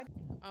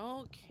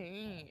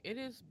Okay, it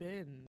has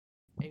been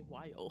a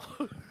while.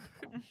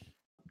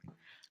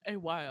 A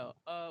while.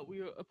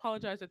 We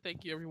apologize and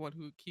thank you everyone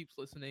who keeps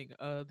listening.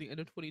 The end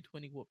of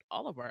 2020 whooped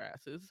all of our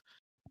asses.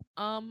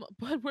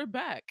 But we're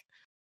back.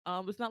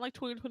 It's not like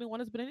 2021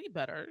 has been any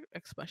better,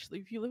 especially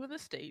if you live in the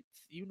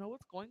States. You know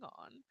what's going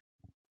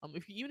on.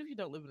 If you, even if you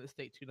don't live in the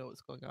States, you know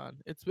what's going on.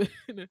 It's been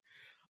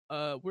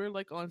we're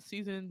like on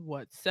season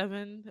what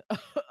 7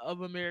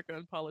 of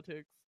American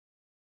politics,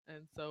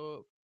 and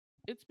so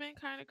it's been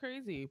kind of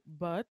crazy.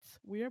 But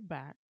we're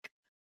back.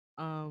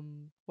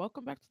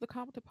 Welcome back to the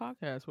Commented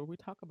Podcast, where we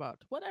talk about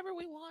whatever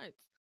we want: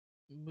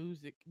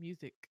 music,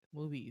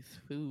 movies,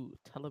 food,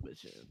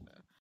 television.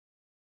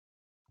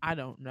 I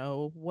don't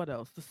know what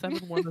else. The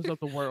seven wonders of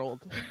the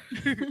world.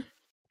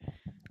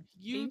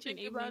 You Ancient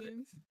think about it,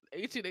 aliens.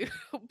 ancient.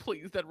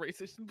 Please, that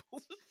racist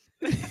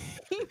bullshit.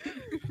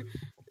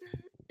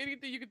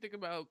 Anything you can think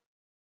about,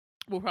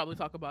 we'll probably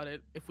talk about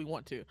it if we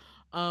want to.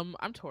 I'm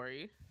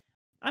Tori.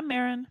 I'm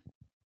Marin.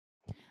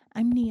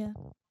 I'm Nia.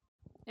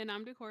 And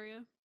I'm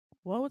Decoria.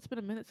 Well, it's been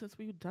a minute since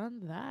we've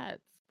done that,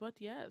 but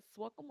yes,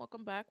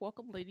 welcome back,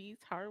 welcome, ladies.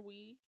 How are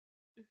we?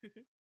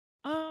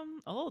 A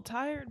little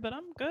tired, but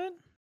I'm good.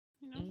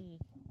 You know. Mm,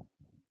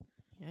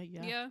 yeah,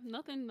 yeah. Yeah,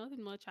 nothing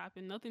much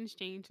happened. Nothing's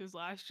changed since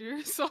last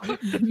year. So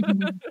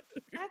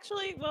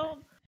Actually, well,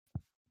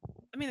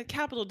 I mean, the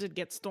Capitol did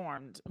get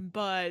stormed,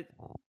 but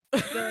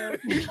the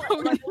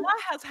like a lot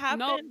has happened.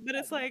 no, But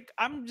it's like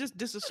I'm just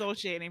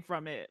disassociating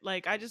from it.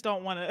 Like I just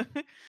don't want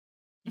to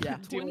Yeah,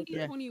 deal with it.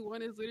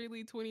 2021 is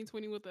literally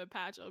 2020 with a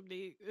patch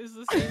update. It's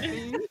the same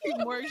thing.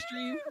 More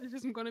extreme. It's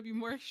just gonna be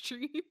more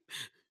extreme.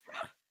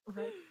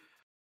 Right.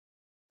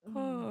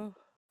 Oh,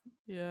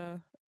 yeah.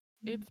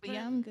 It's But yeah,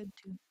 been I'm good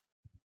too.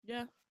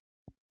 yeah.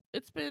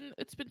 It's been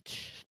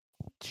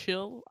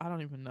chill. I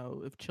don't even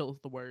know if chill is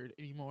the word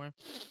anymore.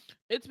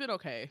 It's been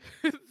okay.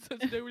 So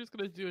today we're just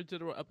gonna do a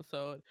general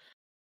episode,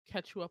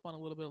 catch you up on a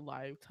little bit of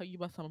life, tell you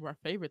about some of our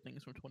favorite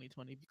things from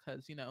 2020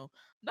 because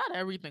not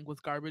everything was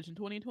garbage in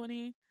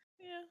 2020.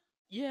 Yeah.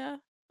 Yeah,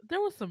 there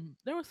was some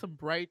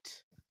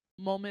bright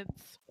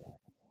moments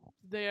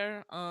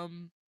there.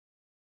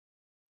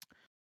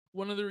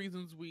 One of the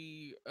reasons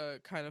we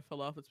kind of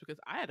fell off is because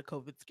I had a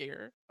COVID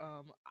scare.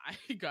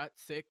 I got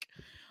sick.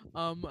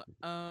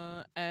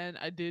 And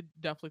I did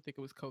definitely think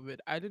it was COVID.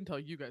 I didn't tell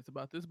you guys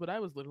about this, but I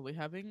was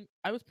panicking.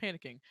 I was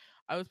panicking.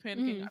 I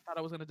Mm. thought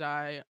I was gonna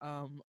die.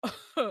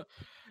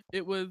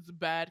 It was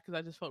bad because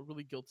I just felt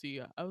really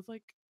guilty. I was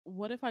like,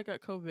 what if I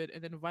got COVID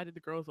and then invited the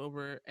girls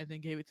over and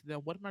then gave it to them?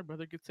 What if my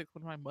brother gets sick?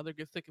 What if my mother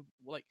gets sick?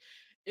 Like,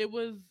 it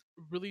was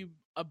really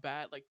a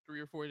bad like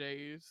 3 or 4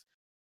 days.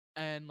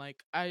 And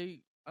like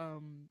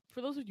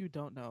for those of you who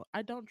don't know,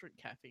 I don't drink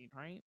caffeine,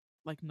 right?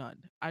 Like none.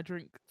 I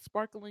drink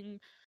sparkling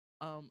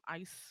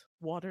ice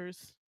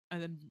waters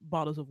and then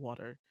bottles of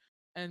water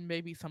and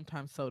maybe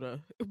sometimes soda.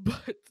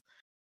 But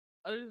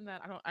other than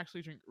that, I don't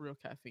actually drink real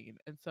caffeine.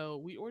 And so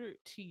we ordered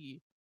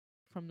tea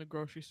from the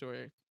grocery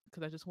store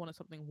because I just wanted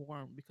something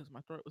warm because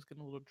my throat was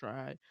getting a little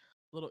dry, a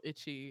little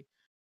itchy.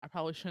 I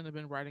probably shouldn't have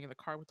been riding in the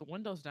car with the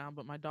windows down,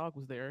 but my dog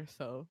was there,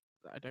 so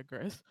I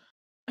digress.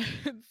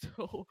 And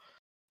so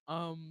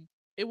um,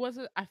 it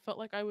wasn't. I felt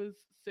like I was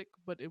sick,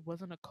 but it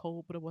wasn't a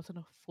cold, but it wasn't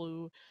a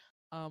flu.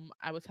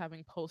 I was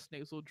having post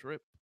nasal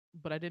drip,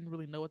 but I didn't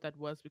really know what that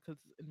was because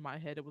in my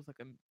head it was like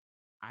an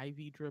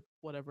IV drip,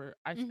 whatever.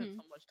 I spent Hmm.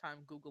 so much time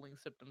googling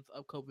symptoms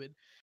of COVID,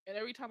 and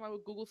every time I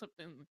would Google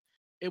something,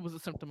 it was a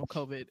symptom of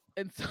COVID.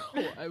 And so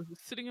I was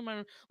sitting in my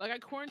room, like I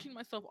quarantined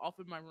myself off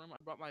in my room. I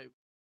brought my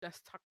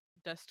desktop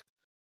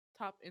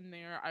desktop in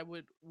there. I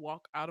would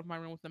walk out of my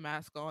room with the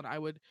mask on. I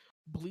would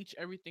bleach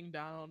everything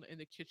down in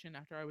the kitchen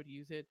after I would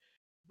use it.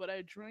 But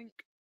I drank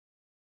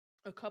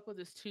a cup of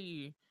this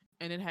tea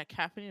and it had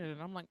caffeine in it.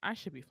 And I'm like, I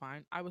should be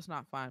fine. I was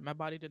not fine. My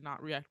body did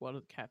not react well to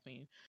the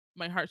caffeine.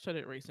 My heart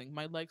started racing.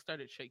 My legs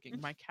started shaking.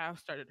 My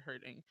calves started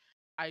hurting.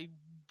 I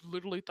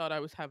literally thought I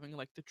was having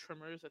like the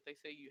tremors that they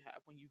say you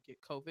have when you get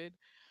COVID,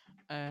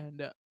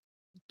 and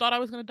thought I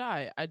was going to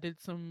die. I did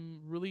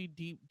some really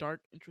deep, dark,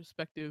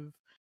 introspective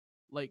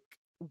like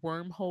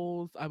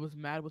wormholes. I was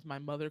mad with my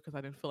mother because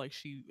I didn't feel like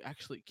she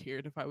actually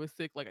cared if I was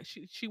sick. Like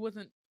she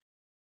wasn't.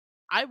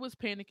 I was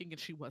panicking and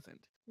she wasn't,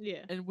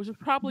 Yeah. and which is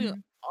probably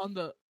Mhm.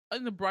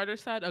 on the brighter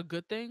side a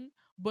good thing.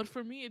 But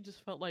for me, it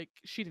just felt like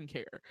she didn't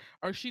care,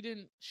 or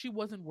she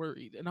wasn't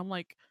worried, and I'm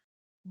like,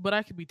 but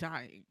I could be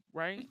dying,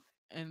 right?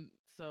 And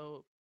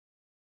so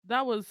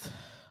that was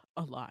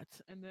a lot.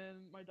 And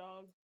then my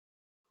dog,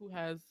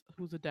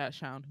 who's a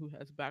dachshund who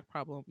has back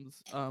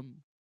problems,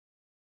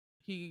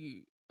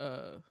 he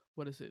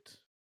what is it?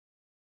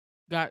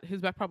 Got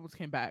his back problems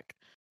came back.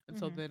 And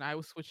so Hmm. then I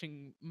was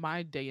switching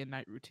my day and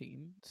night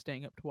routine,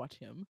 staying up to watch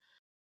him.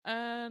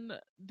 And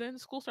then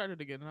school started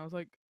again and I was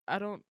like, I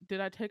don't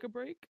did I take a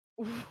break?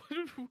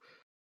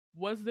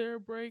 Was there a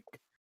break?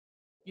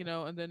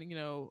 And then,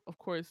 of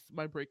course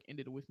my break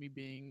ended with me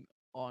being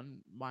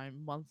on my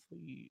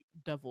monthly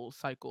devil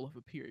cycle of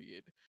a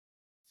period.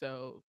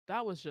 So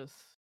that was just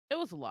it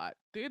was a lot.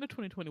 The end of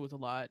 2020 was a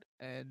lot,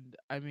 and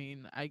I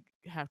mean, I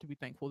have to be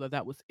thankful that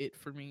that was it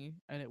for me,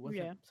 and it wasn't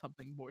Yeah.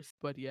 something more.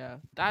 But yeah,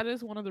 that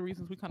is one of the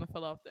reasons we kind of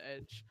fell off the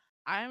edge.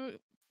 I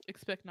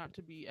expect not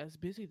to be as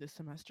busy this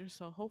semester,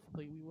 so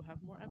hopefully we will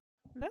have more.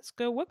 That's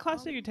good. What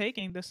class are you Um,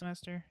 taking this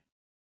semester?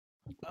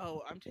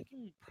 oh, I'm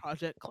taking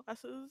project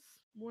classes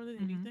more than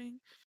Mm-hmm. anything.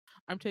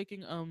 I'm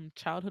taking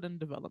childhood and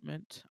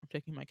development. I'm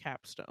taking my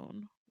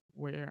capstone,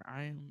 where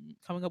I'm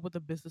coming up with a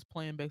business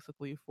plan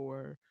basically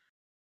for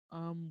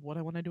what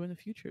I want to do in the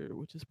future,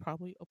 which is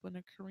probably open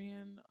a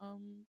Korean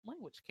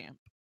language camp.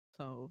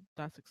 So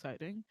that's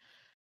exciting.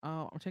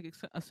 I'm taking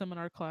a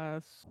seminar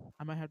class.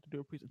 I might have to do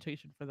a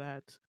presentation for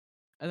that.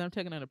 And then I'm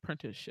taking an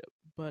apprenticeship,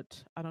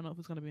 but I don't know if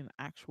it's going to be an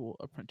actual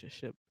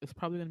apprenticeship. It's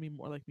probably going to be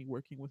more like me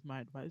working with my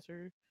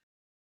advisor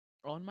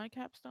on my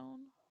capstone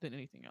than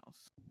anything else.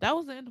 That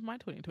was the end of my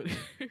 2020.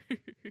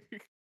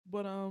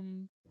 but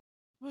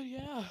but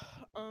yeah,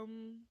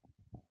 um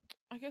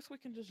I guess we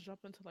can just jump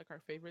into like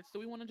our favorites. Do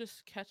we want to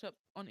just catch up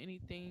on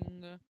anything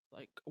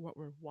like what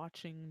we're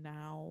watching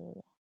now?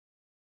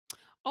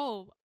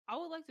 Oh, I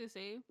would like to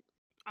say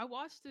I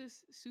watched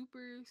this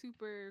super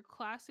super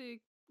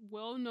classic,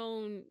 well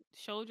known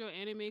shoujo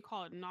anime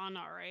called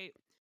Nana, right?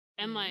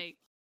 And Mm. like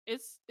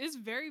it's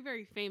very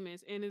very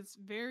famous and it's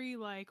very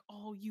like,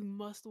 oh, you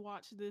must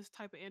watch this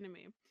type of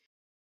anime.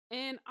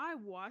 And I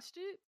watched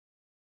it.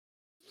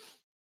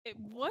 It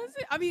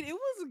wasn't, I mean, it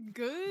was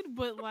good,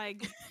 but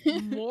like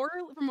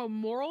moral from a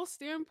moral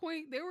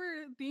standpoint, there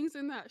were things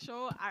in that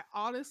show I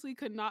honestly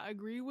could not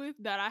agree with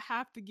that I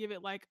have to give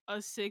it like a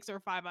 6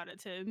 or 5 out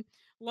of 10.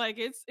 Like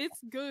it's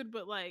good,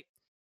 but like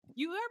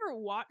you ever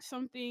watch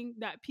something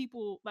that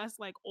people that's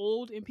like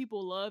old and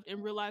people loved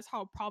and realize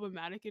how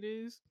problematic it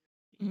is?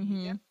 Yeah.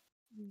 Mm-hmm.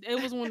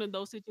 It was one of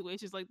those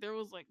situations. Like there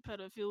was like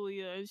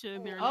pedophilia and shit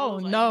in there, and I Oh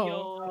was like, no.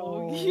 yo,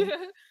 Oh. yeah.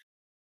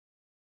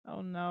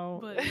 Oh no.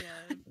 But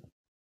yeah,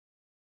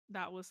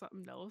 that was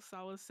something else.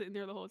 I was sitting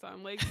there the whole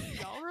time, like,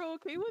 y'all are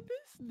okay with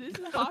this? This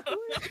is popular.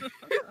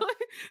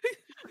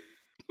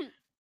 Like,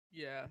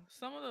 Yeah,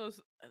 some of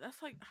those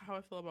that's like how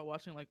I feel about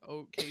watching like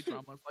old K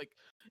dramas. Like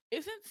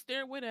isn't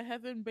Stairway to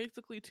Heaven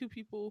basically two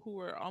people who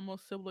are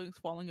almost siblings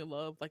falling in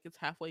love like it's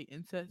halfway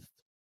incest?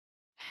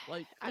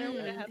 Like Stairway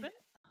to mm, Heaven?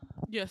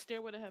 yeah,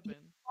 Stairway to Yeah, Heaven.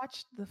 I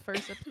watched the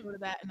first episode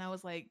of that and I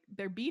was like,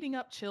 they're beating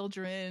up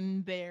children.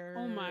 oh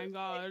They're my like,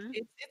 god.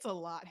 it's a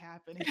lot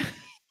happening.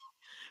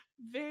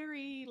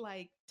 Very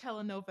like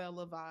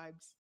telenovela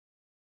vibes.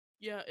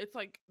 Yeah, it's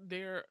like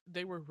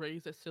they were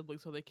raised as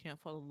siblings, so they can't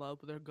fall in love,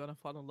 but they're gonna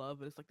fall in love,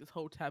 and it's like this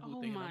whole taboo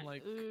Oh thing, and my. I'm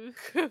like,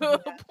 Yeah.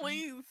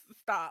 please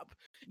stop.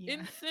 Yeah.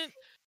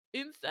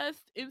 Incest,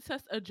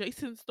 incest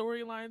adjacent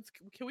storylines.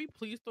 Can we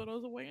please throw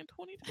those away in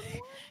 2021?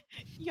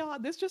 Y'all,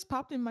 this just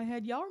popped in my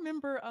head. Y'all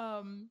remember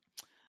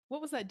what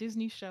was that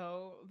Disney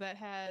show that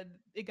had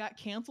it got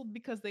canceled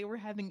because they were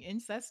having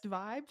incest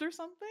vibes or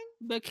something?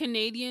 The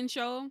Canadian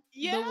show,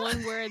 Yeah. the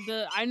one where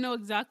the I know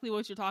exactly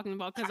what you're talking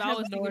about because I I have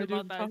was no thinking idea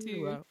what about you're that talking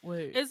too. about.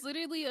 Wait, It's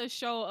literally a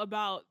show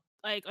about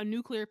like a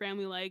nuclear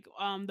family. Like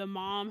the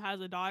mom has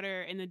a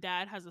daughter and the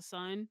dad has a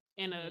son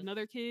and Mhm.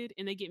 another kid,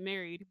 and they get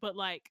married. But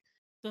like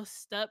the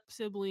step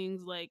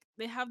siblings, like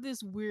they have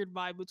this weird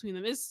vibe between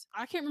them. It's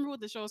I can't remember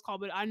what the show is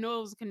called, but I know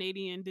it was a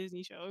Canadian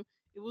Disney show.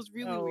 It was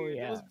really Oh weird. It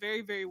yeah. was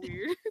very very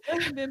weird.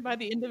 And then by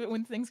the end of it,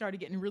 when things started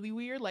getting really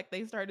weird, like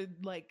they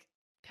started like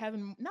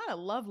having not a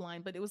love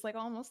line, but it was like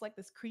almost like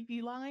this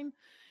creepy line.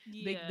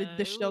 Yeah,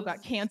 The it show got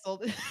was.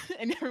 canceled,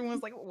 and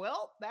everyone's like,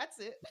 "Well, that's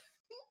it."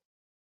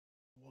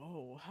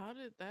 whoa, how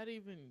did that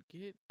even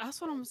get That's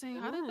what I'm saying.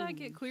 How did that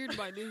get approved? cleared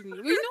by Disney?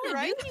 You know what?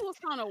 Right? Disney was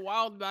kind of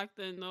wild back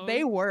then, though.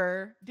 They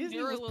were. They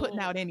Disney were a was putting little,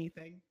 out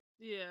anything.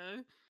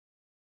 yeah.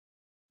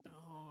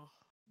 Oh,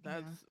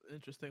 that's Yeah.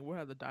 interesting. We'll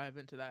have to dive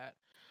into that.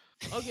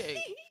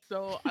 Okay,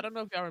 so I don't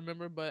know if y'all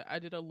remember, but I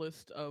did a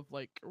list of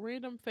like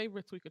random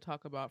favorites we could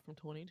talk about from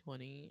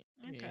 2020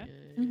 Okay.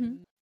 Hmm.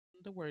 in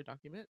the Word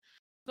document.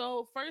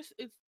 So first,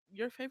 it's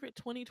your favorite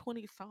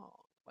 2020 song.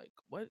 Like,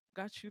 what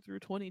got you through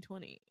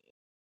 2020?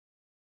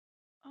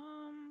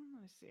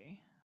 Let's see.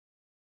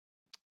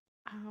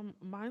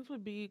 Mine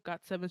would be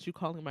 "Got Seven's You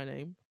Calling My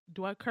Name."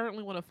 Do I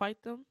currently want to fight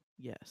them?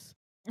 Yes,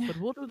 but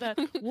we'll do that.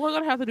 We're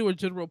gonna have to do a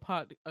general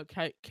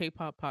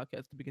K-pop podcast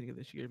at the beginning of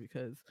this year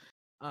because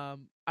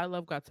I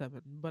love Got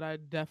Seven, but I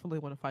definitely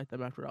want to fight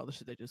them after all the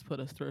shit they just put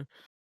us through.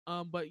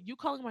 But "You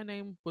Calling My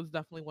Name" was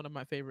definitely one of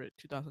my favorite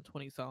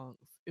 2020 songs.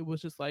 It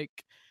was just like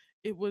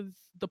it was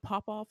the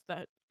pop off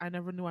that I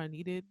never knew I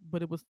needed,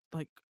 but it was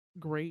like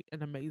great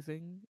and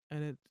amazing,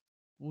 and it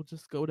will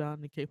just go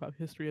down in K-pop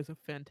history as a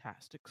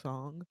fantastic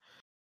song.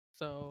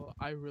 So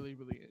I really,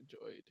 really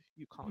enjoyed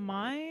 "You Calling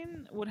My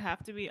Mine would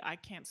have to be "I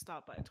Can't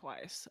Stop" by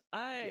Twice.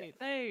 Name."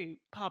 They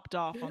popped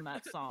off Yeah. on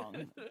that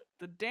song.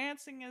 The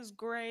dancing is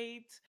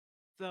great.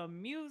 The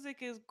music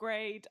is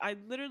great. I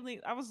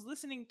was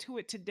listening to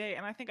it today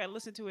and I think I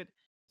listened to it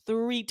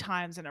 3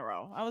 times in a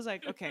row. I was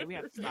like, "Okay, we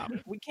have to stop.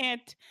 We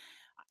can't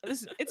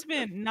it's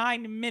been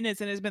 9 minutes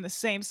and it's been the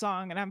same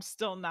song and I'm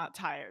still not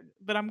tired,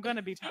 but I'm going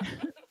to be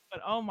tired." But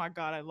oh my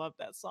god, I love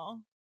that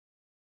song.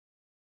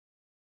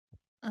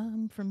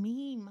 For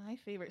me, my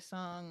favorite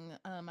song,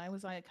 I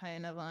was like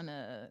kind of on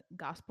a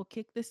gospel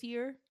kick this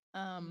year.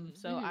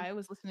 So Mhm. I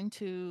was listening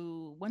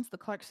to once the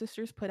Clark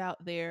sisters put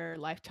out their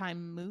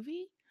Lifetime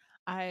movie,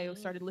 I Mm,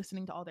 started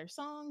listening to all their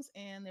songs,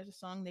 and there's a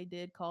song they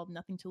did called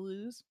Nothing to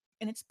Lose.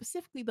 And it's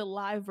specifically the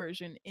live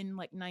version in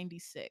like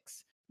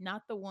 96,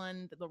 not the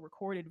one, the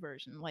recorded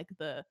version, like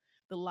the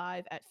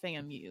live at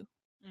FAMU,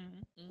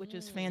 Mm. which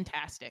is mm,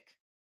 fantastic.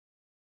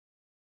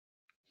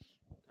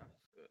 that's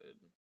good.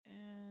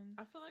 And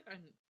I feel like I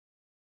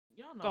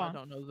y'all know go I on.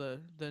 don't know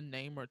the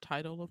name or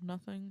title of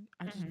nothing.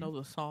 I just Hmm. know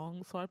the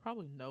song, so I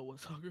probably know what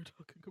song you're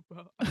talking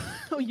about.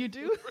 Oh, you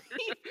do?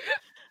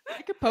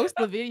 I could post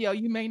the video.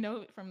 You may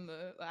know it from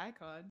the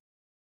icon.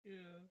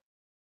 Yeah.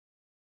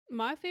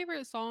 My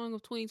favorite song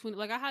of 2020,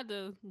 like I had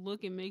to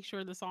look and make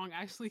sure the song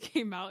actually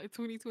came out in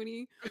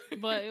 2020,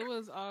 but it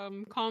was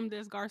Comme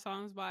des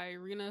Garçons by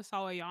Rina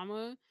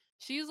Sawayama.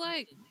 She's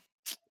like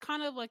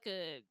kind of like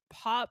a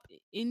pop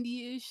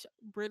indie-ish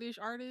British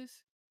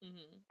artist.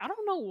 Mm-hmm. I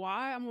don't know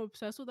why I'm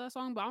obsessed with that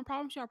song, but I'm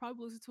probably sure I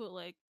probably listened to it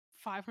like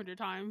 500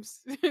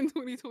 times in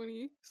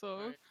 2020. So,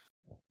 Right.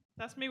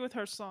 That's me with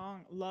her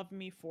song "Love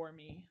Me for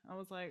Me." I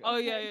was like, oh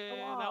okay, yeah, yeah, go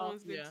yeah, that off.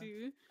 one's good Yeah.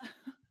 too.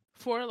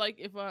 For like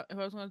if I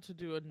was going to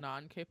do a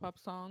non K-pop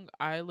song,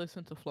 I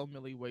listen to Flo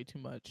Milli way too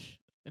much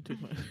in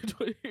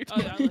 2020. Oh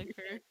yeah, I like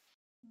her.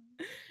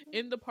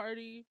 In the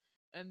party,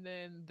 and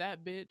then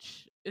that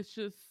bitch, it's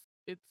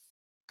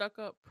stuck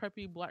up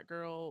preppy black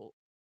girl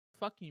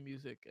fucking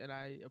music, and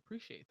I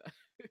appreciate that.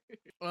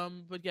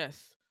 But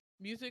yes,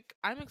 music,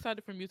 I'm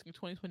excited for music in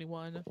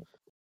 2021.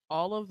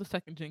 All of the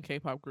second gen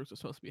K-pop groups are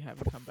supposed to be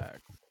having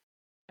comebacks,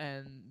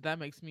 and that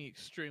makes me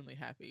extremely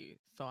happy,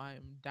 so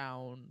I'm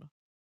down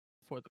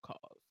for the cause.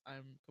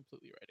 I'm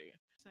completely ready.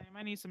 Same.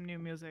 I need some new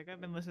music.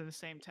 I've been listening to the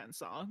same 10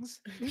 songs.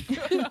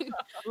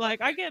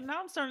 Like I get now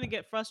I'm starting to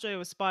get frustrated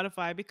with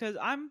Spotify because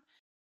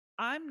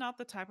I'm not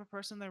the type of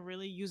person that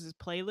really uses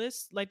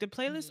playlists. Like the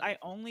playlist Mhm. I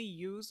only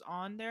use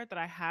on there that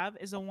I have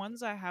is the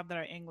ones I have that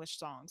are English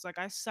songs. Like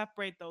I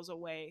separate those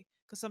away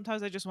because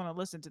sometimes I just want to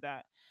listen to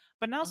that.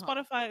 But now Uh-huh.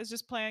 Spotify is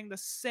just playing the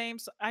same.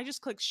 I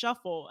just click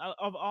shuffle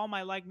of all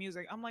my like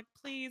music. I'm like,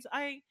 please,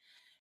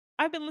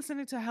 I've been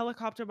listening to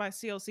Helicopter by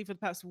CLC for the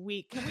past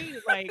week. Can we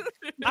like?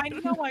 I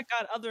know I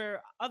got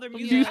other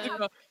music. I Yeah.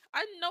 know.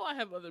 I know I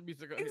have other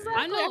music on here.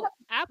 I Exactly. I know got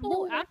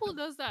Apple really Apple random.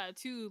 does that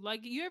too.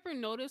 Like you ever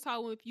notice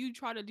how if you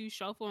try to do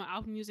shuffle on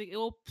Apple Music,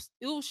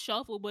 it'll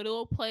shuffle, but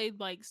it'll play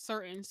like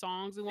certain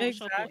songs. It won't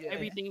shuffle Yes. Exactly.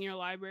 everything in your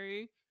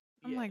library.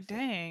 I'm Yes. like,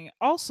 dang.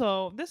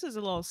 Also, this is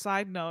a little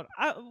side note.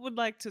 I would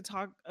like to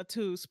talk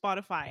to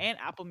Spotify and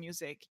Apple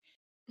Music.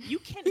 You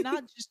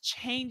cannot just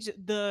change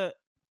the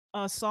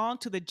song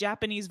to the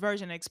Japanese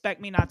version and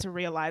expect me not to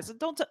realize it.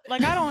 Don't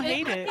like I don't They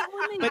hate it, hate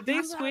when they but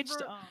they do that, switched.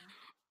 bro.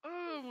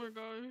 Oh my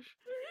gosh.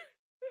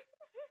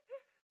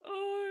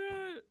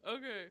 Oh my god.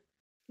 Okay.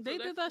 So They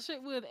did next that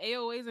shit with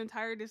AOA's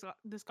entire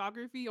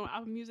discography on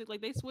Apple Music.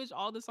 Like they switched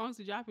all the songs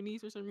to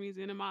Japanese for some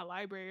reason in my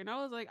library, and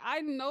I was like,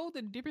 I know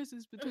the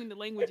differences between the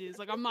languages.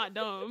 Like I'm not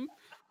dumb.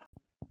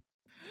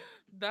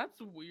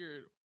 that's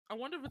weird. I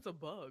wonder if it's a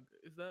bug.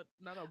 Is that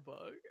not a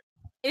bug?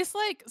 It's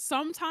like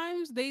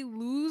sometimes they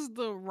lose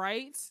the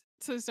rights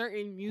to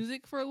certain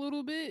music for a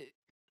little bit.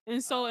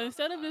 And so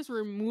instead of Uh, just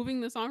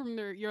removing the song from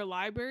your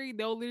library,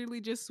 they'll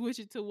literally just switch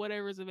it to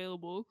whatever's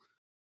available.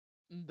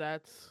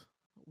 that's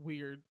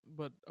weird,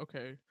 but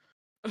okay.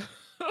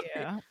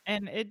 Yeah,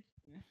 and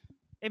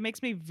it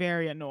makes me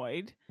very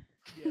annoyed.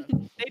 Yeah.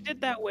 They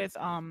did that with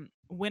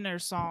winter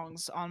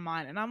songs on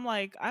mine, and I'm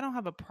like, I don't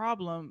have a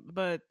problem,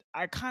 but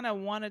I kind of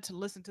wanted to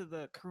listen to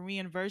the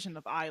Korean version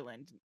of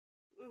Island.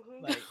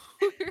 Like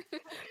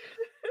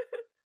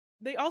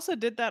they also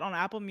did that on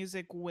Apple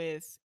Music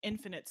with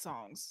Infinite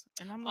songs,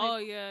 and I'm like, Oh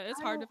yeah, it's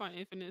I hard to don't find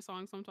infinite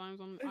songs sometimes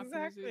on Apple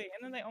exactly. Music.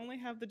 And then they only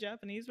have the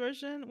Japanese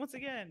version. Once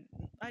again,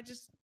 I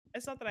just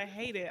it's not that I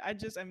hate it. I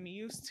just am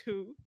used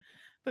to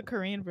the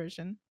Korean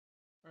version.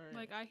 Right.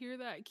 Like I hear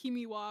that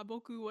Kimi wa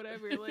Boku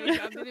whatever. Like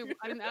I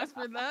didn't ask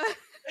for that.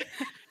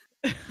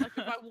 Like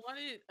if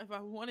I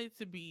wanted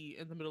to be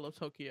in the middle of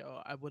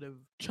Tokyo, I would have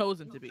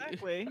chosen to be.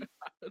 Exactly.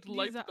 I'd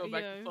like to go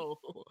back to Yeah.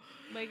 Seoul.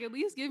 Like at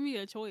least give me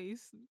a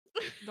choice.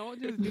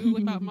 Don't just do it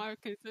without my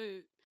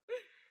consent.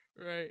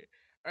 Right.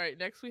 All right.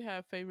 Next, we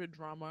have favorite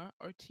drama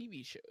or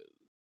TV shows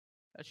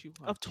that you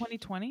Of watch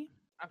 2020.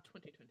 of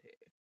 2020.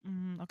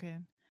 Okay.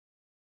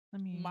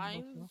 Let me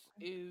look real Mine's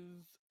quick.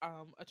 is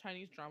a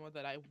Chinese drama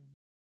that I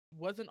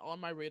wasn't on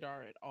my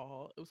radar at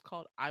all. It was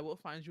called I Will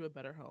Find You a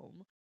Better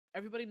Home.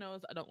 Everybody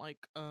knows I don't like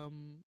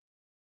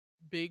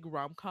big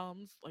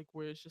rom-coms like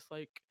where it's just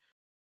like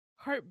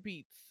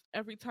heartbeats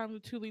every time the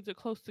two leads are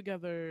close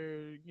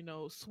together,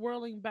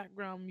 swirling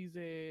background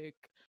music.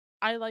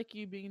 I like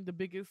you being the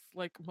biggest,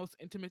 like most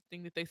intimate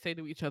thing that they say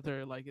to each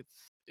other. Like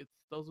it's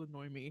those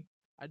annoy me.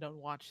 I don't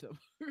watch them.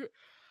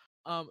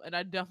 And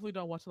I definitely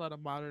don't watch a lot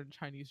of modern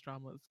Chinese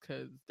dramas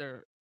because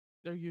they're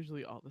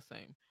usually all the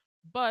same.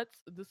 But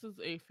this is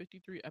a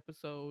 53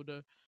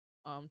 episode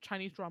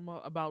Chinese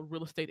drama about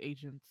real estate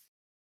agents,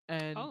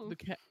 and Oh.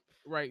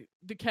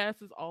 the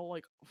cast is all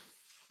like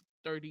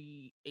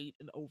 38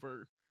 and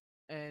over,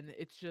 and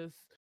it's just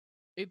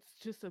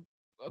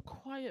a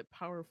quiet,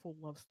 powerful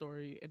love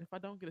story. And if I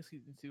don't get a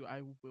season two,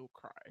 I will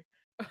cry.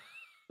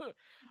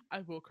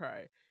 I will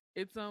cry.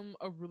 It's a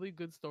really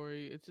good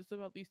story. It's just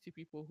about these two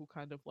people who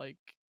kind of like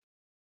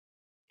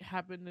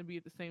happen to be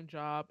at the same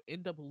job,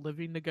 end up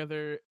living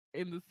together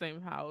in the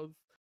same house,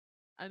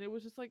 and it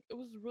was just like it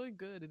was really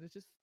good. And it's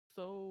just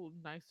so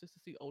nice just to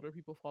see older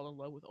people fall in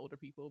love with older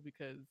people,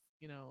 because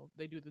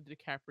they do the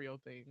DiCaprio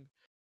thing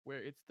where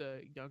it's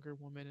the younger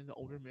woman and the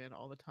older man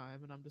all the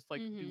time, and I'm just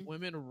like, do Hmm.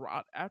 women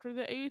rot after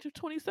the age of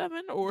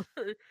 27, or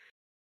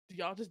do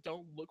y'all just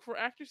don't look for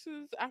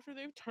actresses after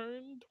they've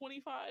turned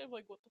 25?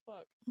 Like, what the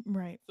fuck?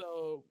 Right.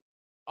 So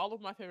all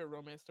of my favorite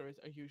romance stories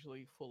are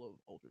usually full of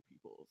older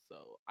people.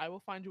 So I Will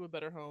Find You a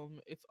Better Home.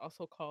 It's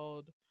also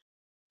called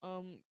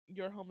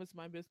Your Home Is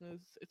My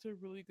Business. It's a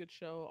really good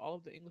show. All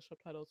of the English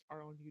subtitles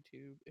are on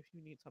YouTube if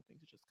you need something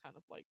to just kind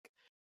of like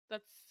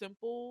that's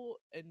simple,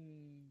 and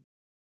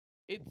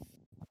it's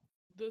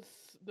this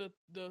the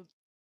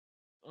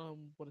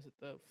what is it?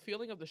 The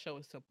feeling of the show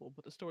is simple,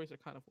 but the stories are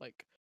kind of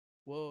like,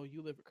 whoa,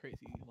 you live a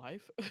crazy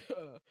life.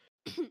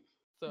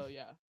 So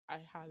yeah, I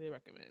highly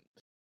recommend.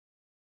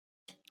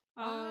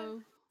 I uh,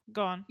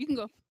 go on. you can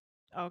go.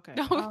 Okay.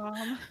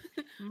 No.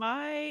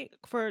 My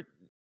for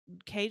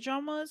K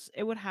dramas,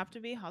 it would have to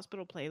be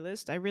Hospital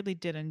Playlist. I really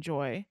did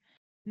enjoy.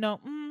 No,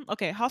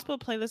 okay, Hospital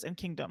Playlist and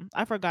Kingdom.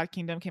 I forgot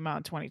Kingdom came out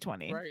in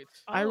 2020. Right.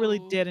 I really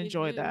Oh, did it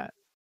enjoy did. that.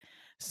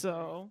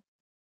 So,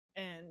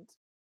 and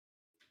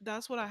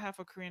that's what I have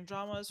for Korean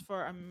dramas.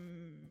 For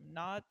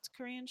not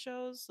Korean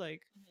shows,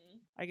 like Mhm.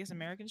 I guess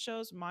American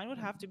shows, mine would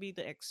have to be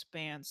The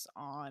Expanse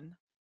on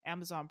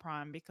Amazon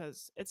Prime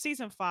because it's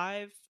season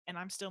 5 and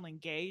I'm still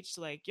engaged.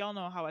 Like y'all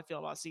know how I feel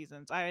about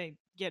seasons. I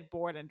get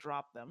bored and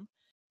drop them.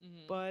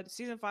 Mhm. But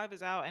season 5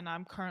 is out and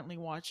I'm currently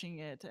watching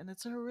it, and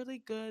it's a really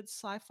good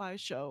sci-fi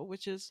show,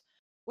 which is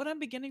what I'm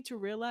beginning to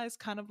realize,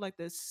 kind of like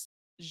this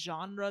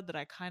genre that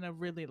I kind of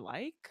really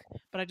like,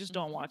 but I just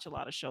don't Mhm. watch a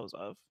lot of shows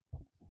of.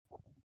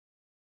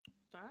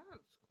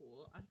 That's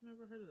cool. I've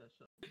never heard of that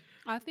show.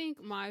 I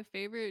think my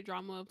favorite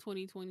drama of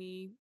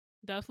 2020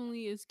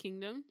 definitely is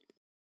Kingdom.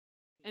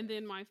 And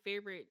then my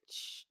favorite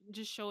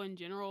just show in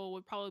general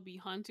would probably be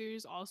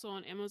Hunters, also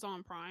on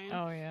Amazon Prime.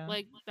 Oh yeah.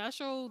 Like that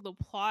show, the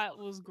plot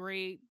was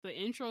great. The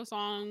intro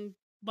song,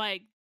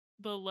 like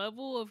the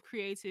level of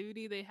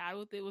creativity they had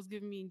with it was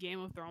giving me Game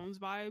of Thrones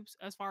vibes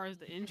as far as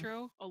the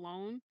intro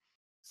alone.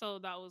 So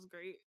that was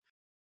great.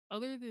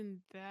 Other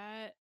than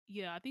that,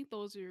 yeah, I think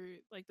those are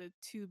like the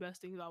two best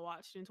things I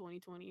watched in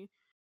 2020.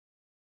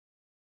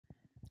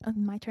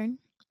 My turn.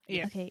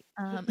 Yeah. Okay.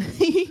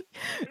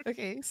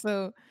 Okay.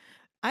 So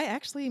I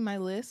actually my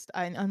list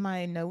on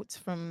my notes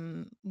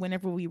from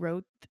whenever we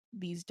wrote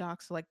these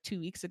docs like 2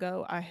 weeks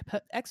ago, I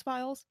put X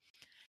Files,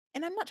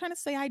 and I'm not trying to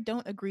say I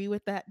don't agree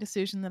with that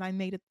decision that I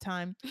made at the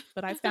time,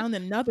 but I found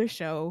another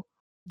show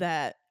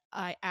that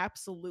I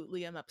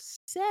absolutely am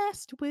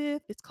obsessed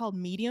with. It's called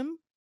Medium,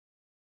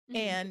 Mhm.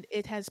 and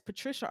it has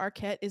Patricia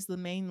Arquette is the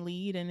main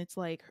lead, and it's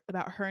like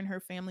about her and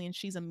her family, and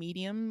she's a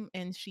medium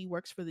and she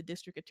works for the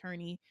district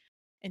attorney,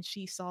 and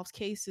she solves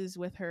cases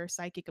with her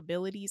psychic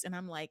abilities, and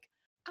I'm like,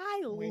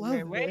 I Wait,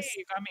 wait, love wait. this.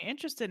 You got me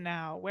interested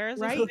now. Where is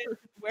this? Right?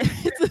 Where?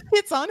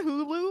 It's on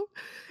Hulu,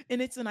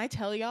 and I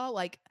tell y'all,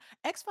 like,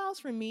 X Files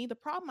for me, the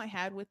problem I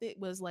had with it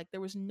was like there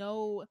was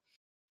no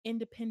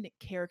independent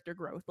character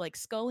growth. Like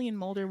Scully and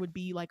Mulder would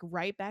be like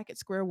right back at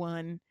square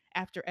one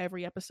after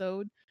every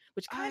episode,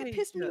 which kind of I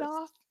pissed me just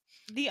off.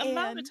 the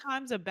amount of And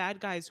times a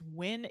bad guys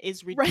win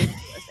is right,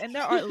 ridiculous, and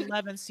there are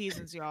 11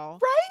 seasons, y'all.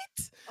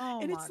 right,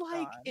 Oh and my it's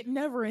like god. it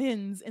never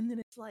ends, and then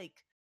it's like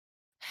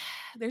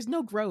there's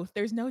no growth,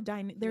 there's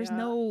Yeah.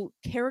 no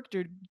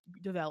character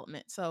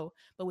development. So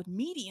but with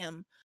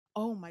Medium,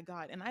 oh my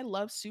god, and I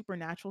love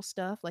supernatural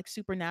stuff, like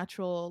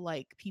supernatural,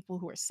 like people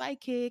who are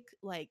psychic,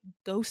 like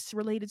ghosts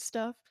related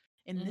stuff,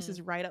 and this Mhm.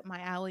 is right up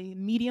my alley.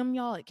 Medium,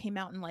 y'all, it came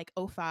out in like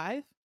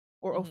 '05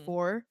 or Mhm.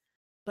 '04,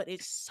 but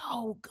it's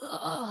so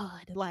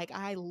good. Like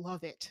I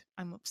love it,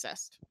 I'm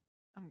obsessed.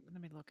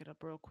 Let me look it up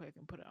real quick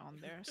and put it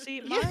on there. See,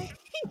 Yeah.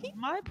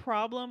 my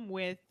problem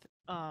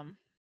um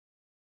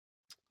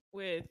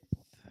with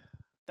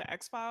the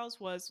X Files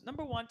was,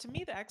 number one, to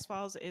me the X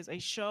Files is a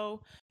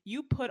show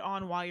you put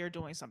on while you're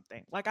doing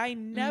something. Like I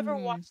never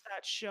Mm. watch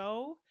that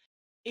show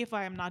if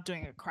I am not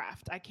doing a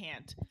craft. I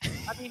can't.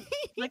 I mean,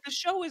 like the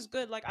show is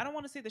good. Like I don't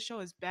want to say the show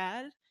is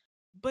bad,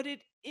 but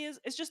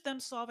it's just them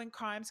solving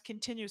crimes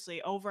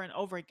continuously over and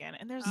over again.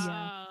 And there's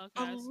Yeah. Okay,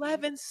 I see.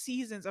 11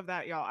 seasons of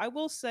that, y'all. I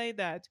will say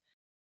that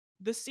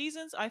the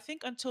seasons, I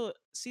think until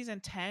season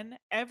 10,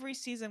 every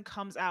season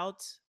comes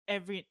out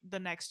every the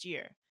next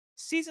year.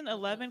 Season Mhm.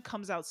 11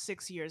 comes out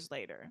 6 years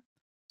later.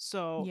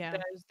 So Yeah.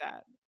 there's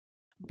that.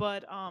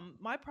 But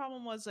my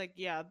problem was like,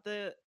 yeah,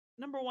 the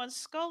number one,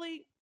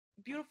 Scully,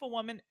 beautiful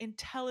woman,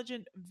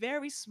 intelligent,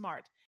 very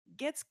smart,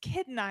 gets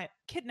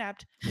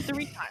kidnapped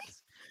 3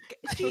 times.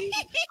 She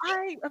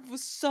I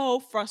was so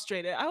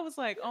frustrated. I was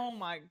like, oh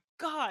my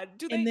god,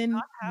 do they And then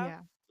not have yeah.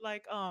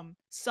 like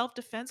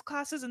self-defense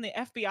classes in the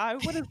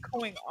FBI. What is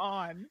going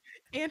on?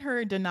 And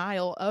her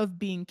denial of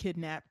being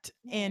kidnapped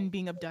Oh, and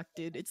being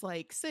abducted. It's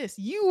like, sis,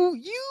 you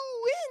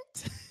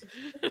went.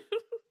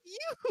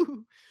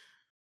 You.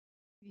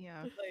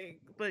 Yeah. like,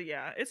 but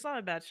yeah, it's not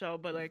a bad show.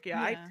 But like,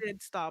 yeah, I Yeah.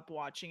 did stop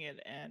watching it,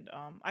 and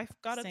I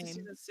got up to Same.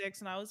 season 6,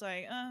 and I was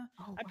like, Oh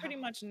I pretty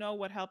wow. much know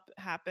what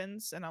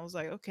happens, and I was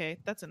like, okay,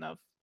 that's enough.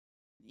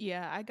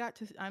 Yeah, I got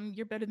to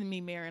you're better than me,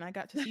 Marin. I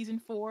got to season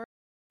 4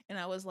 and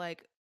I was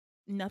like,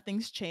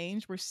 nothing's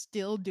changed. We're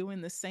still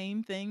doing the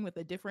same thing with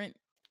a different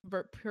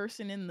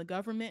person in the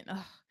government.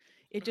 Ugh,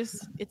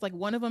 it's like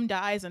one of them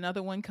dies,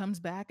 another one comes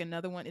back,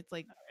 another one. It's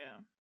like Yeah.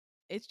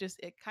 it's just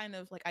it kind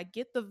of like I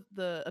get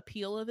the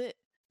appeal of it,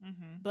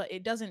 Mm-hmm. but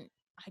it doesn't.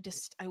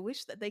 I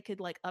wish that they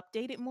could like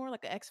update it more,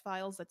 like a X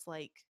Files that's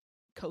like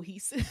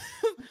cohesive,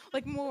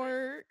 like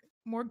more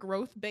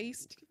growth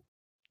based.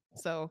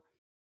 So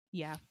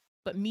yeah,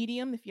 but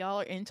Medium, if y'all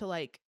are into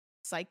like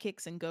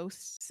psychics and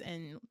ghosts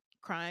and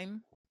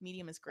crime,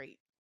 Medium is great.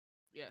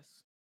 Yes.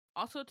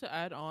 Also to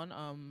add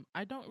on,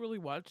 I don't really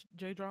watch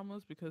J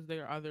dramas because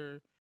they're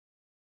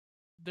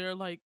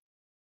like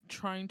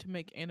trying to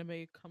make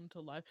anime come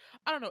to life.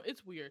 I don't know,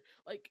 it's weird.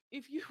 Like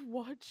if you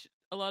watch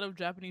a lot of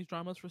Japanese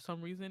dramas for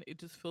some reason, it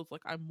just feels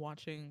like I'm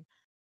watching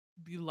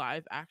the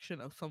live action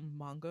of some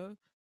manga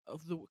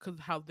of the because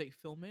how they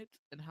film it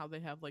and how they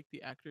have like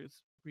the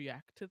actors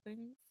react to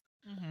things.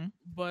 Mm-hmm.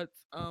 But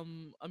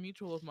a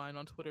mutual of mine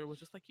on Twitter was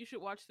just like, you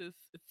should watch this.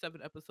 It's 7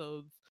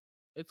 episodes.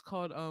 It's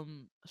called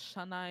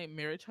Shanai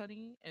Marriage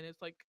Honey, and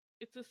it's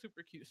a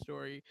super cute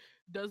story.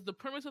 Does the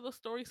premise of the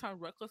story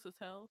sound reckless as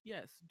hell?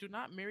 Yes. Do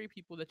not marry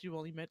people that you've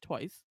only met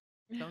twice.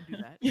 Don't do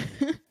that.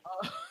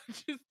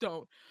 Just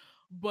don't.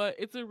 But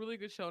it's a really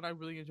good show, and I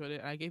really enjoyed it.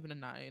 And I gave it a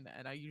 9,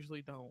 and I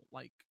usually don't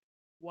like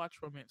watch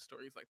romance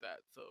stories like that.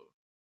 So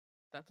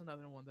that's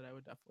another one that I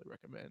would definitely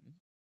recommend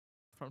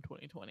from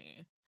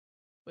 2020.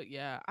 But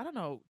yeah, I don't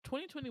know.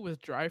 2020 was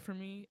dry for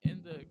me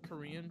in the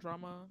Korean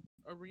drama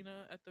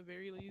arena at the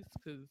very least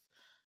because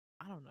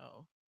I don't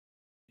know.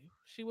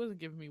 She wasn't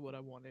giving me what I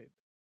wanted.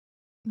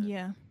 And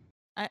Yeah.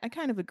 I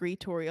kind of agree,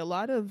 Tori. A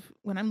lot of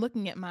when I'm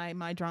looking at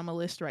my drama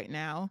list right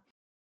now,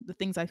 the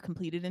things I've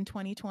completed in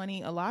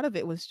 2020, a lot of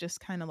it was just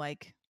kind of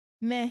like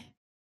meh,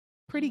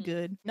 pretty mhm.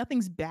 good.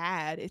 Nothing's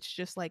bad. It's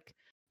just like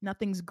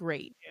nothing's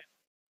great.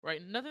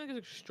 Right, nothing is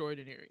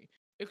extraordinary.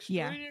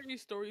 Yeah. Extraordinary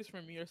stories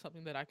for me are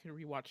something that I can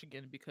rewatch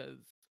again because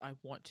I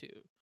want to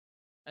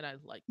and I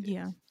liked it.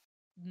 Yeah.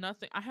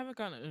 Nothing. I haven't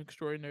gotten an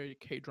extraordinary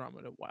K drama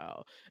in a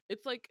while.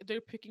 It's like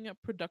they're picking up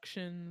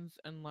productions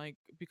and like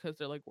because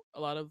they're like a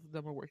lot of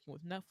them are working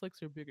with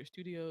Netflix or bigger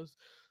studios,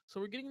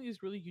 so we're getting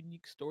these really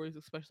unique stories,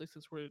 especially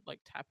since we're like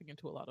tapping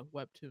into a lot of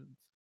webtoons.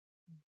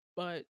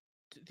 But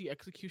the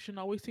execution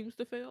always seems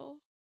to fail,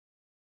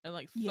 and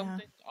like Yeah.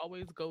 something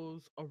always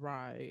goes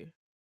awry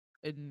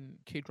in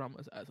K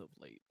dramas as of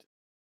late.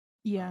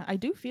 Yeah. Um, I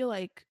do feel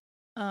like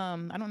I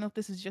don't know if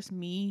this is just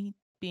me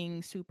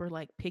being super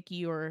like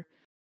picky or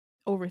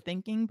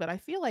overthinking, but I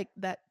feel like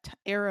that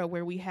era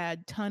where we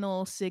had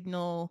Tunnel,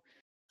 Signal,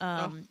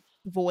 oh,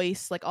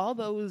 Voice, like all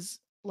those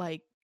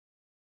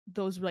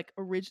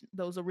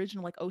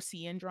original like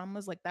OCN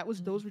dramas, like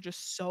mhm. those were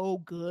just so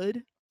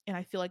good. And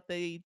I feel like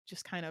they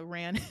just kind of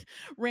ran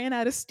ran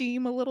out of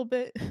steam a little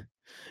bit.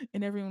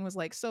 And everyone was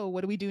like, so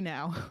what do we do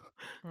now?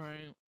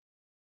 Right.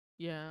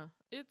 Yeah,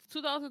 it's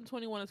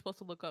 2021 is supposed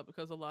to look up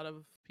because a lot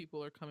of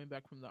people are coming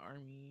back from the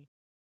army,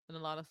 and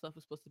a lot of stuff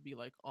is supposed to be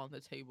like on the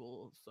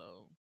table.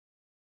 So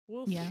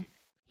we'll Yeah. see.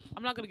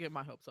 I'm not gonna get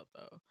my hopes up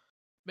though.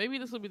 Maybe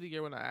this will be the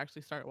year when I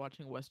actually start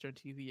watching Western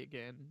TV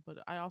again. But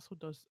I also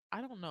does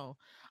I don't know.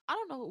 I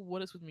don't know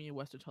what is with me in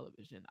Western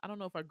television. I don't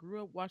know if I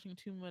grew up watching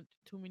too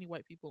many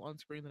white people on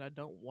screen that I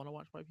don't want to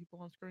watch white people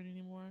on screen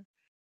anymore.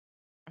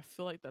 I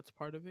feel like that's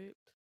part of it.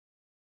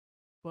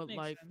 But Makes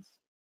like, sense.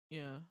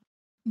 yeah, I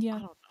Yeah.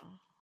 don't know.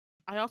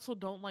 I also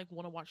don't like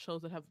want to watch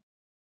shows that have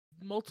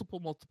multiple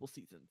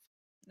seasons.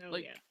 Oh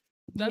Like yeah.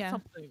 that's Yeah.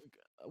 something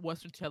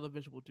Western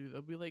television will do.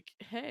 They'll be like,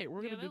 "Hey,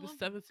 we're Yeah, gonna they do the love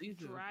 7th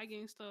season."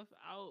 dragging stuff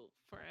out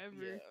forever.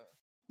 Yeah,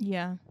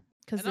 Yeah.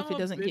 Because and I'm if it a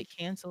doesn't get binge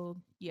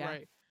canceled, yeah.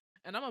 right,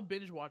 and I'm a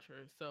binge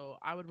watcher, so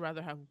I would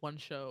rather have one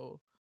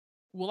show.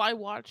 Will I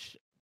watch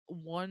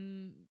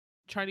one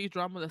Chinese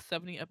drama that's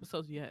 70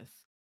 episodes? Yes.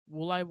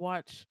 Will I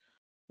watch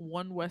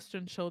one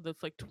Western show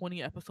that's like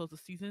 20 episodes a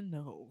season?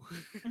 No.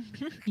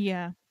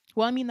 Yeah.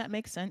 Well, I mean that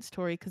makes sense,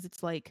 Tori, because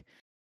it's like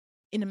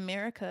in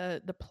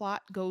America, the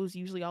plot goes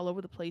usually all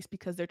over the place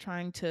because they're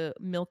trying to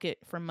milk it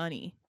for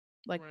money.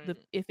 Like the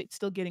Right, if it's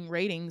still getting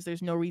ratings,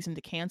 there's no reason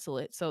to cancel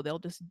it. So they'll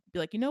just be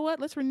like, you know what?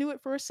 Let's renew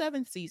it for a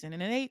 7th season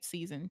and an 8th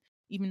season,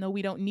 even though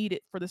we don't need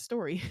it for the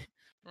story.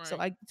 So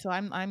right.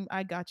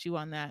 I got you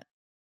on that.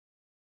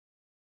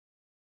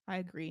 I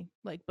agree.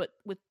 Like, but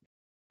with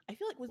I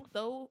feel like with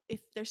though, if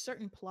there's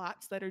certain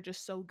plots that are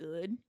just so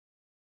good,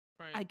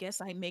 Right. I guess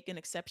I make an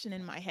exception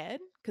in my head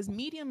because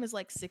Medium is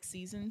like 6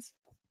 seasons,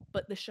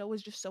 but the show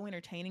is just so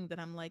entertaining that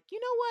I'm like, you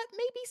know what?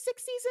 Maybe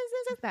 6 seasons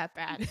isn't that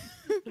bad.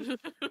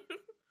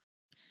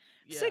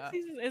 Six Yeah,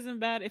 seasons isn't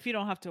bad if you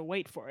don't have to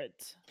wait for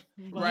it.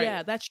 But right,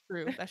 Yeah, that's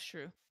true. That's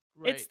true.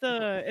 right.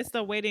 'Cause, it's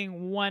the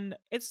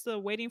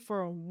waiting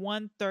for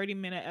one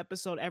 30-minute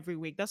episode every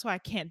week. That's why I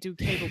can't do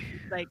cable.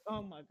 Like,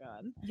 oh my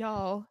god.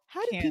 Y'all,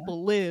 how did Can't.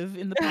 people live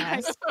in the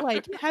past?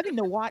 Like having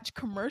to watch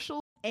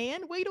commercials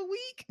and wait a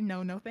week?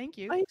 No, no, thank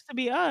you. I used to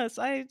be us.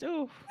 I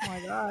do. Oh my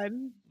god.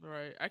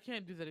 right, I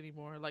can't do that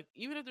anymore. Like,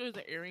 even if there's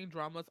airing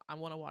dramas I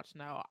want to watch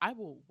now, I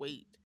will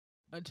wait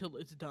until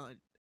it's done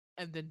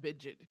and then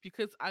binge it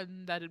because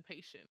I'm that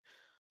impatient.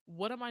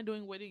 What am I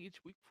doing waiting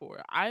each week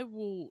for? I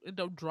will end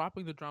up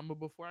dropping the drama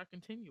before I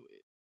continue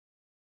it.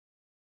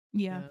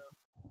 Yeah. Yeah.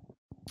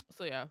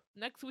 So yeah.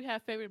 Next we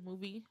have favorite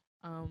movie.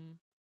 Um,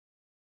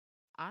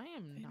 I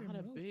am Favorite not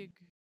a movie? big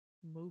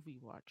movie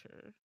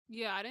watcher.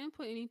 Yeah, I didn't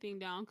put anything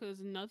down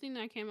because nothing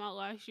that came out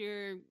last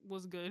year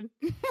was good.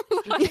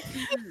 Like,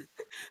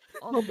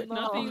 Oh but no.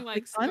 nothing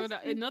like stood out.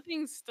 honestly,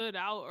 Nothing stood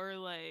out or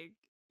like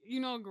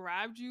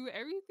grabbed you.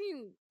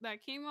 Everything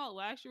that came out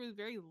last year was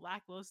very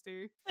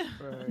lackluster.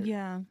 Right.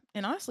 yeah.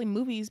 And honestly,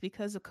 movies,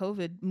 because of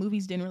COVID,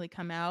 movies didn't really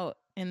come out.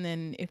 And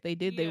then if they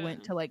did, they Yeah,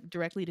 went to like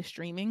directly to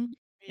streaming.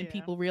 And Yeah.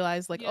 people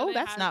realized like, yeah, oh, they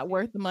that's had not to.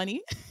 worth the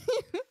money.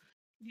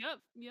 Yep,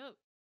 yep.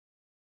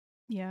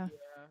 Yeah.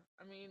 Yeah.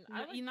 I mean,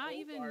 I like Not Old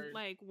even Guard.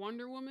 like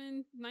Wonder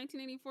Woman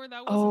 1984.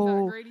 That wasn't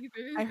that Oh, great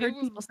either. I It heard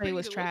was people say it pretty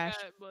was to look trash.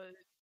 at, but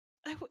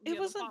It yeah, the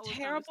wasn't plot was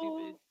kind of stupid.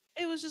 terrible.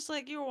 It was just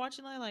like you were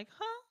watching like,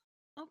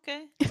 huh?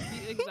 Okay.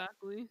 Yeah,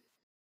 exactly.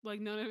 Like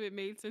none of it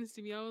made sense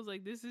to me. I was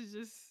like, this is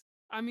just.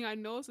 I mean, I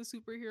know it's a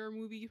superhero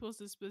movie. You're supposed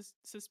to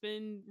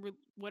suspend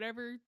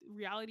whatever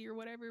reality or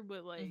whatever,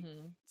 but like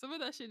Mhm. some of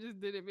that shit just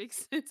didn't make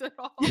sense at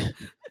all.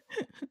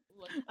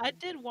 Like I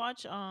did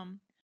watch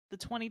the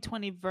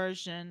 2020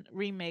 version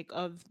remake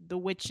of The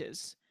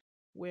Witches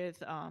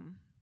with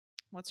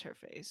what's her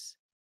face?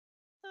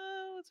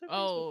 What's her face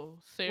oh,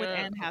 with Sarah.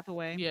 Anne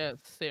Hathaway. Yes,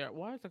 Sarah.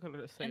 Why is I calling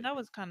her And that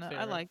was kind of I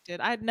Sarah? liked it.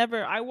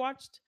 I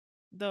watched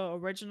the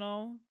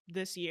original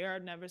this year.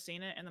 I'd never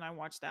seen it, and then I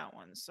watched that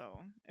one,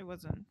 so it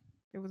wasn't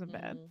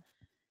bad. Mhm.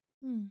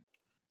 Hmm.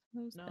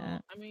 Who's No,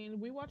 that? I mean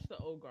we watched the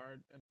Old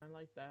Guard and I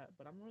like that,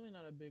 but I'm really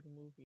not a big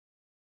movie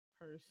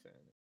person.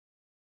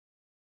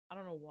 I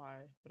don't know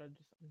why, but I'm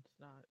just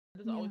not. I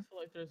just Yeah. always feel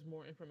like there's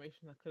more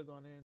information that could have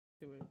gone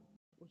into it,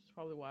 which is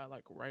probably why I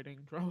like writing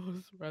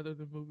dramas rather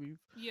than movies.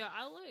 Yeah,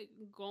 I like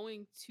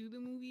going to the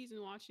movies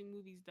and watching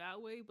movies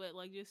that way, but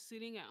like just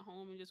sitting at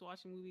home and just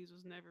watching movies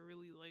was never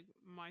really like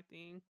my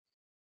thing.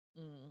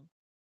 Mm.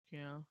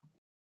 Yeah. Yep.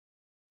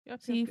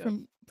 Yep. See,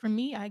 Yep. from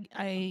me,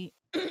 I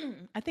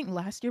I think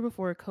last year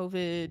before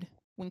COVID,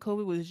 when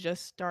COVID was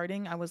just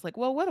starting, I was like,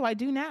 well, what do I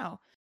do now?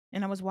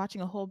 And I was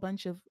watching a whole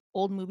bunch of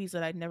old movies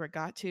that I'd never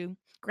got to.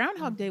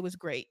 Groundhog Day Mhm. was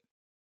great.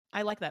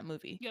 I like that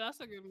movie. Yeah, that's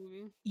a good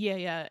movie. Yeah,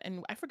 yeah.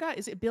 And I forgot,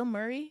 is it Bill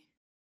Murray?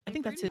 I I'm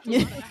think that's pretty it.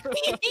 sure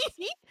that.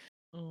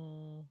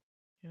 Oh,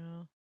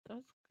 yeah.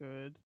 That's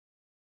good.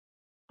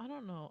 I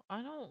don't know.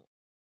 I don't.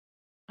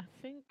 I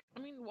think. I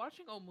mean,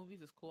 watching old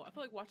movies is cool. I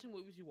feel like watching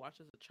movies you watch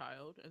as a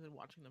child and then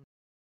watching them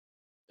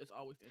is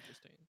always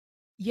interesting.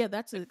 Yeah,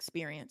 that's an Like,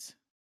 experience.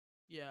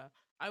 yeah,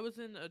 I was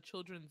in a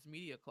children's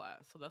media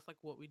class, so that's like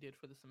what we did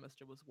for the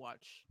semester was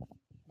watch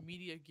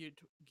media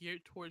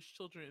geared towards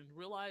children and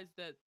realize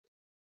that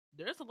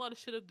there's a lot of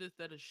shit of this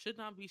that it should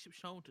not be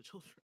shown to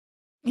children.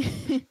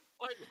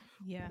 Like,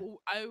 Yeah.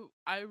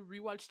 I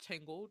rewatched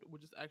Tangled,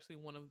 which is actually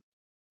one of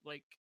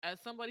like as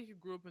somebody who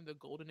grew up in the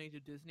golden age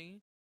of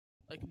Disney,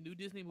 like new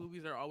Disney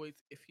movies are always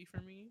iffy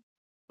for me.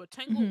 But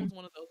Tangled Hmm. was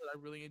one of those that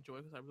I really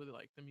enjoyed because I really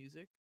like the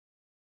music.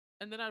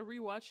 And then I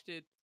rewatched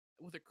it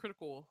with a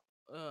critical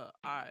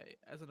eye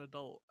as an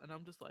adult, and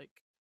I'm just like,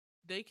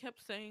 they kept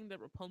saying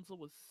that Rapunzel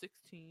was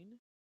 16,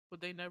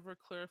 but they never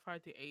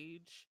clarified the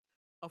age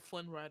of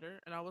Flynn Rider,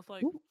 and I was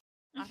like, Ooh.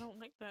 I don't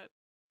like that.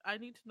 I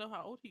need to know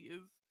how old he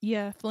is.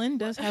 Yeah, Flynn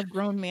But does have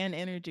grown man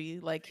energy.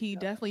 Like he yeah,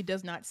 definitely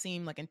does not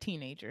seem like a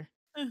teenager.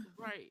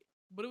 right.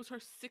 But it was her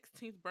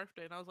 16th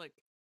birthday, and I was like,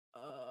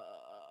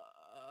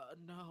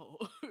 no.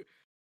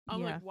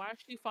 I'm like, Yeah. why is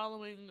she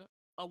following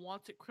a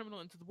wanted criminal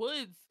into the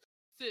woods?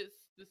 Sis,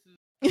 this is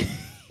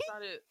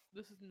not it.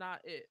 This is not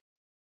it.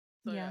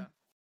 So Yeah. yeah.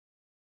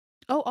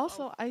 Oh, So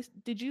also,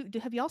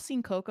 have y'all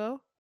seen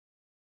Coco?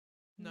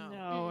 no.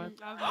 No. I've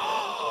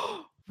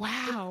not.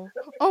 Wow.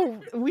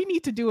 Oh, we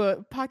need to do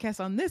a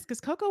podcast on this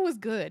because Coco was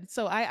good.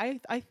 So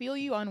I feel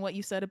you on what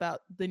you said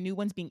about the new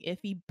ones being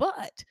iffy,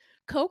 but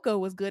Coco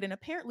was good, and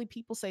apparently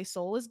people say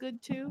Soul is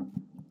good too.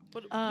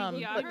 But he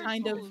was Yeah, I But heard good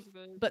kind of Soul is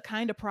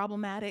good.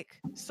 problematic.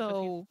 because he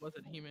So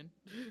wasn't human.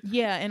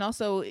 yeah, and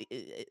also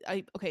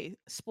I okay,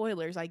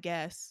 spoilers, I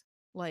guess.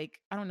 Like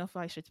I don't know if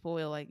I should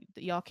spoil. Like,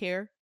 y'all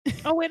care?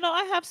 Oh wait, no,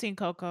 I have seen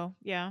Coco.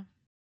 Yeah.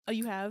 Oh,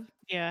 you have?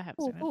 Yeah, I have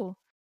Cool, seen it. cool.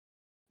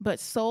 But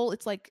Soul,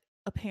 it's like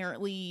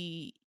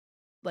apparently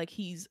like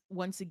he's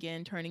once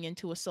again turning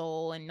into a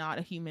soul and not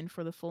a human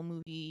for the full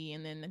movie,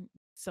 and then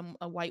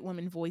a white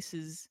woman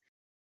voices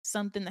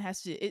something that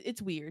has to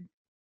it's weird.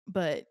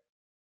 But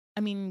I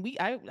mean,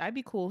 I'd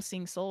be cool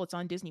seeing Soul. It's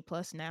on Disney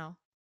Plus now.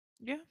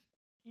 Yeah.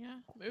 Yeah,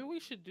 maybe we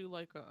should do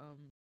like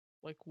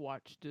like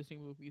watch Disney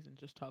movies and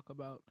just talk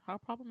about how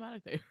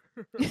problematic they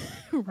are.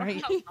 Or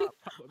Right. how not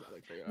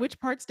problematic they are. Which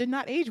parts did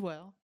not age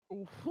well?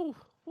 Whew,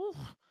 whew.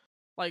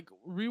 Like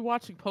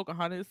rewatching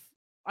Pocahontas,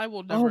 I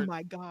will Oh never.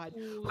 my god.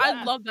 Ooh, I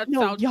that- love that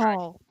No, soundtrack.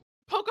 y'all.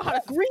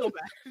 Pocahontas is so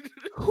bad.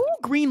 Who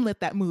greenlit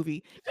that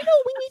movie? You know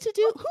what we need to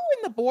do? Who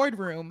in the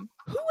boardroom?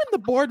 Who in the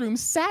boardroom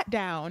sat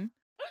down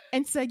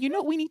and said, "You know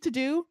what we need to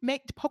do?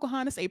 Make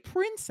Pocahontas a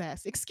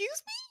princess."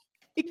 Excuse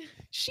me?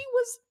 She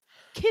was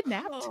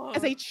kidnapped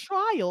as a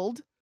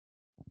child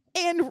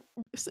and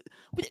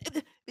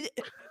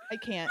I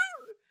can't.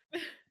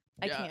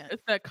 I Yeah, can't.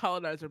 it's that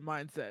colonizer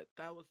mindset.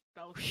 That was what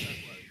that was.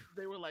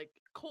 They were like,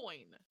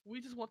 coin.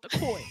 We just want the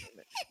coin.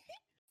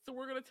 So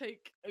we're gonna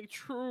take a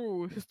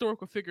true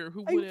historical figure A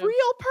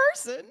real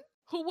person.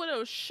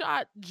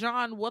 shot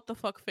John what the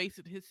fuck face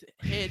in his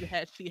head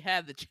had she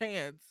had the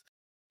chance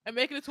and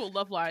make it into a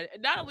love line.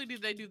 And not only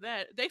did they do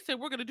that, they said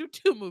we're gonna do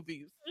 2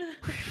 movies.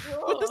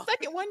 With the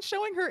second one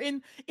showing her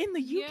in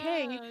the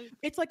UK, Yeah.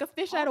 it's like a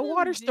fish All out of them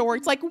water store.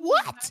 It's like, Disney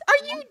what movies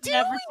are back you then-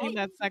 Never doing? seen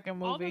that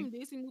second All movie. them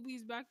Disney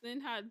movies back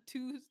then had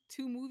two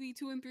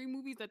and three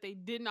movies that they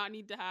did not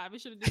need to have.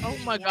 It should have just Oh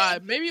been my one.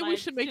 god, maybe we Like,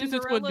 should make this into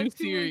a Cinderella new 2 and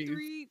series.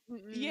 3,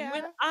 Yeah.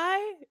 When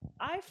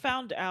I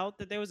found out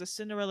that there was a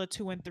Cinderella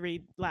 2 and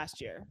 3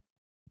 last year,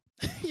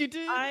 You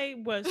did? I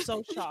was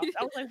so shocked.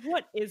 I was like,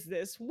 "What is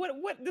this? What?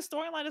 The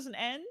storyline doesn't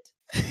end?"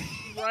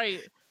 Right.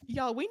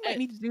 Y'all, we might And-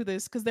 need to do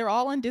this because they're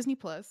all on Disney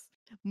Plus.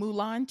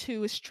 Mulan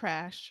 2 is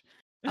trash.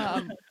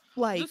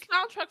 Like, the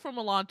soundtrack from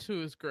Milan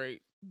 2 is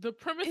great. The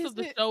premise Is of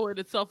the it? show in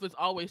itself is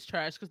always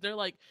trash because they're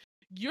like,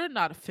 you're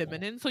not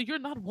feminine, so you're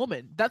not a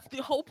woman. That's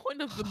the whole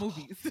point of the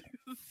movies.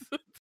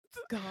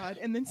 God.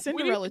 And then to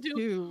Cinderella do-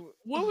 2.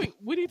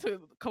 we need to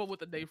come up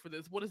with a name for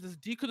this. What is this?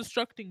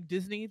 Deconstructing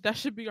Disney? That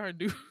should be our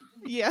new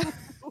Yeah.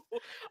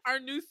 our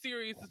new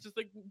series. Is just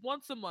like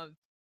once a month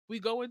we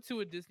go into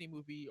a Disney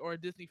movie or a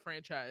Disney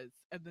franchise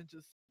and then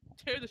just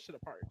tear the shit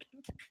apart.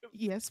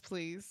 Yes,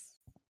 please.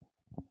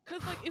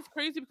 Because like it's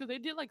crazy because they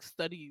did like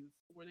studies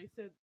where they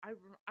said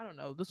I don't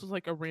know, this was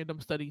like a random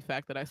study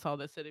fact that I saw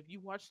that said if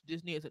you watched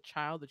Disney as a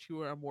child that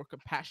you are a more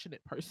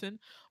compassionate person.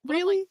 But I'm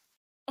like- Really?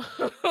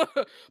 but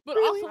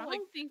Really? also I like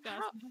don't think that's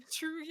how-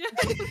 true yet.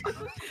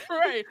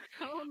 right.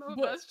 I don't know if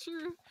But- that's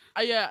true.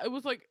 Yeah, it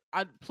was like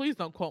please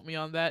don't quote me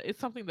on that. It's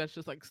something that's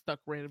just like stuck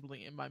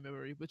randomly in my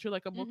memory. But you're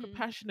like a more Mhm.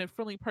 compassionate,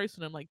 friendly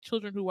person, and like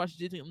children who watch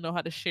Disney know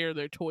how to share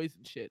their toys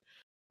and shit.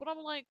 But I'm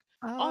like,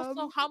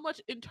 also, how much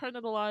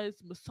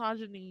internalized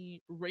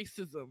misogyny,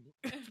 racism?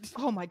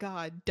 oh my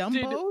God.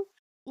 Dumbo?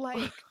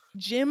 Like,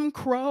 Jim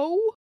Crow?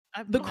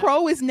 The I've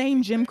crow is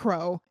named Jim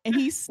Crow, and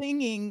he's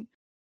singing.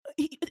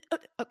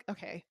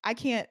 Okay, I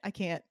can't.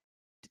 Yeah.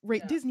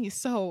 Disney is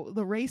so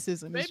the racism.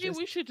 is Maybe just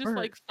we should just hurt.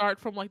 like start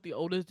from like the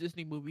oldest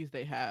Disney movies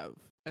they have,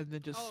 and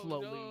then just Oh,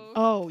 slowly. no.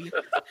 Oh,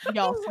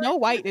 y'all, Right. Snow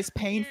White is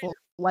painful.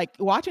 Like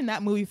watching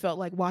that movie felt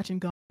like watching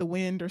Gone with the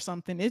Wind or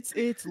something. It's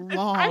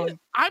long.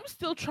 I'm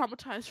still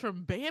traumatized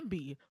from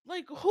Bambi.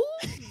 Like, whose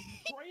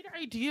great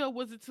idea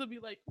was it to be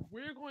like,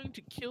 we're going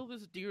to kill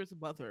this deer's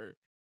mother,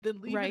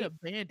 then leave Right. it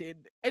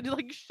abandoned, and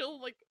like show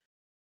like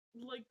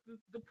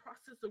the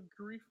process of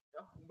grief.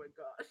 Oh my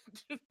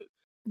god.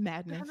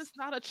 Madness. And it's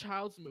not a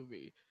child's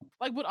movie.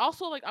 Like, but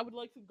also, like, I would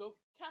like to go,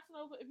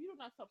 Casanova, if you do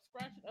not stop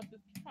scratching up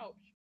this couch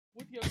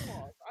with your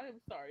claws, I am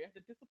sorry. I have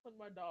to discipline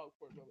my dog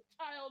for a moment.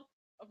 Child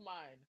of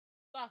mine,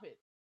 stop it.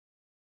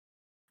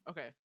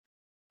 Okay.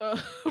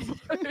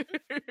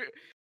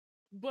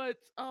 But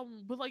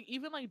like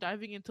even like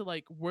diving into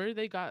like where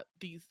they got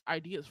these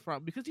ideas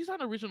from because these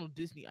aren't original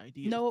Disney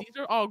ideas. No. These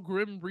are all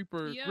Grim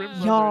Reaper, Grim Yeah.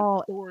 Brother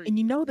Y'all, stories. And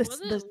you know the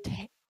Wasn't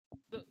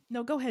the-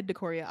 no, go ahead,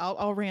 Decoria.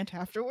 I'll rant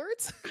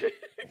afterwards.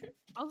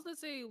 I was gonna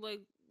say, like,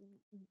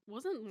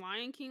 wasn't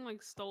Lion King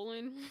like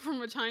stolen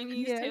from a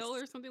Chinese tale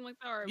Yes. or something like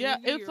that? Or a Yeah,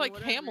 movie it's or like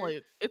whatever?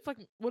 Hamlet. It's like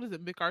what is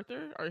it,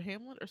 MacArthur or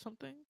Hamlet or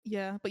something?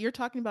 Yeah, but you're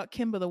talking about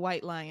Kimba the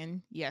White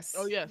Lion. Yes.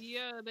 Oh yes.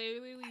 Yeah, they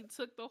literally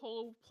took the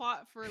whole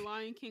plot for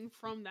Lion King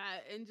from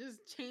that and just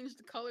changed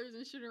the colors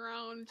and shit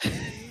around, changed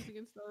the music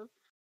and stuff.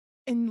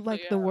 And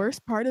like the yeah.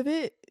 worst part of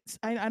it,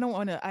 I don't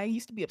want to. I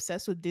used to be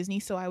obsessed with Disney,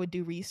 so I would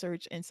do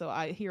research, and so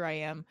here I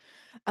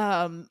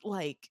am.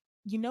 Like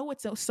you know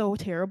what's so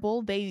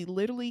terrible? They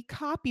literally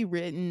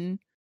copywritten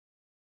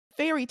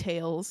fairy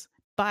tales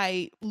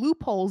by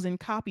loopholes in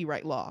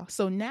copyright law.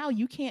 So now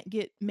you can't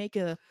make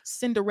a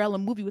Cinderella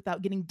movie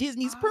without getting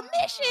Disney's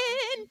permission.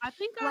 I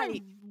think Like-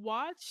 I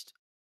watched.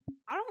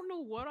 I don't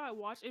know what I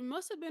watched. It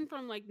must have been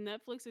from like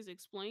Netflix's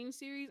Explain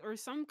series or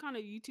some kind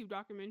of YouTube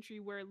documentary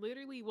where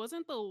literally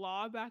wasn't the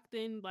law back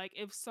then like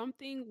if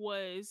something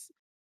was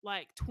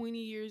like 20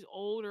 years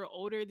old or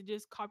older, the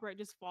just copyright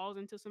just falls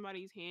into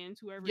somebody's hands,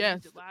 whoever Yes,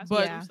 used it last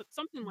but- time, or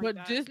something like But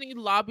that. Disney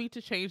lobbied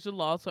to change the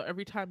law, so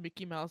every time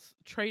Mickey Mouse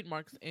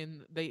trademarks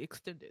in, they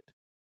extend it. So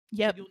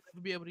Yep, you'll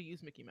never be able to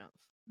use Mickey Mouse.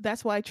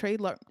 that's why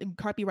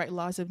copyright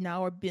laws have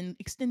now been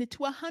extended to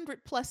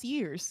 100+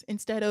 years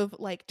instead of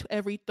like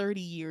every 30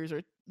 years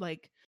or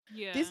like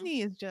Yeah.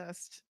 Disney is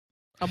just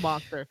a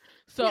monster.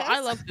 So I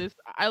Yes. love this.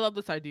 I love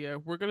this idea.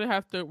 We're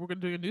gonna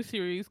do a new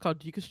series called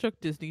Deconstruct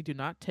Disney. Do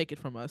not take it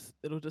from us.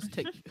 It'll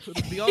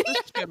be on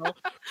this channel.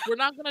 We're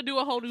not gonna do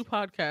a whole new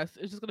podcast.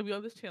 It's just gonna be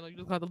on this channel. You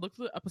just have to look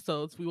through the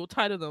episodes. We will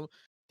title them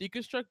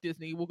Deconstruct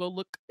Disney. We'll go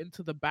look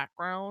into the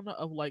background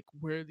of like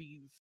where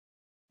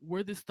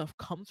this stuff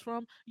comes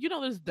from. There's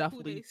Who they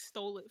definitely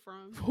stole it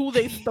from. who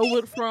they stole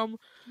it from.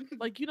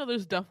 Like,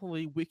 there's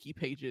definitely wiki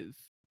pages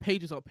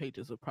on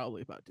pages of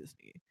probably about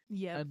Disney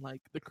Yep. and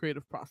like the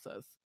creative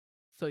process.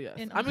 So yes,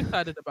 And I'm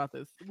excited about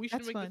this. We should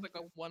That's make this fun. like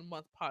a 1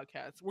 month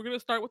podcast. We're gonna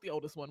start with the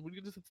oldest one. We're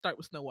gonna just start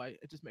with Snow White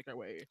and just make our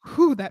way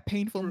Whew, that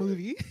painful through it.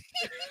 movie.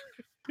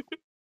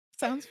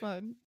 Sounds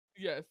fun.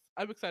 Yes,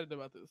 I'm excited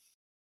about this.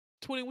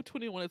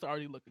 2021 is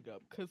already looking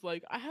up because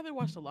like I haven't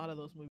watched a lot of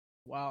those movies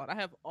in a while, and I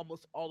have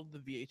almost all of the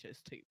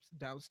VHS tapes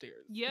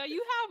downstairs. Yeah,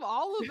 you have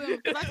all of them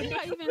because I think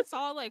I even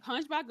saw like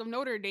Hunchback of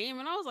Notre Dame,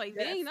 and I was like,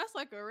 dang, Yes. that's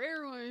like a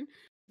rare one.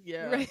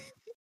 Yeah. Right.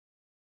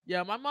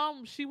 Yeah, my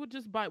mom, she would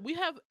just buy.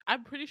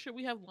 I'm pretty sure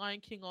we have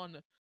Lion King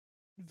on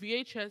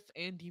VHS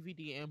and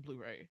DVD and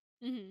Blu-ray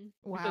Hmm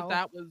because Wow.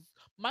 that was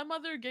my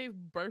mother gave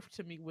birth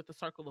to me with the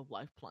Circle of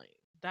Life playing.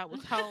 That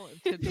was how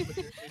intense of a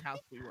Disney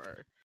house we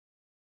were.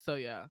 So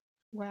yeah.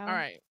 Wow. All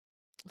right.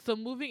 So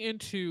moving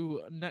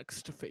into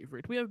next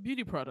favorite, we have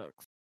beauty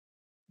products.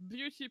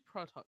 Beauty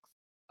products.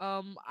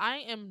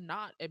 I am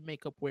not a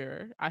makeup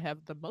wearer. I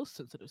have the most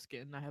sensitive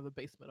skin. I have a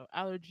base metal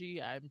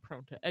allergy. I'm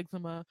prone to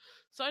eczema,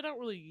 so I don't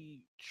really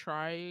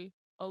try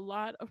a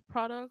lot of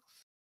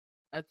products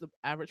as the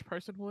average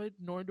person would.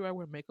 Nor do I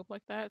wear makeup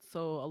like that.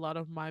 So a lot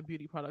of my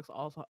beauty products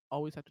also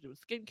always have to do with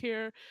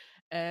skincare,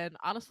 and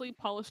honestly,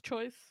 Paula's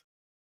Choice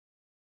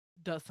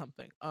does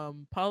something.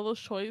 Paula's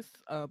Choice.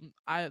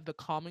 The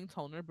calming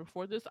toner.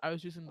 Before this, I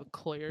was using the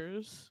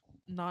Claire's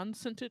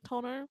non-scented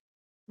toner,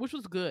 which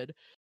was good.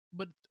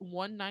 But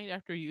one night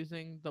after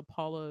using the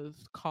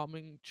Paula's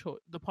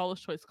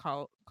Choice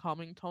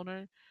calming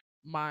toner,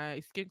 my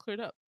skin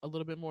cleared up a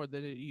little bit more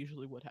than it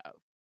usually would have.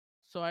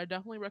 So I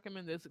definitely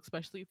recommend this,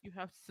 especially if you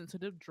have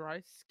sensitive,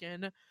 dry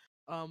skin.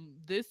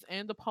 This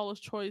and the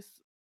Paula's Choice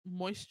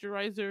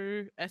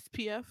moisturizer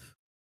SPF,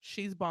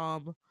 she's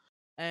bomb,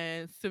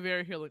 and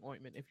severe healing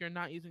ointment. If you're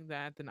not using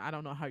that, then I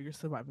don't know how you're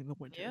surviving the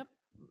winter. Yep.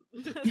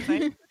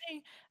 Same for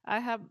me. I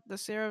have the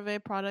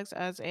CeraVe products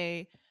as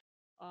a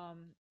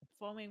um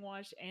foaming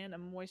wash and a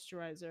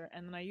moisturizer,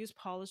 and then I use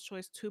Paula's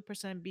Choice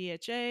 2%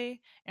 BHA,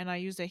 and I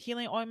use a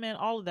healing ointment.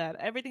 All of that,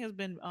 everything has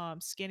been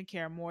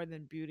skincare more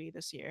than beauty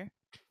this year.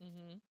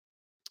 Mm-hmm.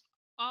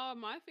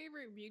 My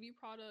favorite beauty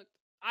product.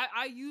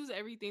 I use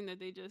everything that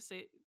they just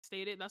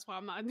stated. That's why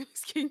I'm not doing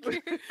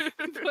skincare.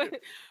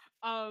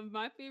 But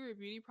my favorite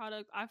beauty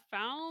product I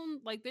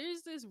found, like,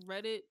 there's this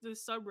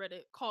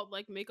subreddit called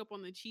like Makeup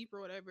on the Cheap or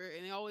whatever,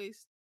 and they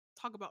always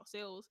talk about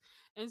sales.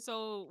 And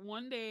so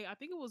one day, I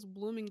think it was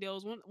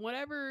Bloomingdale's,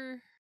 whatever,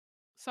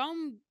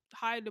 some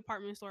high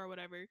department store or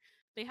whatever,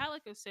 they had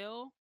like a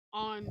sale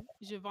on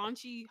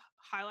Givenchy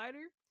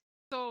highlighter.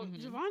 So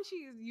Mm-hmm. Givenchy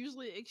is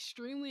usually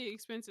extremely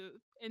expensive,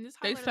 and this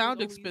They highlighter was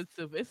sound only,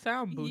 expensive. It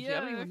sound bougie.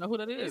 I don't yeah, even know who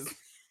that is. it's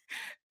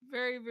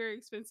very very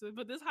expensive.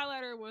 But this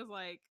highlighter was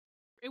like,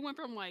 it went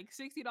from like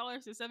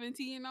 $60 to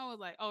 17, and I was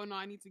like, oh no,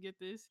 I need to get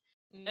this.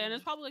 And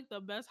it's Mm, probably like the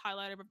best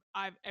highlighter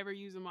I've ever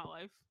used in my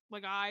life.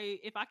 Like,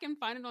 if I can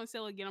find it on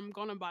sale again, I'm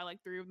gonna buy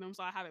like 3 of them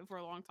so I have it for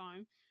a long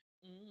time.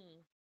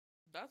 mm,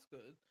 that's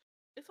good.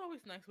 It's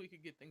always nice we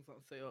could get things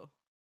on sale.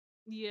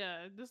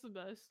 Yeah, this is the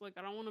best. Like,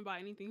 I don't want to buy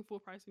anything full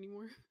price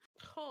anymore.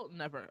 Oh,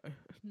 never,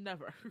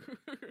 never.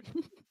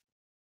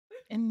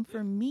 And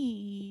for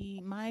me,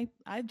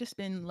 I've just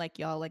been like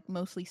y'all, like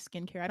mostly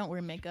skincare. I don't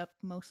wear makeup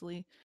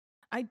mostly.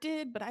 I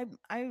did, but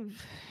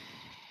I've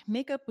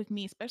makeup with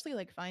me, especially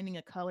like finding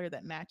a color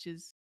that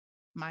matches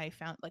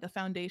like a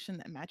foundation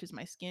that matches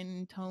my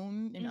skin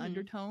tone and Hmm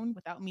undertone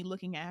without me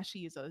looking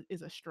ashy is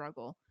a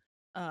struggle.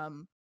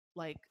 Um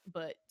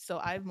but so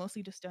I've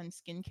mostly just done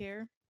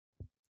skincare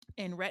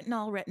and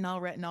retinol.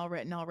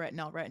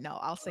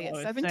 I'll say it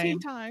Oh, 17 same,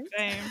 times.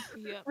 same.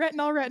 Yep.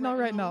 Retinol.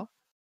 Retinol.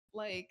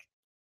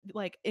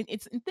 Like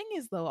it's the thing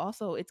is though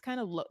also it's kind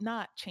of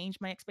not changed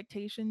my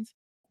expectations.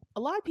 A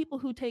lot of people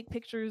who take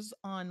pictures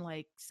on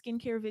like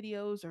skincare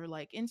videos or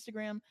like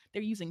Instagram,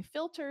 they're using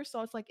filters,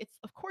 so it's like it's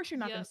of course you're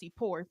not going to Yep. see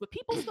pores, but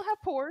people still have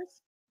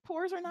pores.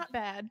 Pores are not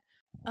bad.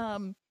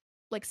 um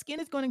like skin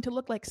is going to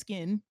look like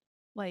skin.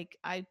 Like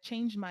I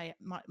changed my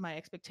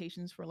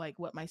expectations for like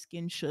what my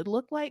skin should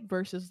look like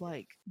versus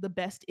like the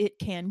best it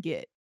can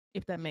get,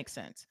 if that makes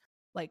sense.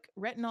 Like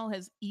retinol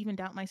has evened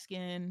out my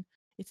skin.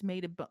 It's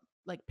made it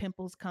like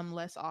pimples come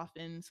less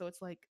often, so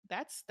it's like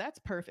that's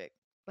perfect.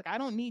 Like I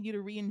don't need you to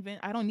reinvent.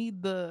 I don't need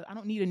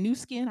a new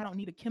skin. I don't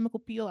need a chemical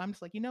peel. I'm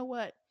just like, you know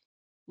what?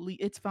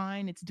 It's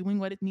fine. It's doing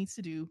what it needs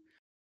to do.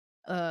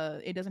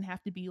 It doesn't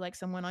have to be like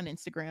someone on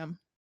Instagram.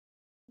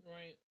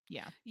 Right.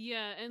 Yeah.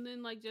 Yeah, and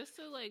then like, just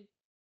to like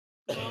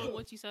go on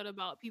what you said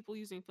about people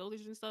using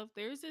filters and stuff,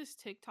 there's this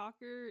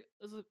TikToker,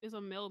 is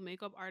a male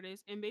makeup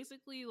artist, and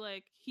basically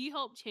like he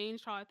helped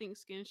change how I think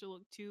skin should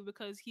look too,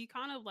 because he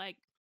kind of like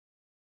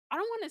I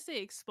don't want to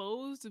say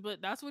exposed,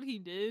 but that's what he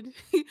did.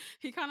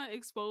 He kind of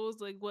exposed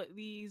like what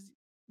these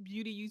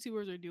beauty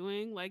YouTubers are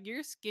doing. Like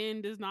your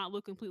skin does not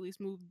look completely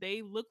smooth.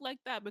 They look like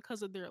that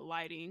because of their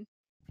lighting.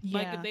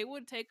 Like if Yeah. they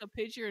would take a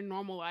picture in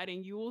normal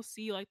lighting, you will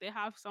see like they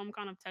have some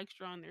kind of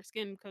texture on their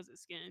skin because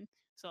it's skin.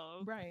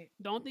 So Right.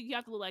 don't think you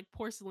have to look like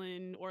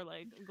porcelain or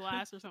like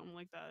glass or something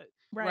like that.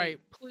 Right. Right.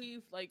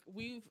 Please, like,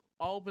 we've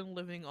all been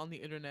living on the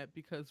internet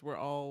because we're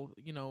all,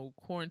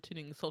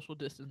 quarantining, social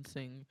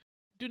distancing.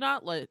 Do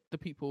not let the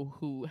people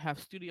who have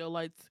studio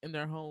lights in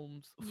their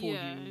homes fool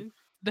Yeah, you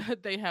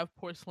that they have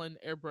porcelain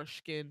airbrush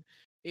skin.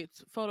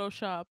 It's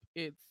Photoshop,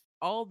 it's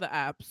all the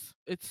apps,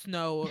 it's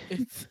Snow,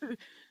 it's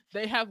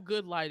they have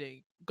good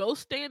lighting. Go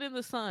stand in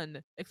the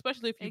sun,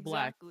 especially if you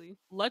black. exactly.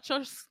 Let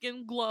your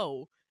skin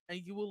glow and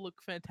you will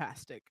look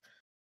fantastic.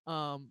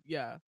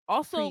 Yeah.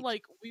 Also, Preach.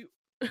 like, we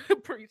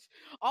preach.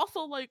 Also,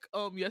 like,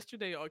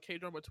 yesterday on K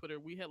drama Twitter,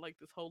 we had like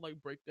this whole like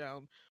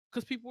breakdown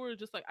because people were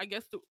just like, I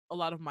guess a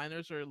lot of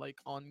minors are like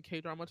on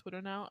K drama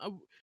Twitter now.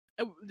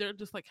 And they're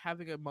just like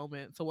having a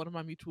moment. So one of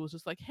my mutuals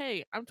just like,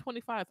 "Hey, I'm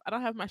 25. I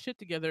don't have my shit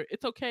together.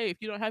 It's okay if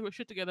you don't have your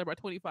shit together by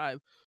 25.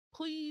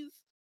 Please,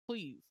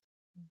 please.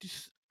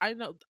 I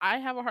know I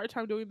have a hard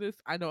time doing this.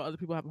 I know other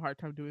people have a hard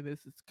time doing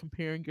this. It's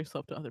comparing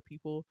yourself to other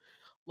people.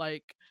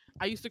 Like,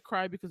 I used to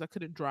cry because I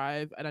couldn't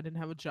drive and I didn't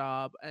have a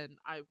job and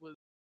I was,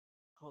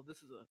 oh, this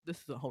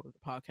is a whole other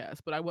podcast,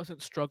 but I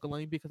wasn't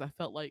struggling because I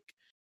felt like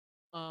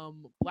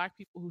black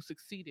people who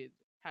succeeded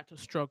had to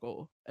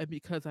struggle, and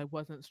because I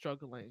wasn't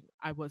struggling,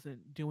 I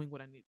wasn't doing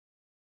what I needed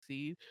to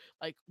succeed.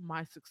 Like,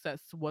 my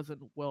success wasn't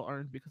well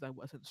earned because I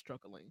wasn't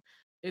struggling.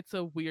 It's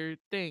a weird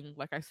thing.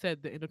 Like I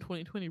said, the end of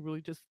 2020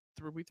 really just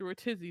threw me through a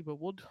tizzy, but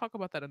we'll talk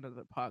about that in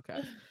another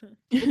podcast.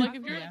 But like, I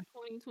if feel you're like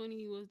Yeah.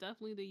 2020 was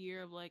definitely the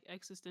year of like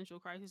existential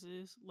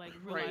crises, like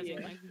right, realizing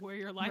Yeah. like where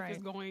your life is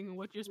Right. going and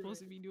what you're supposed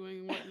to be doing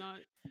and whatnot.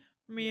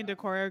 Me and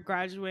Decoria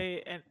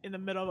graduate and in the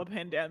middle of a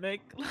pandemic.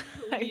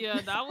 like,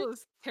 Yeah, that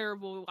was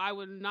terrible. I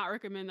would not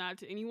recommend that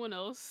to anyone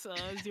else.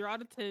 0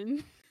 out of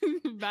 10.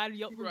 Bad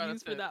Yelp you're out of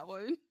reviews for 10. that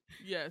one.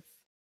 Yes.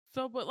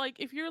 So, but like,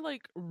 if you're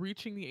like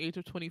reaching the age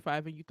of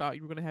 25 and you thought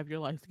you were gonna have your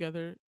life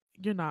together,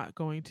 you're not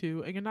going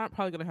to, and you're not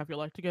probably gonna have your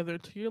life together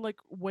until you're like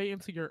way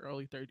into your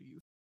early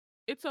 30s.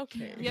 It's Yeah.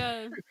 okay.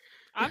 Yeah.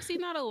 I've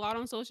seen that a lot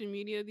on social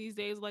media these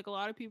days. Like a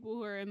lot of people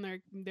who are in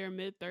their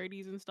mid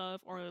 30s and stuff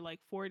or like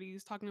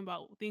 40s talking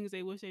about things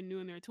they wish they knew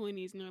in their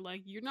 20s and they're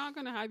like, "You're not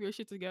going to have your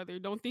shit together.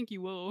 Don't think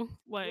you will."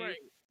 Like Right.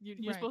 you're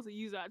Right. supposed to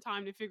use that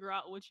time to figure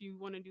out what you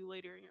want to do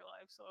later in your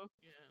life. So,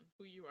 Yeah.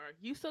 Who you are.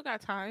 You still got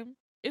time.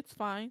 It's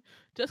fine.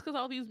 Just because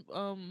all these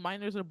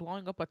minors are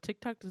blowing up on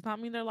TikTok does not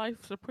mean their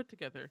lives are put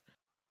together.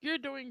 You're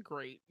doing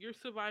great. You're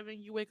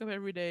surviving. You wake up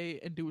every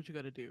day and do what you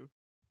gotta do.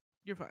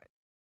 You're fine.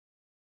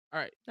 All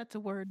right. That's a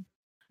word.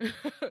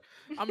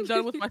 I'm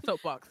done with my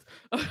soapbox.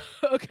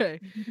 Okay.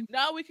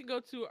 Now we can go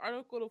to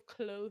article of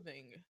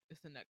clothing is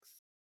the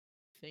next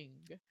thing.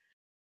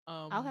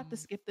 I'll have to Um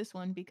skip this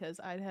one because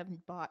I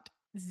haven't bought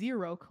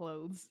zero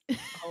clothes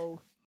oh,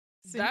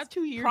 since that's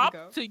 2 years props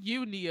ago. to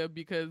you, Nia,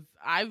 because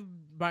I'm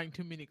buying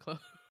too many clothes.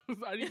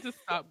 I need to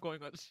stop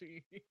going on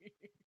Shein.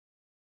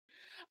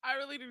 I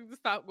really need to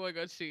stop going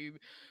on Shein.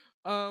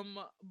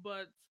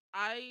 But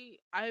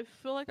I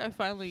feel like I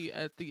finally,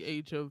 at the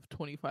age of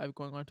 25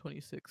 going on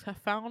 26, have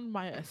found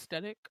my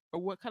aesthetic or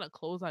what kind of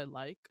clothes I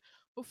like.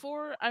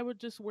 Before, I would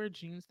just wear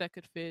jeans that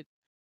could fit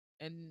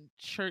and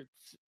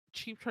shirts,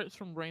 cheap shirts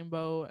from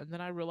Rainbow, and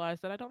then I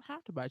realized that I don't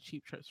have to buy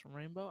cheap shirts from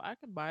Rainbow. I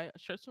can buy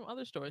shirts from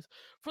other stores.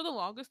 For the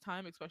longest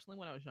time, especially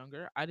when I was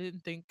younger, I didn't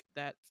think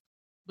that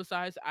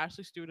besides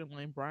Ashley Stewart and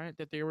Lane Bryant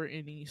that there were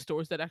any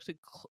stores that actually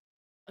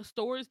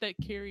stores that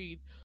carried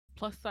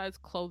plus size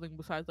clothing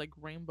besides like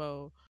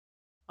Rainbow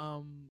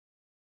um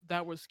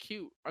that was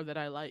cute or that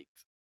I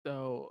liked.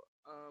 So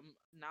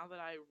now that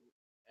I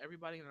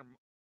everybody and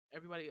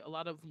everybody a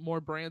lot of more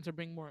brands are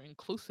being more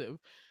inclusive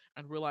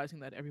and realizing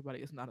that everybody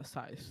is not a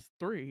size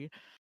 3.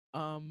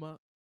 Um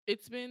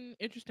it's been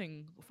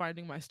interesting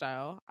finding my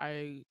style.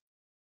 I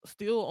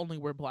still only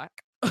wear black.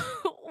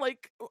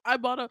 Like, I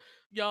bought a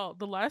y'all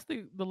the last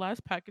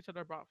package that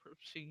I bought from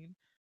Sheen,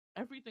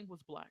 everything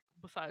was black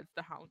besides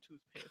the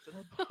houndstooth pants that I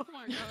oh bought.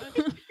 my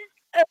gosh.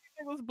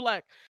 Everything was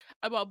black.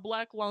 I bought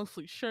black long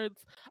sleeve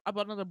shirts. I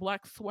bought another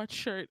black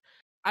sweatshirt.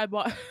 I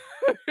bought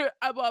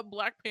I bought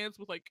black pants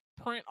with like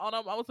print on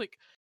them. I was like,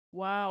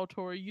 wow,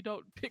 Tori, you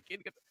don't pick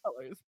any of the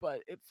colors,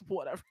 but it's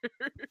whatever.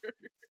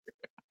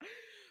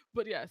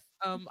 But yes,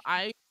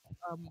 I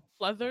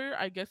pleather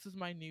I guess is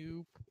my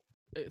new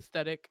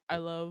aesthetic. I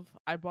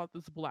bought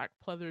this black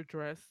pleather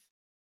dress.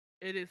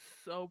 It is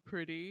so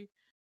pretty,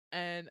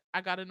 and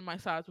I got it in my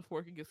size before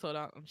it could get sold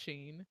out on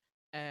Shein,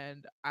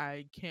 and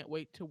I can't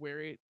wait to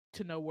wear it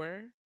to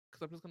nowhere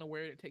because I'm just gonna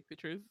wear it and take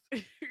pictures.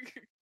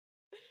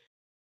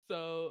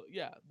 So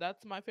yeah,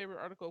 that's my favorite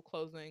article of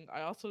clothing.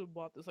 I also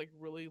bought this like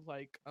really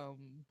like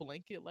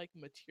blanket like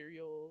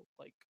material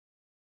like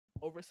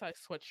oversized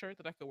sweatshirt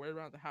that I could wear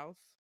around the house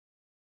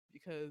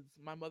because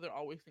my mother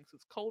always thinks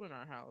it's cold in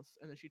our house,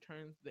 and then she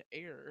turns the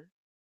air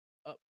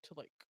up to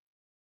like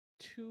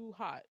too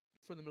hot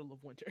for the middle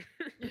of winter.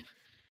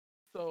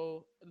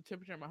 So the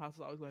temperature in my house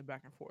is always going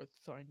back and forth.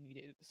 So I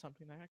needed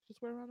something that I could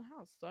just wear around the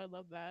house. So I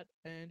love that.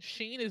 And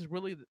Sheen is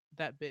really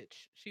that bitch.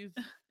 She's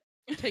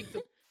takes a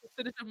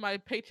percentage of my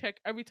paycheck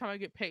every time I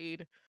get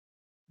paid.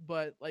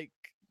 But like,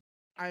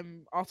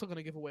 I'm also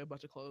gonna give away a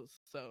bunch of clothes.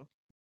 So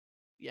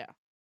yeah.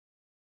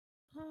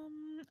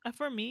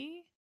 For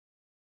me,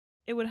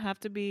 it would have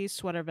to be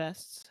sweater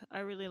vests. I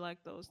really like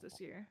those this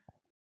year.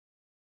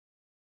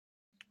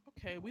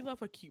 Okay, we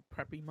love a cute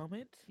preppy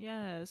moment.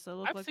 Yes, I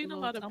look I've like seen a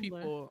little lot of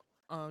tumbler. people.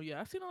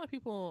 Yeah, I've seen a lot of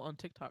people on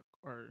TikTok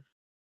or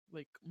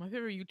like my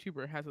favorite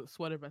YouTuber has a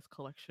sweater vest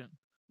collection.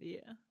 Yeah.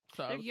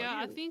 So I was Yeah,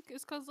 I like, think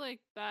it's because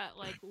like that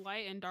like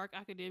light and dark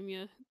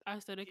academia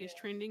aesthetic is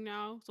trending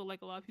now. So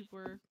like a lot of people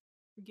are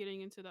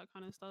getting into that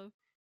kind of stuff.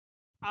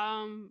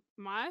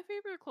 My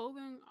favorite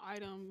clothing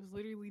item is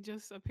literally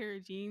just a pair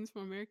of jeans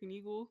from American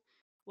Eagle.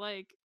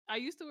 Like I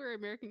used to wear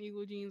American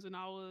Eagle jeans when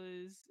I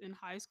was in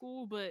high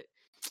school, but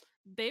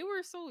they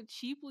were so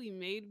cheaply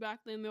made back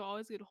then. They'll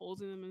always get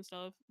holes in them and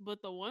stuff.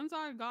 But the ones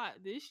I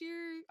got this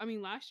year, I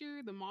mean last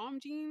year, the mom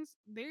jeans,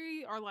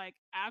 they are like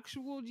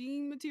actual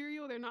jean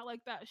material. They're not like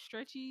that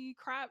stretchy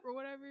crap or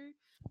whatever.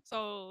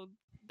 So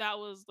that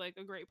was like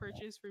a great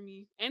purchase for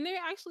me. And they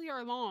actually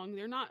are long.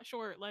 They're not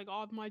short like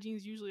all of my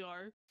jeans usually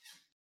are.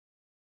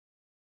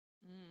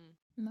 mm.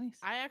 Nice.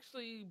 I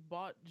actually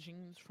bought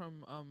jeans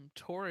from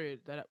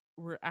Torrid that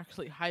were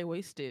actually high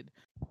waisted.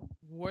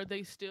 Were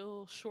they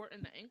still short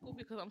in the ankle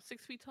because I'm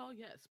 6 feet tall?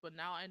 Yes, but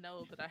now I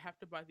know that I have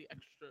to buy the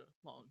extra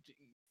long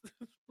jeans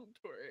from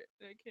Torrid.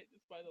 And I can't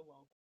just buy the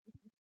long.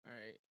 All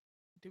right.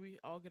 Do we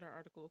all get our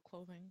article of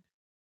clothing?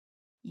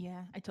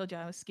 Yeah, I told you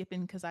I was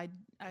skipping because I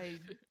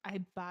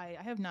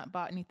have not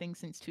bought anything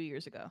since 2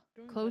 years ago.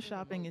 Doing Clothes better than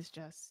shopping is most.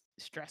 just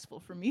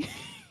stressful for me.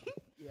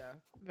 Yeah,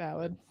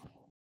 Valid.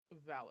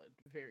 valid,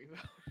 very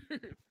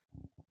valid.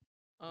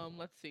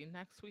 Let's see.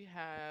 Next we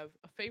have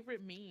a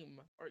favorite meme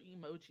or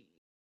emoji.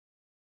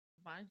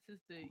 Mine is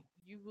the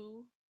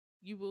Yuvu,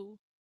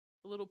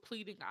 the little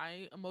pleading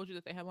eye emoji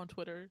that they have on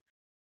Twitter.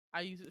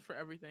 I use it for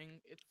everything.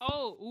 It's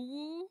Oh,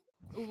 ooh.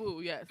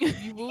 Uwu, yes.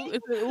 Yuvu,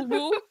 is it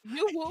Uwu?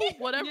 Yuwu,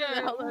 whatever the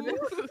Yeah, hell that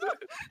ooh. is.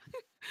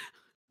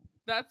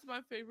 That's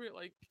my favorite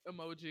like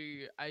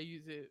emoji. I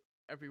use it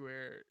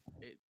everywhere.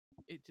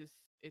 It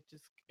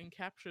just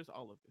encaptures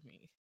all of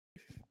me.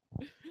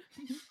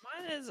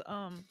 Mine is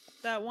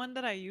that one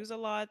that I use a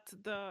lot.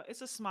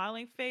 It's a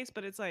smiling face,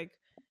 but it's like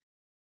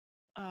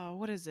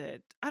what is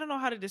it? I don't know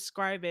how to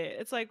describe it.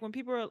 It's like when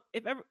people are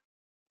if ever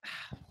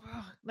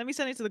let me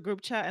send it to the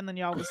group chat and then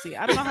y'all will see.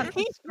 I don't know how to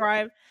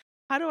describe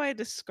how do I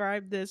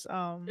describe this Is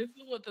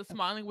it with the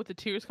smiling with the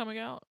tears coming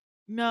out?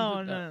 Is no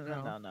it that? no no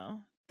no no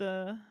no.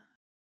 The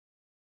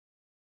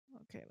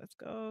Okay, let's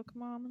go.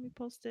 Come on, let me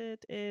post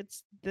it.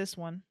 It's this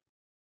one.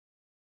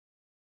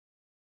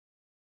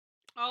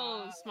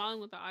 Oh, smiling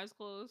with the eyes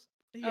closed.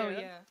 Oh Yeah.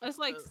 yeah. It's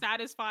like Uh,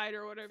 satisfied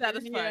or whatever.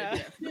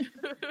 Satisfied, Yeah. yes.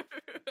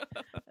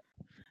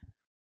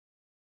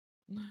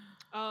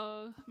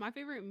 My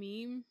favorite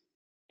meme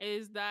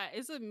is that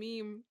it's a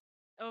meme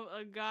of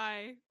a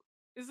guy.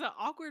 It's an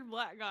awkward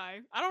black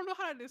guy. I don't know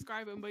how to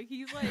describe him, but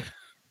he's like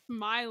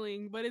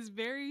smiling, but it's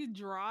very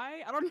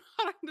dry. I don't know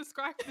how to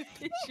describe the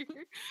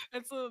picture.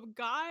 It's a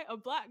guy, a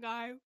black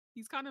guy.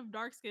 He's kind of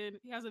dark skinned.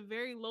 He has a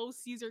very low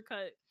Caesar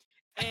cut,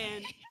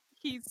 and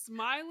he's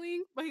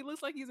smiling, but he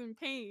looks like he's in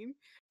pain.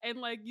 And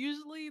like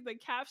usually the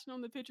caption on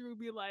the picture would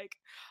be like,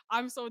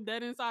 "I'm so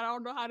dead inside. I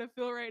don't know how to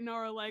feel right now,"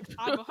 or like,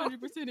 "I'm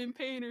 100% in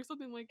pain," or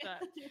something like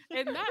that.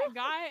 And that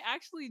guy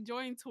actually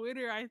joined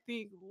Twitter, I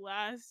think,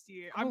 last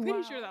year. I'm Oh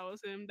pretty sure wow. that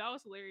was him. That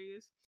was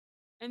hilarious.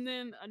 And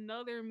then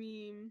another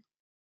meme,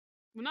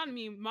 well, not a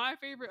meme, my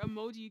favorite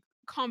emoji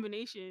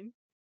combination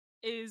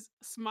is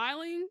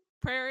smiling,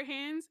 prayer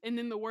hands, and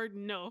then the word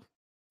no.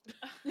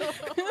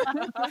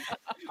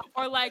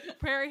 Or like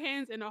prayer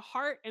hands and a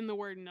heart and the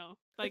word no.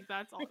 Like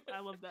that's all. I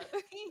love that.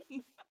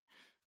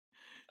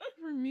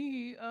 For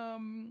me,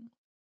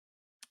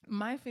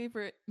 my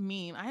favorite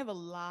meme. I have a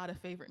lot of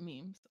favorite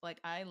memes. Like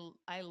I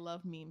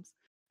love memes.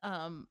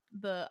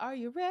 The "Are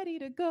you ready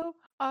to go?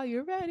 Are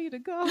you ready to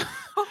go?"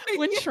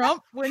 when Yeah.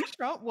 Trump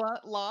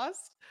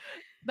lost,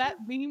 that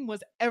meme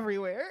was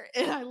everywhere,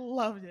 and I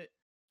loved it.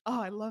 Oh,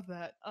 I love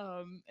that.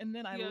 And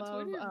then I Yeah,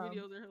 love Twitter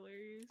videos are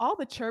hilarious. all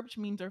the church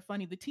memes are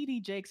funny. The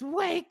TD Jakes,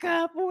 wake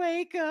up,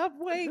 wake up,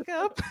 wake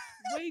up.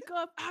 Wake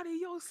up out of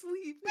your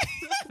sleep.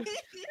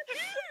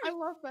 I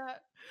love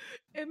that.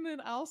 And then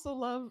I also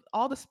love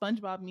all the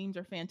SpongeBob memes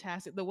are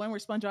fantastic. The one where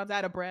SpongeBob's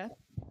out of breath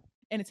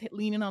and it's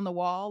leaning on the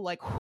wall,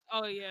 like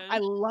Oh yeah. I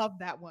love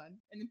that one.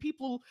 And then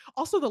people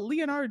also the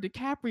Leonardo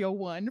DiCaprio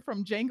one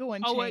from Django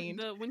Oh, what Unchained,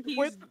 the when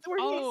where he's where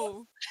he's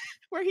oh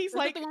where he's is that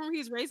like the one where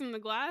he's raising the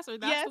glass, or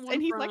that's yes, the one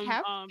and he's like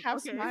from half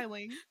okay.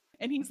 smiling.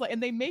 And he's like,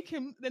 and they make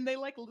him, then they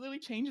like literally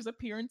change his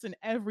appearance in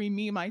every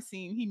meme I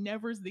seen. He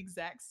never is the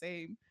exact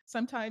same.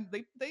 Sometimes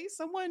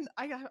someone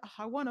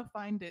I want to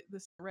find it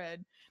this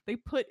thread. They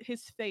put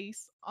his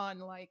face on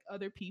like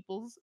other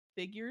people's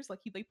figures. Like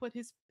they put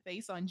his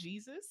face on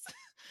Jesus,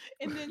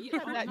 and then Yeah,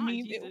 had that not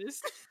meme.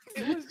 Jesus.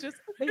 It was just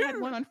they had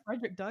one on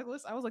Frederick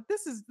Douglass. I was like,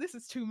 this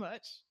is too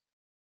much.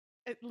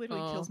 It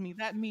literally Oh, kills me.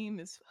 That meme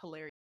is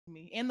hilarious to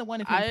me, and the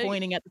one of him I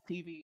pointing at the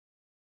TV.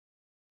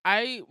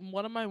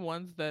 one of my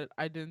ones that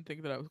I didn't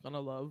think that I was gonna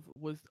love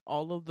was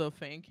all of the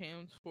fan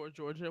cams for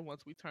Georgia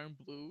once we turned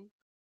blue.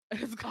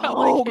 It's got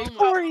like Oh, Kate Oh my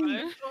Brown Tori, god. in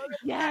the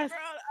yes.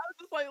 background. I was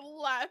just like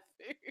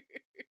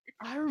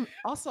laughing.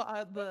 Also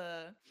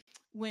the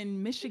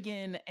when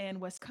Michigan and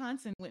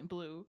Wisconsin went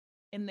blue,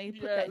 and they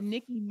put Yes. that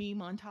Nicki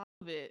meme on top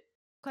of it.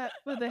 Clap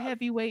for the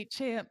heavyweight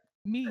champ,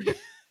 me.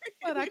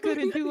 But I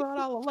couldn't do it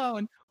all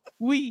alone.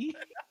 We.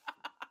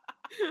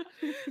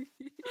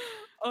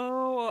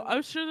 Oh,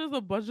 I'm sure there's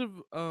a bunch of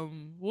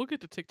we'll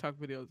get to TikTok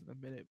videos in a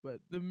minute, but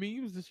the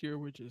memes this year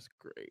were just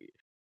great.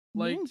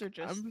 Like Memes are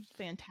just I'm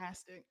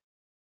fantastic.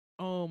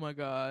 oh my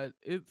god.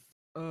 It's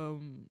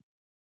um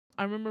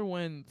I remember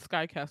when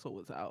Sky Castle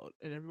was out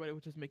and everybody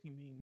was just making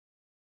memes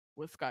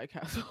with Sky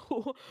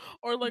Castle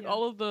or like Yeah.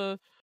 all of the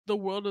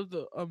world of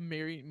the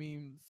married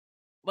memes.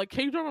 Like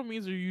K-drama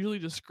memes are usually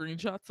just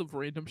screenshots of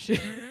random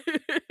shit.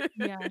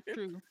 Yeah,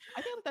 true.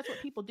 I feel like that's what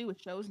people do with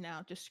shows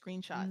now, just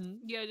screenshots. Mhm.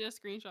 Yeah, just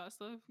screenshot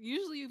stuff.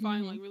 Usually you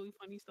find Hmm. like really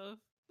funny stuff,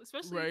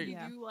 especially if Right. you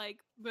Yeah. do like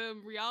the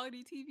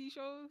reality TV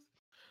shows.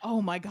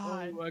 Oh my Oh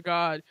god. my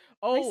god.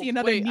 I see Oh,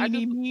 another wait, I just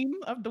Nene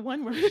meme of the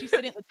one where she's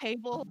sitting at the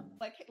table,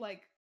 like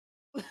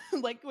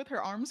like with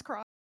her arms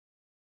crossed.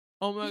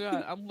 oh my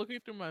god, I'm looking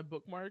through my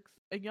bookmarks,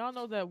 and y'all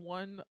know that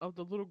one of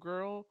the little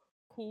girl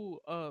who,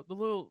 the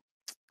little,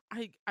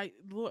 the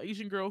little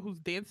Asian girl who's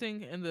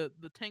dancing in the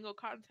tango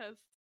contest,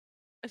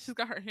 and she's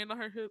got her hand on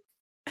her hip.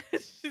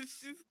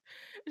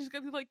 She's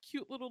got these like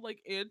cute little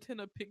like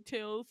antenna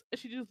pigtails, and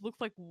she just looks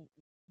like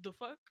the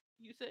fuck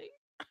you say.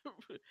 I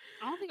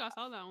don't think I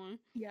saw that one.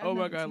 Yeah, I've Oh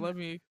my never god, seen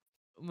that.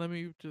 let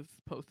me just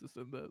post this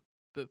in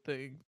the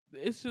thing.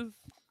 It's just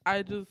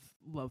I just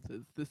love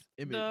this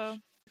The image.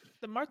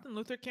 the Martin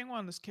Luther King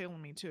one is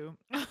killing me too.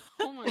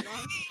 Oh my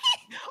gosh.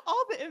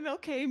 All the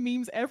MLK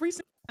memes every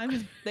single time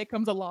his birthday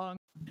comes along.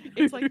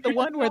 It's like the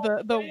one where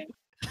the But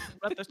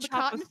the the chocolate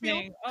cotton field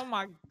thing, oh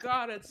my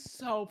god, it's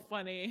so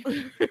funny.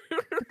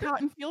 the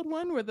cotton field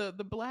one where the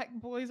black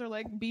boys are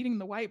like beating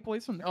the white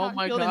boys from the Oh cotton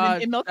my field,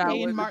 and then god, that MLK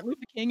and one. Martin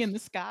Luther King in the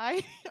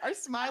sky are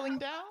smiling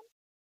down.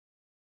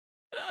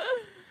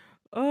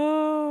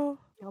 Oh,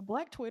 Yeah,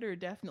 Black Twitter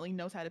definitely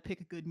knows how to pick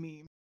a good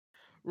meme.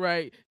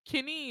 right.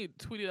 Kenny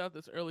tweeted out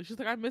this early. She's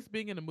like, I miss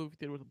being in a movie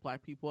theater with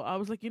black people. I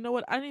was like, you know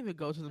what? I didn't even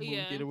go to the movie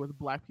Yeah. theater with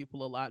black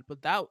people a lot,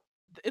 but that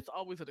it's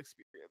always an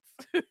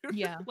experience.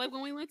 Yeah. Like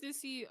when we went to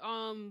see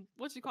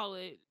what you call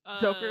it?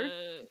 Joker?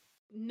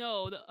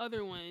 No, the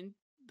other one.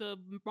 The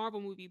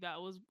Marvel movie that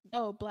was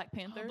Oh, Black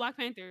Panther. Black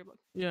Panther.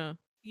 Yeah,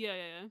 Yeah,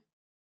 yeah,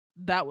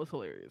 that was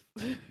hilarious.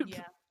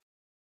 Yeah.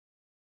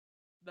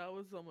 That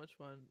was so much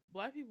fun.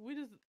 Black people, we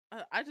just,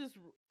 I just,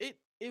 it.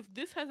 If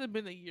this hasn't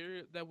been a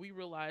year that we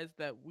realized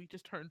that we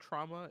just turned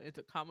trauma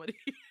into comedy,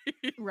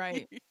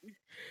 Right.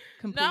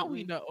 now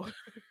we Completely. know.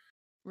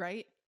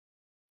 Right?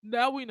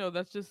 Now we know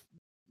that's just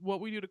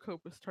what we do to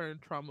cope is turn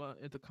trauma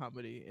into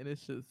comedy, and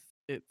it's,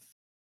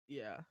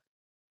 yeah,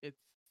 it's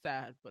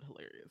sad but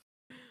hilarious.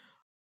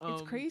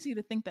 It's crazy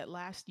to think that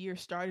last year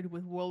started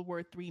with World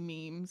War III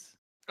memes.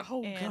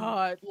 Oh And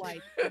god,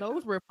 like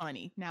those were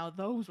funny. Now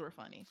those were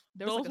funny.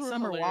 There was those like a were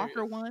Summer Walker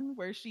hilarious. one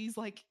where she's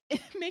like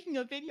making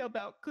a video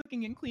about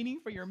cooking and cleaning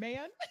for your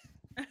man.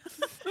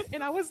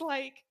 And I was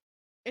like,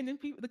 and then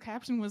the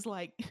caption was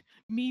like,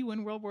 "Me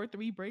when World War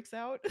III breaks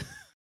out."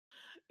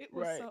 It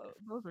was Right. so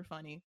those were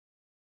funny.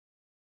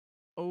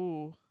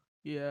 Oh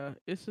yeah,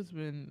 it's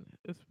been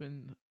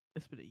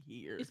a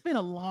year. It's been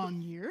a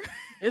long year.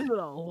 It's been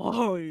a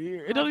long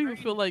year. It My don't even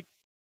brain- feel like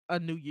a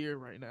new year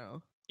right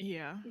now.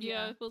 Yeah.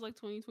 yeah. It feels like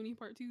 2020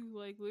 part 2,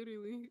 like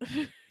literally.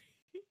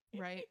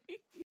 Right.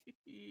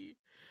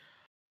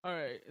 All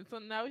right, and so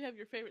now we have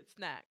your favorite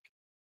snack.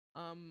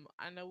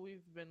 I know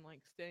we've been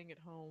like staying at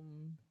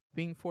home,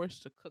 being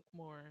forced to cook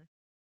more.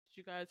 Did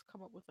you guys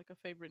come up with like a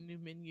favorite new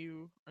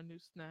menu or new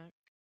snack?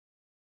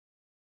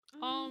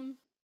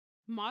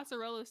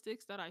 Mozzarella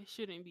sticks that I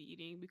shouldn't be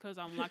eating because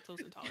I'm lactose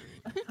intolerant.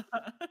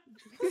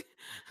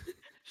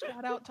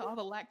 Shout out to all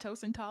the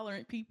lactose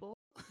intolerant people.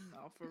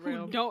 No, for Who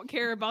real. don't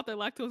care about their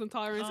lactose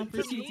intolerance and For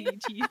proceed to me-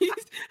 eat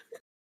cheese.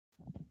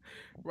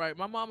 Right,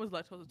 my mom is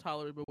lactose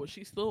intolerant, but would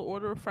she still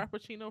order a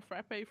frappuccino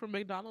frappe from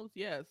McDonald's?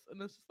 Yes,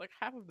 and it's just like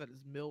half of that is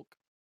milk,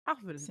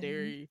 half of it is Same.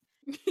 dairy.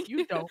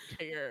 You don't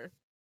care.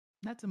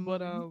 That's a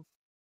But meme.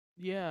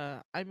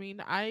 yeah, I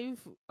mean, I've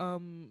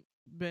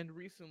been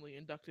recently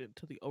inducted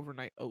to the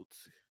overnight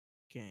oats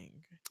gang.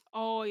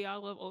 Oh yeah, I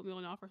love oatmeal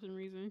now for some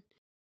reason.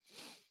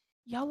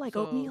 Y'all like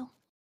so- oatmeal?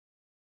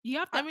 You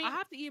have to. I mean- I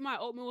have to eat my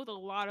oatmeal with a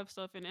lot of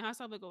stuff in it. It has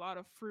to have like a lot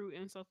of fruit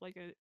and stuff like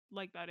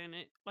that in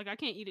it. Like I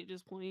can't eat it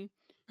just plain.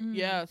 Mm.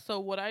 Yeah, so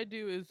what I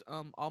do is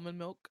almond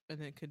milk and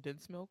then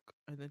condensed milk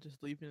and then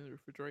just leave it in the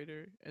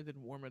refrigerator and then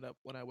warm it up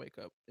when I wake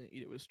up and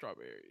eat it with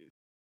strawberries.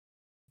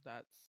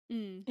 That's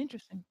Mm.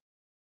 Interesting.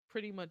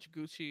 pretty much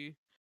Gucci.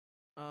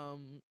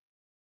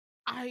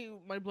 I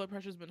my blood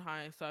pressure's been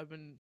high, so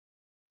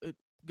it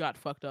got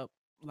fucked up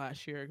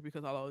last year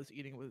because all I was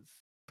eating was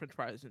French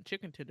fries and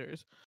chicken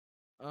tenders.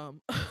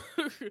 Um,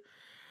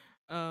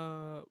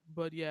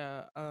 but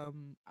yeah,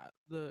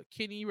 the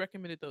Kenny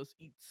recommended those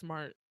Eat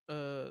Smart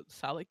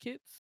salad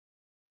kits.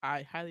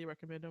 I highly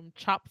recommend them.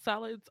 Chopped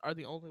salads are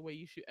the only way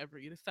you should ever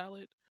eat a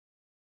salad.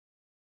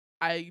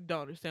 I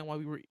don't understand why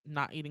we were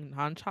not eating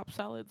non-chopped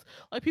salads.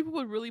 Like people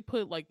would really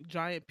put like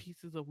giant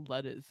pieces of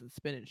lettuce and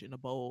spinach in a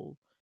bowl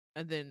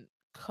and then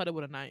cut it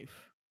with a knife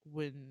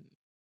when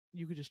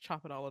you could just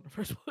chop it all in the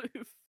first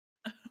place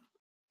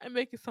and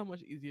make it so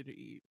much easier to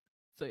eat.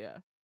 So yeah,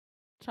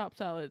 chopped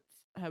salads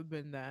have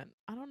been that.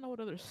 I don't know what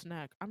other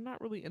snack. I'm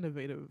not really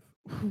innovative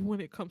when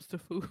it comes to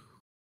food.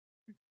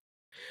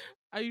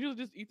 I usually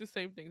just eat the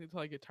same thing until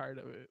I get tired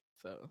of it.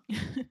 So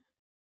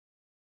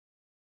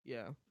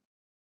yeah.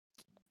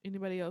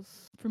 Anybody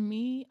else? For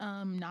me,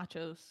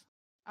 nachos.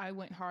 I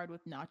went hard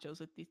with nachos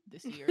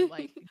this year.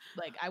 Like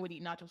I would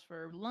eat nachos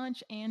for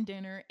lunch and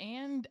dinner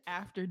and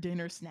after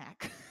dinner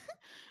snack.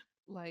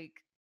 Like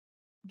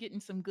getting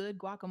some good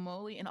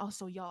guacamole, and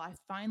also y'all, I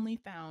finally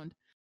found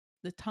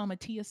the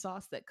tomatillo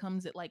sauce that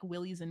comes at like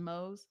Willie's and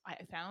Moe's. I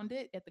found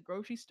it at the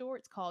grocery store.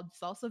 It's called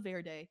salsa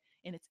verde,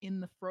 and it's in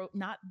the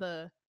not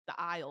the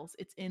aisles.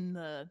 It's in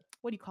the,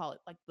 what do you call it?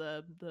 Like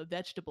the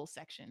vegetable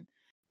section,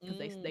 because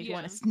they want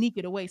Yeah. to sneak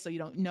it away so you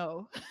don't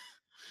know.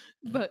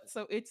 But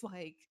so it's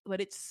like,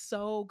 but it's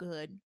so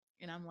good,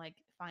 and I'm like,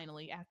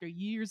 finally, after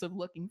years of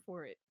looking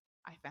for it,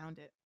 I found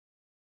it.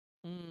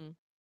 Mm,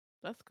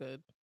 that's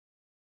good.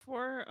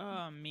 For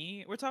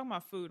me, we're talking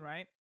about food,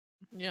 right?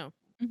 Yeah.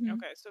 Mhm.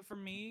 Okay, so for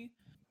me,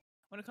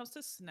 when it comes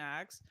to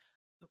snacks,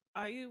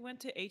 I went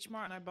to H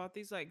Mart and I bought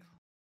these like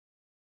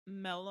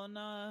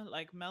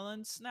like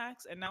melon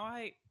snacks, and now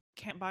I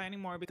can't buy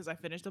anymore because I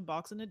finished a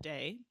box in a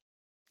day,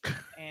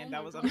 and my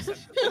that was gosh.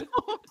 unacceptable.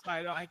 So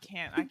I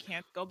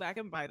can't go back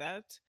and buy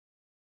that.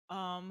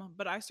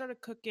 But I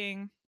started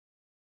cooking.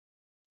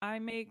 I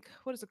make,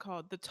 what is it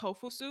called? The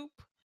tofu soup.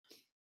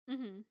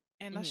 Hmm.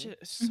 And that Mhm. shit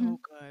is Mhm. so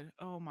good.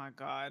 Oh my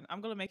god. I'm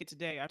gonna make it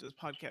today after this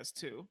podcast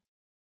too.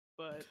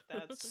 But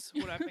that's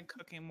what I've been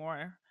cooking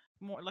more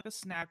like a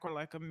snack or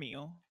like a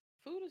meal.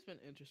 Food has been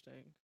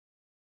interesting,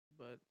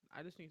 but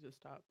I just need to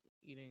stop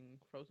eating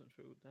frozen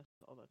food. That's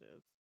all that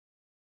is.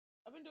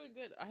 I've been doing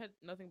good. I had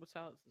nothing but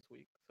salads this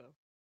week, so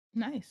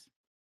Nice.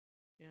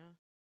 yeah.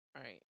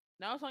 All right.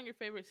 Now it's on your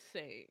favorite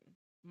saying.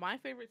 My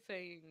favorite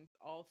sayings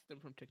all stem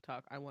from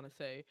TikTok. I want to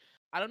say,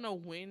 I don't know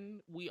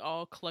when we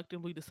all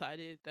collectively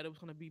decided that it was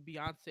going to be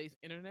Beyonce's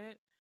internet,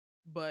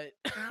 but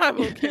I'm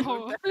okay with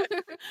Oh.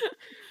 that.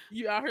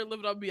 You out here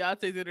living on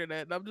Beyonce's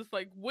internet, and I'm just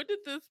like, when did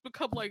this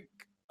become like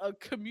a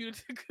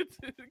community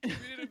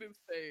community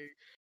saying?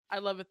 I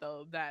love it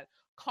though. That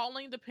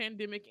calling the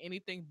pandemic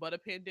anything but a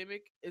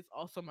pandemic is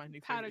also my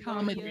new favorite saying.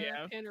 Comedy. Patagonia,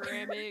 Yeah.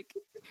 Panoramic,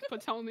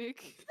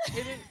 Potomac.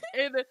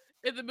 in,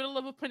 in the middle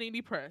of a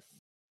panini press,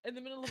 in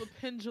the middle of a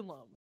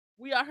pendulum.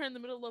 We are here in the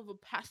middle of a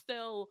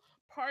pastel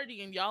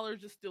party, and y'all are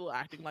just still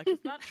acting like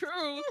it's not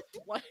true.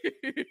 Like,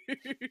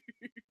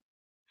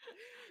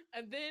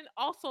 and then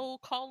also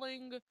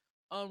calling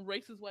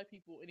racist white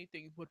people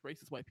anything but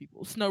racist white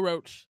people. Snow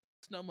roach,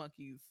 snow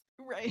monkeys,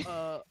 Right.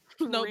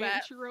 snow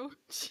bat, Ranch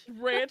roach.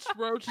 ranch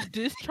roach,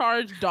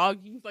 discharged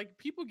doggies. Like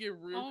people get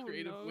real Oh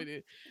creative no. with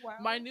it. Wow.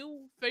 My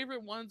new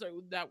favorite ones are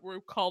that we're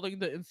calling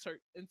the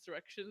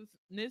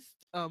insurrectionists,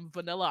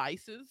 vanilla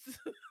ices.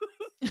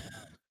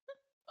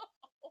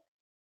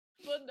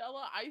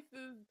 Vanilla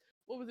ices.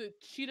 What was it?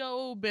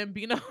 Cheeto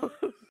Bambino.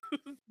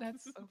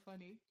 That's so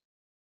funny.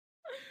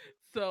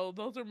 So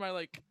those are my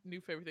like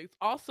new favorite things.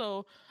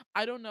 Also,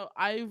 I don't know.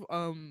 I've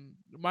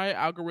my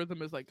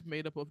algorithm is like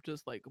made up of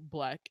just like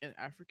black and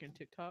African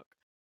TikTok.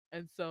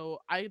 And so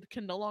I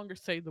can no longer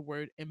say the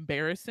word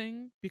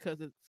embarrassing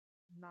because it's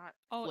not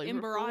Oh, flavorful.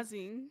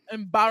 embarrassing.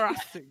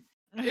 Embarrassing.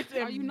 It's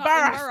Are you not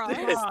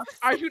embarrassing. embarrassed?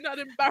 Are you not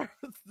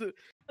embarrassed?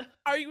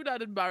 Are you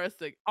not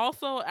embarrassing?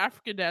 Also,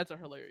 African dads are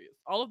hilarious.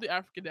 All of the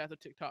African dads on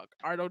TikTok,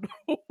 I don't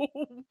know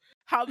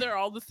how they're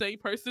all the same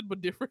person but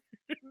different.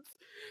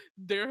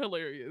 They're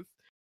hilarious.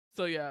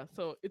 So yeah,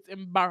 so it's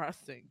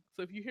embarrassing.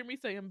 So if you hear me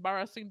say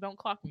embarrassing, don't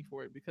clock me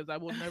for it because I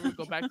will never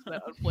go back to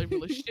that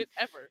unflavorless shit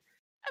ever.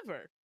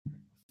 Ever.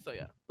 So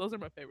yeah, those are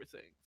my favorite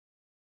sayings.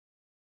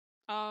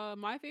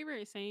 My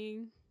favorite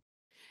saying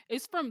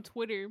is from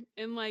Twitter,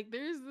 and like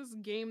there's this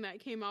game that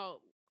came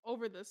out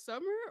over the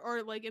summer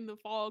or like in the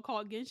fall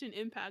called Genshin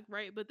Impact,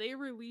 right? But they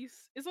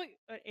release, it's like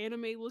an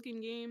anime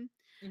looking game.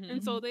 And Mm-hmm.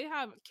 so Mhm. they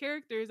have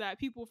characters that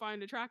people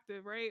find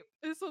attractive, right?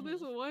 And so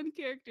this Mm-hmm. one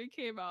character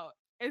came out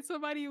and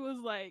somebody was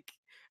like,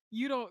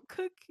 "You don't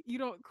cook, you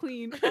don't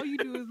clean. All you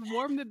do is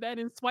warm the bed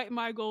and swipe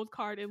my gold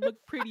card and look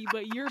pretty,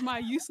 but you're my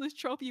useless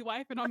trophy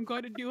wife and I'm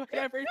going to do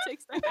whatever it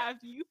takes to have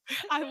you.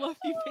 I love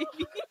you,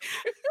 baby."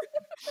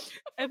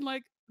 And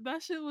like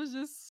that shit was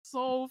just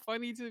so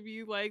funny to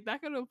me. Like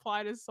that could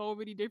apply to so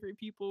many different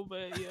people,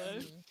 but yeah.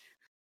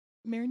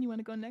 Marin, you want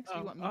to go next, or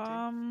you Oh, want me to?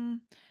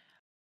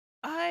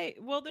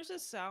 there's a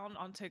sound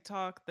on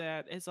TikTok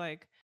that is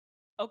like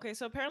Okay,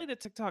 so apparently the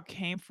TikTok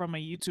came from a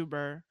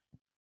YouTuber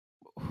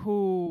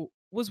who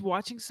was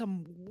watching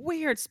some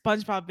weird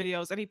SpongeBob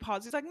videos and he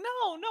paused. He's like,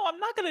 "No, no, I'm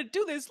not gonna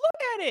do this.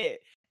 Look at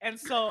it." And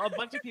so a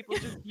bunch of people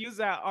just use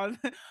that on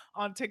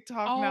on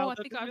TikTok Oh, now. I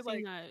They'll think just be I've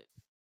seen like, that.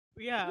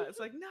 yeah, it's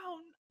like,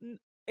 no,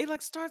 it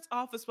like starts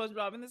off with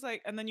SpongeBob and it's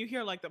like, and then you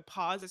hear like the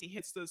pause as he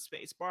hits the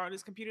space bar on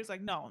his computer. It's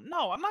like, no,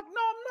 no, I'm not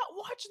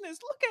watching this.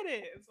 Look at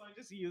it. And so I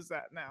just use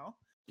that now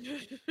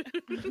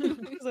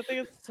because I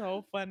think it's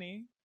so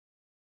funny.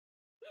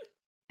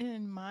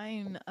 In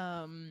mine,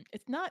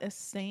 it's not a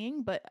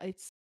saying, but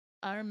it's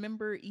I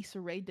remember Issa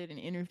Rae did an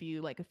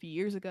interview like a few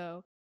years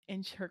ago,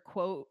 and her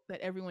quote that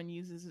everyone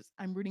uses is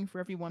 "I'm rooting for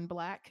everyone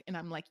black," and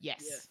I'm like, Yes.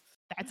 yes,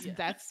 that's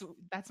Yes.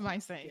 that's my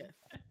saying. Yes.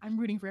 I'm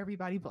rooting for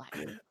everybody black.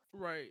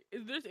 Right.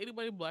 If there's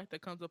anybody black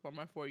that comes up on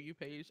my For You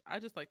page, I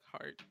just like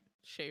heart,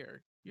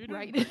 share. You're doing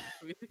Right? great.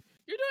 sweetie.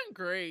 You're doing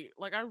great.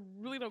 Like I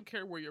really don't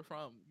care where you're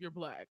from. You're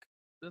black.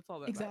 That's all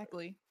that matters.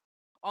 Exactly.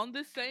 On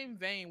this same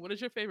vein, what is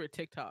your favorite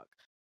TikTok?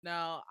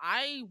 Now,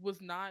 I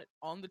was not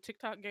on the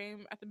TikTok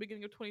game at the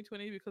beginning of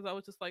 2020 because I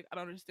was just like, I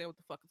don't understand what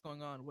the fuck is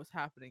going on, what's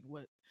happening,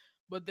 what.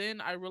 But then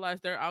I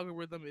realized their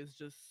algorithm is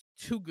just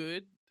too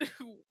good.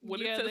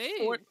 when it Yeah, says they.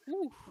 for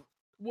Oof.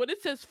 when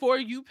it says For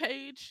You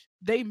page,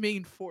 they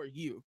mean for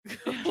you.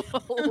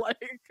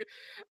 like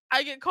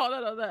I get called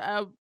out on that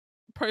app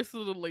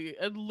personally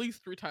at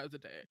least 3 times a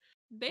day.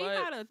 They But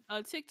had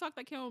a TikTok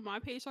that came on my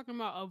page talking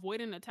about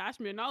avoiding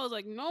attachment, and I was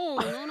like, no,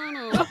 no, no,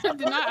 no. I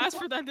did not ask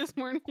for that this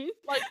morning.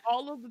 like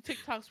all of the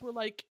TikToks were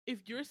like, if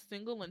you're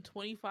single and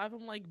 25,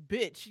 I'm like,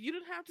 bitch, you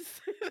didn't have to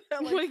say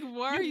that. Like, Like,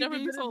 why are you've you never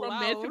being been so in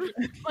romantic. loud?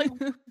 Like,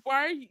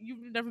 why are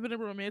you've never been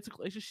in a romantic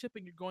relationship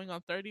and you're going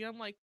on 30? I'm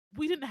like,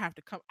 we didn't have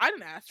to come. I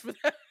didn't ask for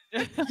that. I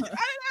didn't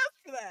ask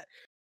for that.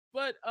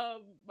 But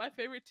my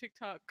favorite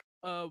TikTok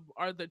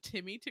are the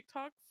Timmy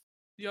TikToks.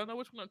 Do y'all know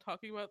which one I'm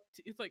talking about?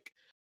 It's like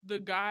the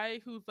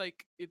guy who's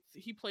like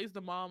he plays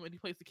the mom and he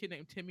plays the kid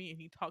named Timmy and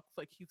he talks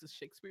like he's a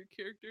Shakespeare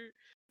character.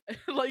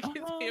 like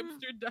his Um,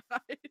 hamster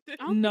died.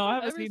 I don't think no, I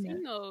I've haven't ever seen seen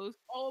it. those.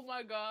 Oh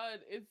my god,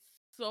 it's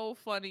so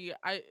funny.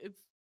 It's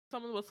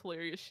some of the most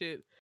hilarious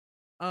shit.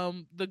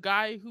 The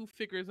guy who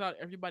figures out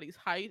everybody's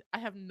height, I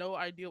have no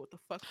idea what the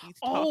fuck he's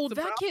Oh, talks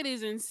that about. kid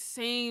is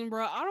insane,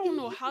 bro. I don't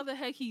know how the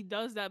heck he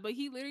does that, but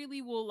he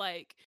literally will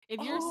like if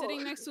you're Oh,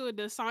 sitting next to a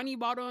Dasani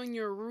bottle in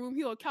your room,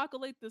 he'll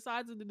calculate the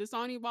size of the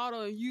Dasani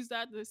bottle and use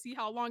that to see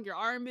how long your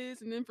arm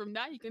is, and then from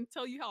that he can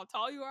tell you how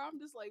tall you are. I'm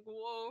just like,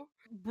 whoa.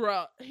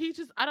 bruh, he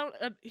just I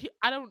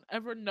don't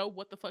ever know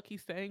what the fuck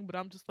he's saying, but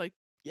I'm just like,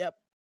 yep,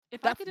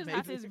 If I that's could just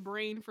have amazing. his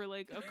brain for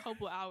like a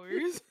couple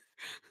hours.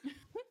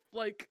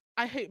 Like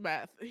I hate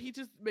math. He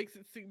just makes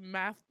it seem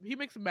math. He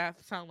makes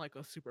math sound like a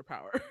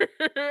superpower,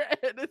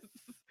 and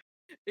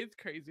it's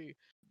crazy.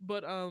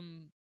 But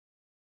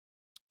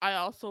I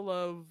also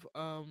love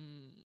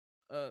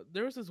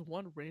there was this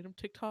one random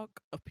TikTok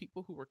of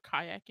people who were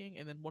kayaking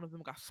and then one of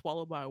them got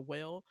swallowed by a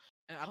whale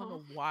and I don't Huh?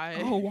 know why.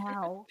 Oh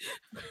wow.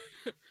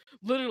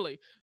 Literally,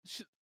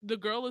 the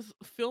girl is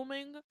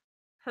filming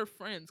her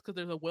friends because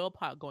there's a whale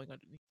pot going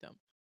underneath them,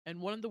 and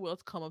one of the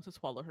whales come up to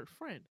swallow her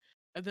friend,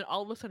 and then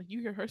all of a sudden you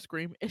hear her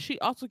scream, and she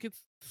also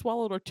gets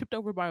swallowed or tipped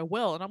over by a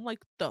whale, and I'm like,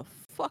 the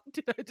fuck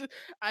did I just?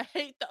 I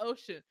hate the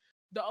ocean.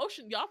 The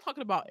ocean, y'all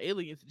talking about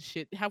aliens and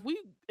shit. Have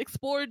we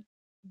explored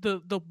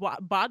the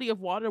body of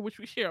water which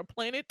we share a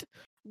planet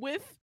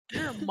with?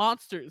 They're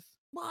monsters,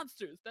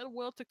 monsters. That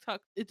whale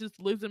TikTok, it just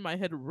lives in my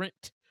head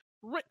rent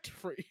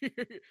free.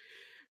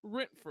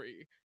 rent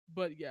free.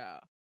 But yeah.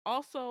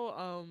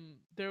 Also,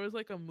 there was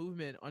like a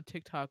movement on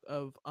TikTok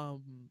of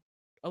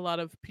a lot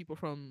of people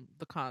from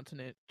the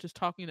continent just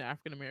talking to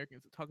African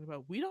Americans and talking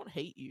about we don't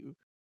hate you.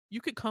 You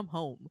could come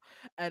home.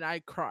 And I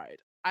cried.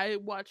 I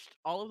watched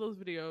all of those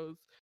videos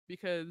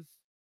because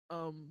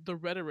the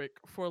rhetoric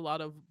for a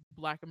lot of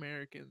black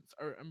Americans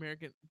or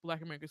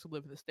black Americans who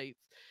live in the States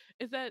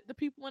is that the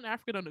people in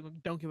Africa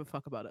don't give a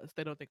fuck about us.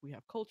 They don't think we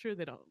have culture,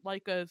 they don't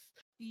like us.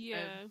 And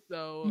Yeah.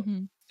 so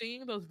Hmm.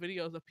 seeing those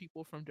videos of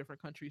people from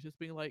different countries just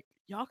being like,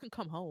 y'all can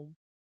come home.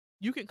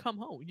 You can come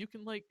home. You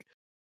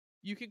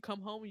can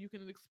come home and you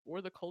can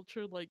explore the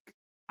culture. Like,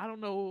 I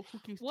don't know who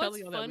keeps What's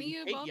telling y'all that we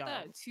funny hate about y'all.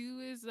 that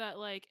too is that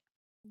like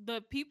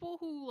the people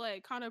who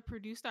like kind of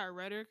produce that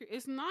rhetoric,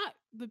 it's not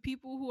the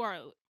people who are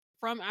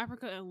from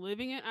Africa and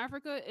living in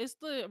Africa. It's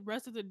the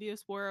rest of the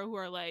diaspora who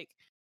are like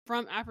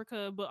from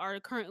Africa but are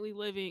currently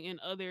living in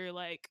other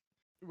like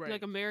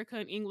Right. America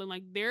and England.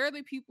 Like they're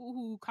the people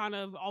who kind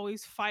of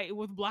always fight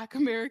with Black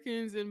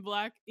Americans and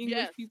Black English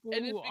Yes. people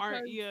And who it's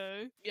aren't. because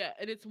Yeah, yeah,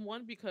 and it's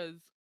one because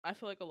I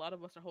feel like a lot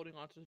of us are holding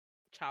on to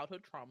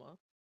childhood trauma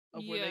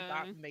of where they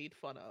got yeah, made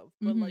fun of.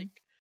 But Hmm.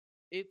 like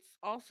it's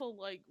also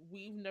like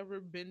we've never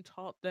been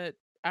taught that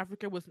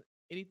Africa was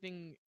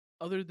anything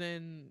other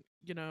than,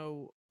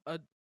 a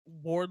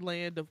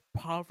warland of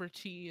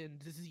poverty and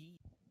disease.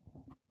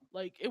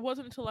 Like it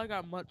wasn't until I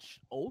got much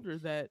older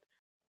that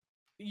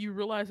you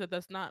realize that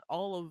that's not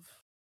all of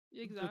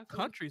the exactly.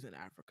 countries in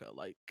Africa.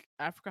 Like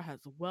Africa has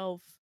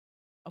wealth.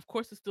 Of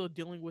course, it's still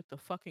dealing with the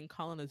fucking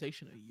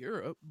colonization of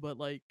Europe, but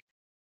like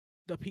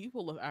the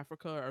people of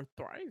Africa are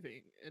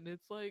thriving, and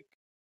it's like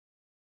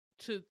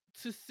to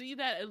see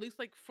that at least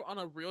like on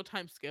a real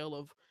time scale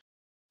of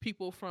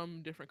people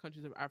from different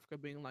countries of Africa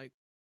being like,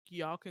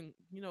 y'all can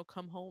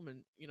come home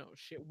and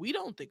shit. We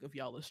don't think of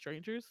y'all as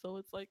strangers, so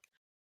it's like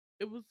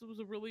it was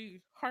a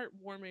really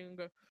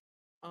heartwarming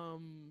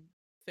um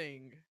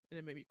thing, and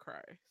it made me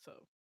cry. So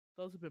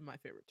those have been my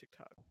favorite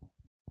TikTok.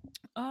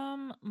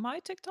 My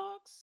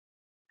TikToks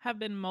have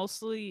been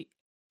mostly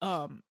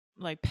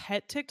like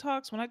pet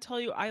TikToks. When I tell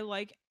you I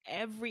like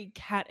every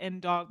cat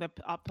and dog that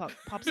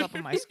pops up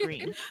on my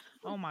screen.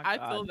 Oh my I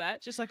god. feel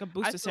that. Just like a I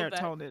boost of feel that.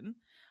 serotonin.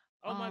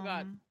 Oh my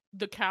god, Um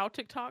the cow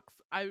TikToks.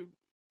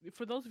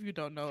 For those of you who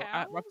don't know,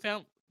 I Cows?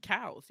 found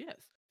cows. Yes.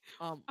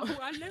 Oh,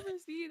 I never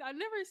see it. I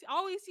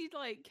always see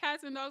like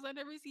cats and dogs. I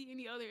never see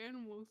any other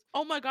animals.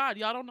 Oh my god,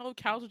 y'all don't know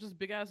cows are just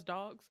big ass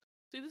dogs?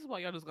 See, this is why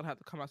y'all just gonna have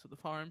to come out to the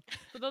farm.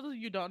 For those of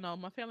you who don't know,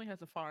 my family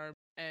has a farm,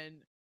 and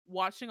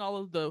watching all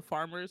of the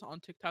farmers on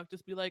TikTok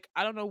just be like,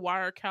 I don't know why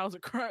our cows are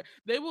crying.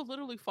 They will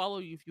literally follow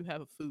you if you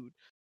have food.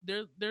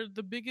 They're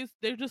the biggest.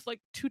 They're just like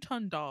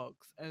 2-ton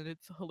dogs, and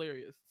it's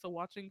hilarious. So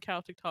watching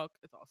cow TikTok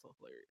is also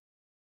hilarious.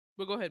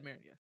 But go ahead,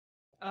 Marion.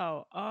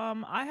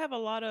 I have a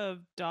lot of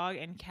dog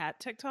and cat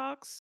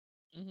TikToks.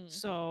 Mm-hmm.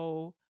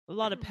 So a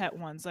lot of pet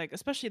ones, like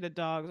especially the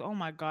dogs. Oh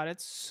my god,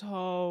 it's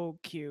so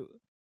cute.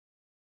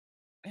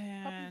 Puppies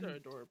are And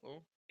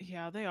adorable.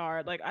 yeah, they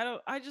are. Like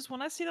I just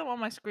when I see them on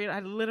my screen,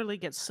 I literally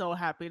get so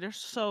happy. They're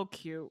so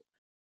cute.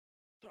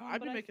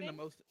 I've But been I making the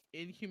think most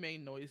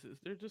inhumane noises.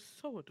 They're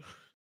just so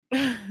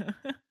adorable.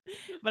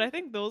 but I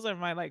think those are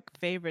my like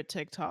favorite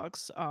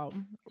TikToks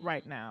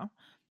right now.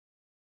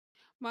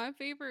 My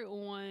favorite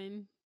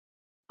one,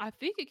 I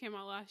think it came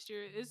out last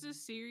year, is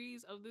this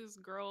series of this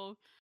girl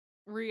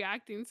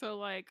reacting to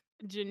like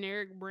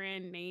generic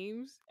brand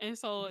names. And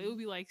so it would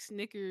be like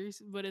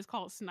Snickers, but it's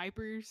called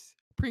Snipers.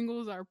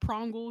 Pringles are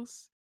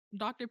Prongles.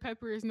 Dr.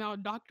 Pepper is now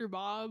Dr.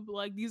 Bob.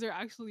 Like these are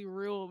actually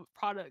real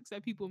products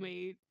that people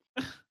made.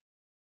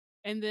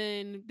 And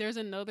then there's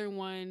another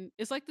one.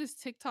 It's like this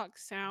TikTok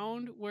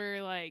sound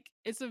where like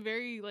it's a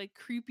very like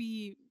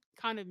creepy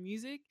kind of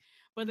music,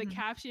 but the Mhm.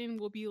 caption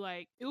will be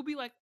like it will be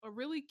like a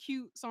really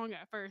cute song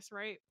at first,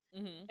 right?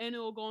 Mm-hmm. And it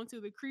will go into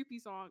the creepy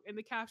song, and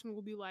the caption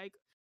will be like,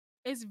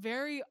 "It's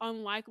very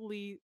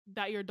unlikely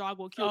that your dog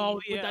will kill Oh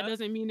you, but that yeah.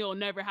 doesn't mean it'll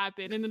never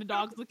happen." And then the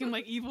dog's looking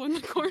like evil in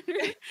the corner.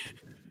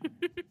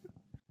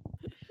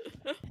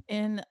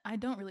 And I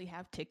don't really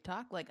have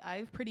TikTok. Like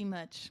I've pretty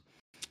much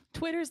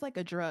Twitter's like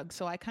a drug,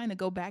 so I kind of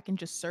go back and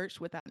just search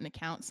without an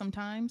account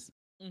sometimes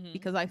Mm-hmm.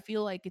 because I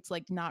feel like it's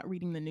like not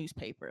reading the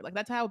newspaper. Like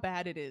that's how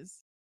bad it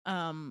is.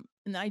 And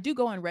I do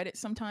go on Reddit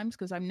sometimes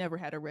because I've never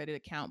had a Reddit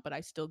account, but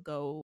I still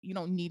go. You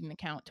don't need an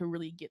account to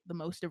really get the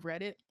most of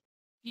Reddit.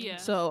 Yeah.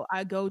 So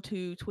I go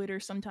to Twitter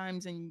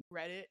sometimes and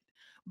Reddit,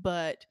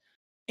 but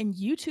in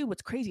YouTube,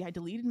 what's crazy, I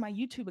deleted my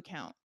YouTube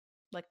account.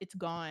 Like it's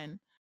gone.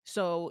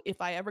 So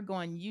if I ever go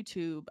on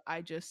YouTube,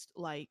 I just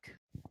like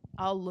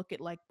I'll look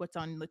at like what's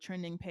on the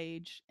trending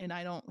page, and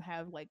I don't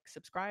have like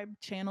subscribed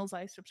channels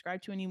I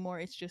subscribe to anymore.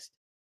 It's just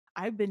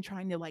I've been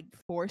trying to like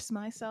force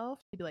myself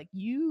to be like,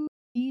 you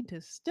need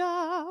to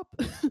stop.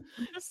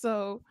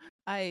 So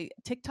I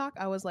TikTok,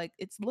 I was like,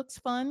 it looks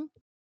fun,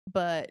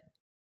 but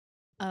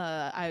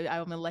I'm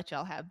gonna let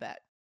y'all have that.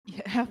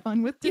 Yeah, have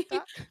fun with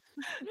TikTok.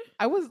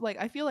 I was like,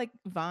 I feel like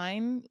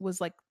Vine was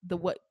like the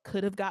what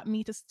could have got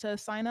me to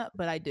sign up,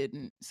 but I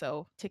didn't.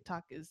 So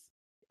TikTok is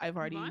I've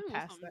already Vine was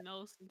passed that. something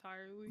else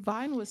entirely.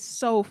 Vine was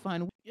so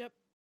fun. Yep.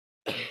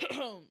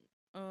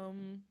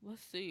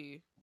 Let's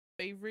see.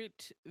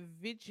 Favorite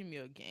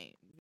Vigimia game.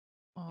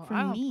 Oh, For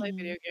I don't play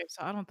video me, games,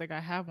 so I don't think I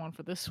have one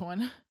for this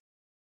one.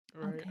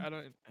 Right. okay. I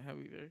don't have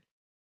either.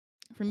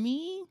 For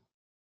me,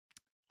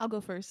 I'll go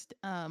first.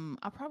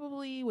 I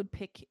probably would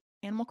pick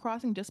Animal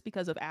Crossing just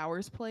because of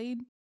hours played.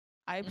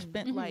 I've Mm.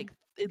 spent like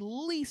at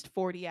least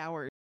 40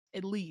 hours,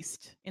 at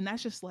least, and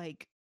that's just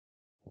like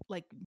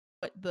what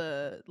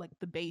the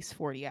base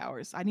 40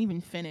 hours. I didn't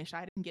even finish.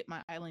 I didn't get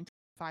my island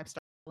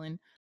 5-star island,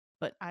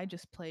 but I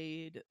just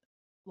played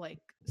like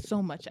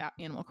so much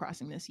Animal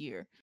Crossing this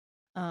year.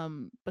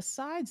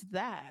 Besides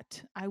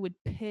that, I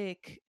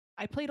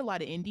played a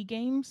lot of indie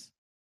games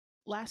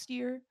last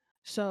year.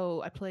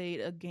 So I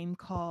played a game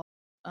called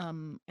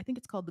I think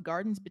it's called The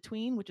Gardens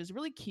Between, which is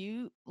really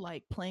cute,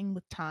 like playing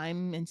with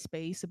time and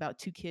space about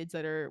two kids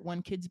that are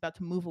one kid's about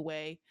to move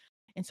away.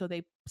 And so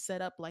they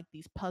set up like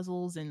these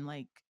puzzles and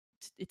like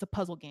it's a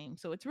puzzle game.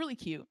 So it's really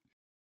cute.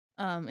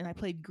 And I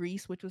played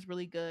Grease, which was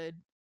really good.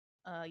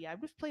 Yeah,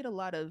 I've just played a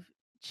lot of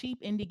cheap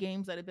indie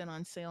games that have been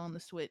on sale on the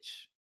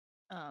Switch.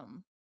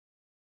 Um,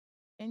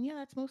 and yeah,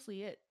 that's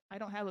mostly it. I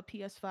don't have a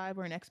PS5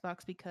 or an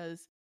Xbox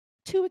because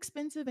too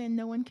expensive and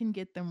no one can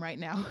get them right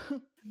now.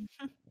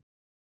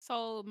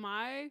 So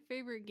my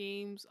favorite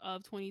games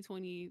of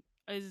 2020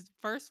 is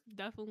first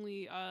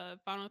definitely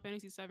Final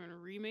Fantasy VII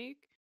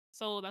remake.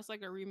 So that's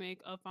like a remake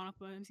of Final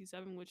Fantasy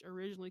VII, which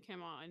originally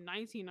came out in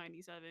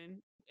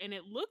 1997, and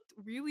it looked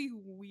really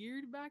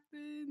weird back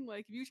then.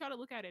 Like if you try to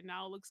look at it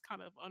now, it looks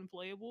kind of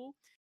unplayable.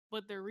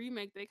 But the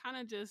remake, they kind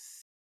of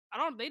just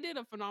They did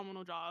a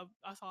phenomenal job.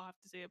 That's all I have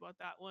to say about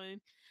that one.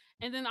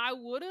 And then I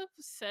would have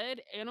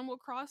said Animal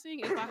Crossing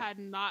if I had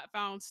not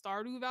found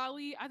Stardew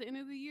Valley at the end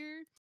of the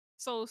year.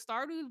 So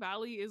Stardew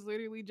Valley is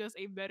literally just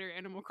a better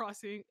Animal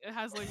Crossing. It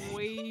has like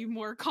way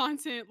more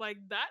content. Like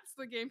that's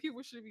the game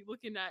people should be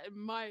looking at, in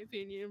my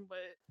opinion.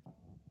 But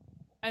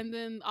and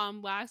then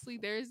lastly,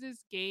 there's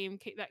this game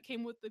that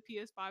came with the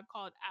PS5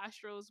 called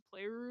Astro's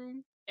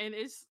Playroom, and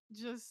it's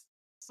just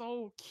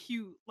so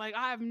cute. Like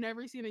I have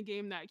never seen a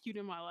game that cute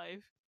in my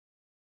life,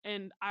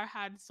 and I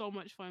had so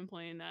much fun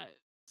playing that.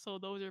 So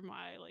those are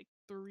my like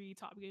 3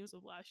 top games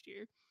of last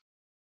year.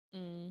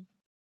 Mm.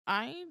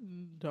 I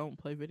don't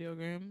play video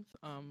games.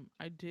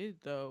 I did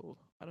though.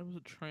 I There was a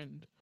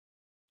trend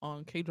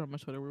on K drama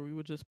Twitter where we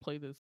would just play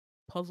this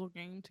puzzle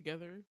game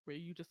together, where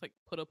you just like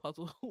put a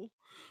puzzle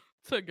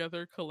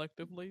together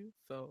collectively.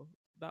 So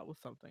that was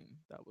something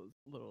that was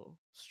a little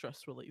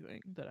stress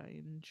relieving that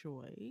I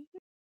enjoy.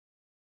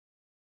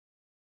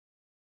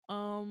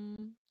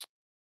 Um,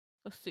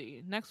 let's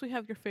see. Next, we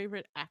have your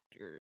favorite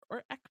actor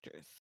or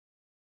actress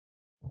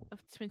of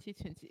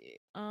 2020.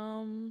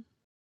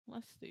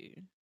 Let's see.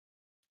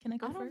 Can I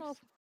go I don't first? know.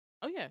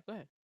 Oh yeah, go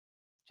ahead.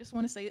 Just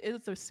want to say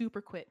it's a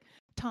super quick.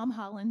 Tom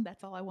Holland.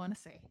 That's all I want to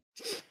say.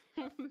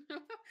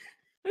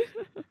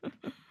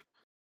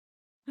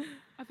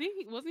 I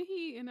think wasn't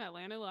he in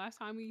Atlanta last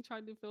time we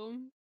tried to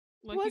film?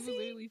 Like Was he was he?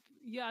 literally,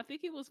 yeah, I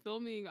think he was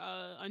filming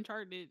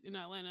Uncharted in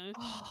Atlanta.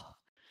 Oh,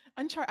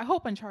 Uncharted. I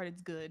hope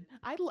Uncharted's good.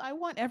 I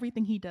want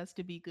everything he does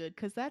to be good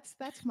because that's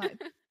my.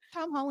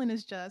 Tom Holland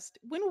is just.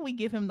 When will we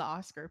give him the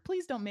Oscar?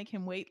 Please don't make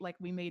him wait like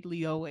we made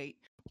Leo wait.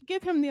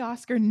 Give him the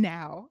Oscar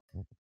now.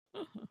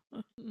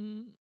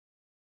 Mm,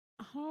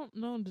 I don't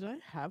know. Did I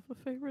have a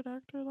favorite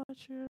actor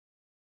last year?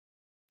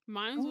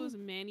 Mine Oh, was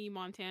Manny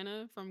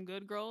Montana from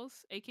Good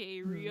Girls, aka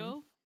mm,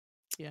 Rio,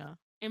 yeah.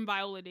 and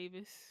Viola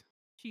Davis.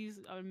 She's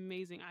an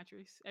amazing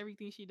actress.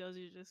 Everything she does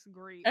is just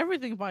great.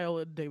 Everything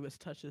Viola Davis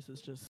touches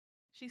is just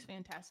She's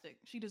fantastic.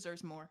 She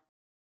deserves more.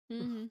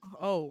 Hmm.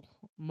 oh,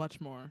 much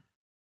more.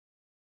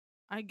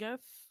 I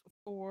guess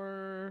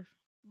for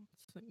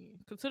let's see,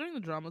 considering the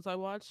dramas I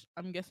watched,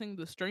 I'm guessing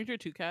the Stranger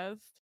 2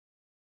 cast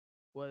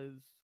was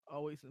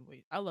always in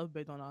wait. I love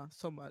Baedona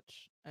so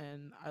much,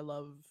 and I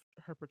love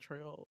her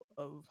portrayal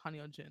of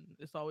Hanyo Jin.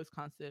 It's always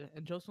constant,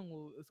 and Jo Sung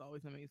Woo is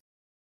always amazing.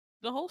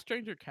 The whole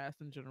Stranger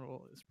cast in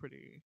general is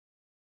pretty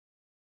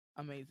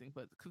amazing,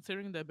 but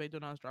considering that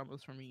Baedona's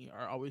dramas for me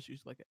are always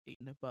usually like an 8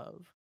 and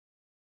above,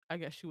 I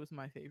guess she was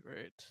my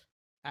favorite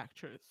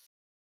actress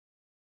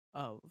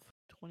of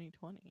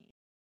 2020.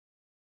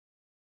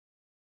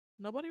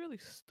 Nobody really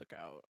stuck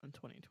out in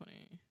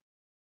 2020.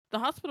 The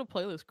Hospital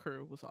Playlist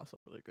crew was also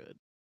really good,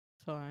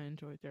 so I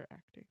enjoyed their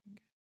acting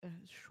as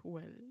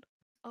well.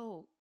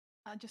 Oh,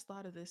 I just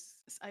thought of this.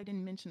 I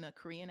didn't mention a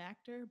Korean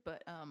actor,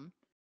 but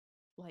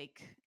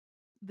like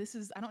this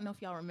is I don't know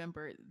if y'all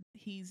remember.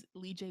 He's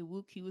Lee Jae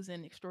Wook. He was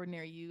in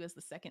Extraordinary You as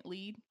the second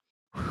lead.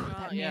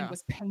 That man Yeah.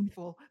 was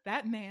painful.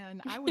 That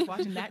man, I was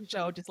watching that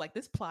show just like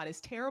this plot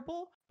is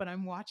terrible, but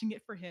I'm watching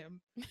it for him.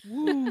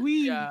 Woo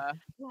wee. Yeah,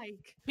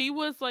 Like he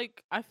was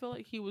like I feel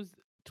like he was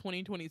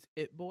 2020's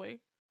it boy.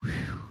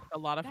 A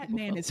lot of that people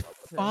man fell is in love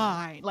with him.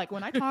 fine. Like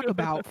when I talk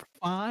about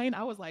fine,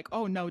 I was like,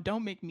 oh no,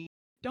 don't make me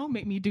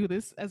do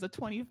this as a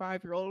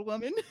 25-year-old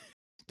woman.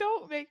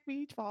 Don't make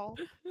me fall.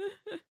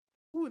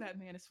 Ooh, that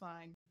man is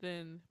fine.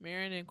 Then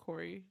Marin and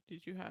Corey,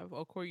 did you have?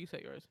 Oh, Corey, you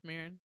said yours.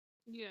 Marin,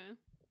 Yeah.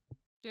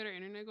 Did our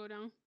internet go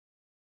down?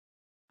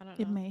 I don't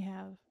It know. may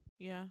have.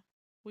 Yeah,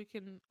 we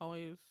can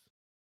always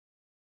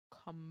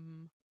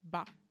come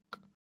back.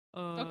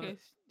 Okay,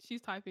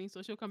 she's typing,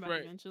 so she'll come back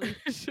Right. eventually.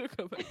 She'll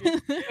come back.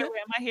 Wait,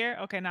 am I here?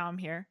 Okay, now I'm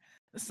here.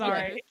 Sorry,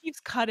 Okay. it keeps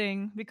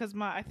cutting because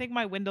I think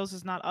my Windows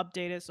is not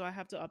updated, so I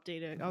have to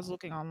update it. I was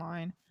looking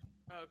online.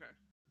 Okay.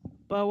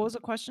 But what was the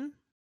question?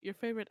 Your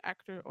favorite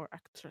actor or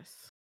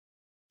actress?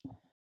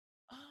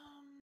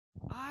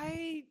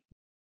 I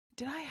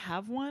did I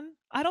have one?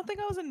 I don't think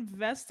I was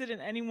invested in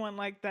anyone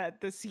like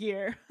that this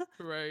year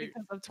Right.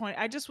 because of 20.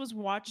 I just was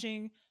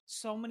watching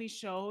so many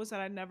shows that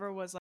I never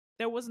was like.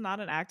 There was not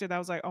an actor that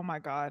was like, oh my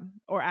god,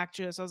 or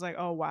actress. I was like,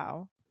 oh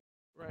wow.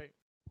 Right.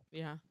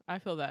 Yeah, I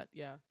feel that.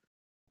 Yeah,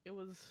 it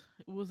was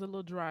a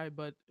little dry,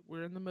 but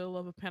we're in the middle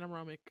of a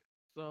panoramic,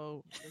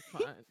 so it's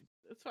fine.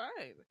 It's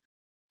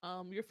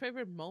fine. Your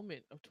favorite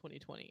moment of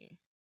 2020?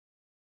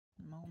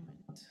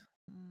 Moment.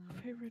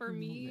 Favorite For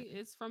me, moment?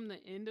 it's from the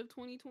end of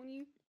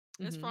 2020.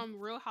 It's Mhm. from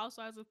Real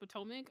Housewives of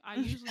Potomac. I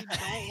usually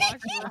don't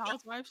watch Real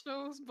Housewives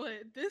shows,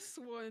 but this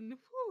one,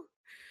 whew,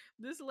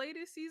 this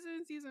latest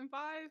season, season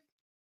 5,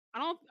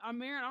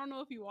 Maren, I don't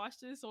know if you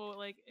watched this, so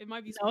like it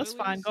might be No, it's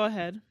fine. spoilers. Go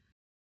ahead.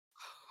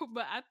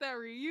 But at that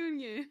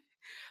reunion,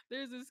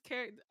 there's this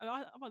character.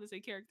 I'm about to say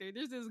character.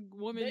 There's this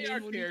woman They are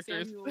named Monique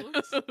characters.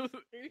 Samuel.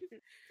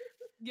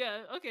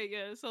 Yeah, okay,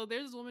 yeah. So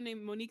there's this woman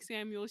named Monique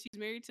Samuel. She's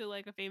married to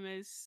like a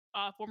famous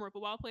former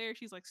football player.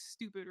 She's like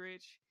stupid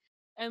rich.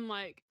 And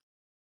like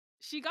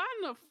she got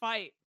in a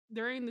fight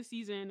during the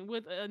season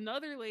with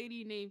another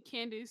lady named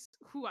Candace,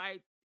 who I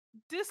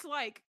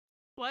dislike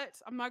but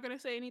I'm not gonna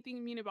say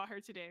anything mean about her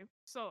today.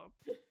 So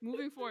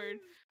moving forward,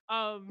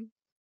 um,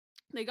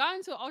 they got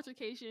into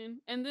altercation,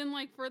 and then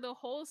like for the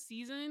whole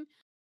season,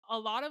 a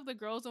lot of the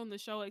girls on the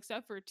show,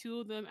 except for two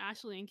of them,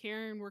 Ashley and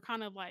Karen, were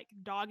kind of like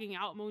dogging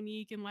out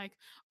Monique and like,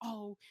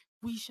 oh,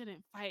 we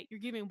shouldn't fight. You're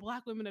giving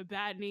black women a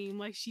bad name.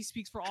 Like she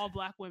speaks for all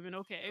black women,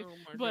 okay? Oh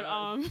my But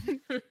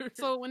god.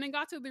 so when it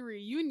got to the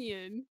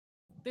reunion,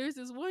 there's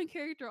this one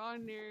character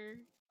on there.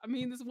 I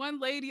mean, this one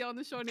lady on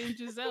the show named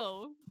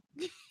Giselle,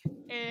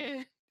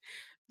 and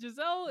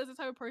Giselle is the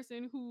type of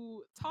person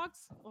who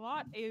talks a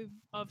lot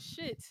of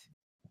shit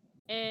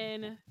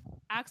and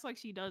acts like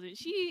she doesn't.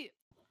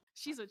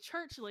 She's a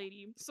church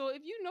lady. So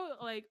if you know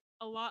like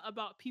a lot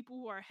about people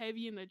who are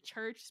heavy in the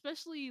church,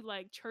 especially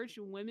like church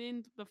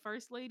women, the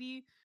first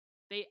lady,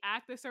 they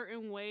act a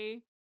certain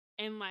way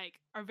and like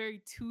are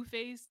very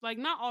two-faced. Like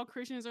not all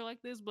Christians are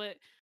like this, but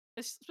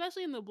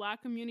especially in the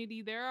black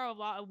community, there are a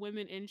lot of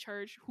women in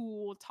church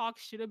who will talk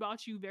shit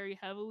about you very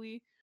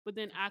heavily, but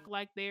then act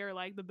like they're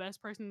like the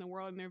best person in the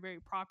world and they're very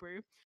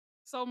proper.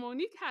 So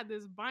Monique had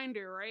this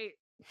binder, right?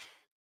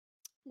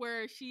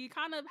 Where she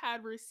kind of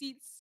had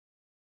receipts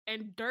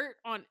and dirt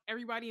on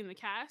everybody in the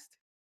cast.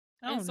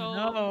 Oh And so,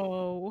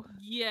 no.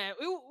 yeah,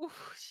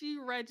 she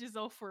read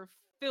Giselle for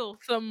filth.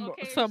 some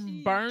Okay,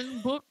 some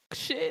burn book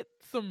shit,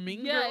 some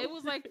mean yeah, girl. it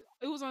was like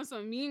it was on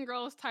some Mean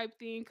Girls type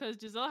thing because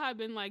Giselle had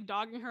been like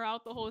dogging her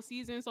out the whole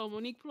season. So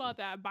Monique pulled out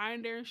that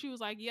binder and she was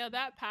like, "Yeah,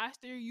 that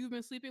pastor you've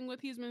been sleeping with,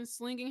 he's been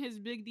slinging his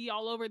big D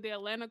all over the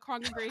Atlanta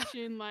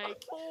congregation.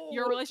 Like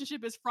your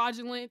relationship is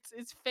fraudulent,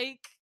 it's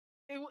fake."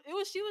 It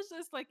was she was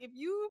just like, if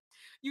you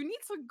need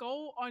to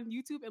go on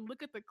YouTube and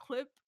look at the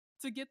clip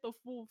to get the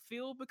full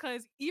feel,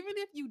 because even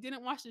if you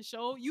didn't watch the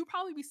show, you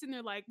probably be sitting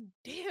there like,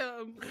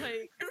 damn,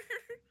 like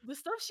the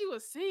stuff she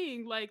was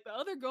saying, like the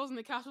other girls in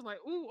the cast was like,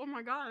 "Ooh, oh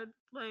my god,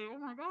 like oh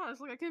my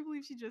gosh, like I can't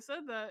believe she just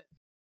said that."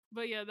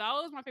 But yeah, that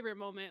was my favorite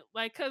moment,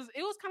 like because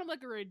it was kind of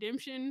like a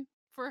redemption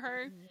for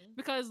her. Mhm.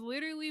 Because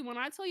literally, when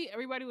I tell you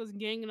everybody was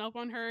ganging up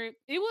on her,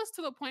 it was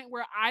to the point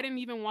where I didn't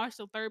even watch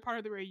the third part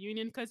of the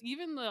reunion because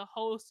even the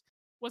host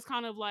was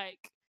kind of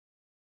like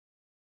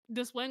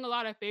displaying a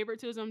lot of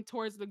favoritism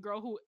towards the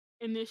girl who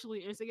initially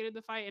instigated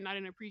the fight, and I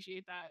didn't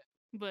appreciate that.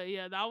 But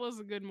yeah, that was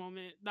a good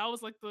moment. That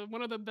was like the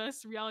one of the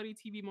best reality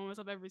TV moments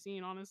I've ever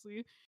seen,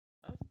 honestly.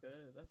 That's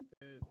good. That's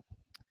good.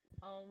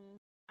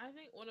 I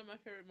think one of my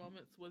favorite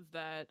moments was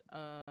that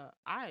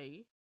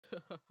I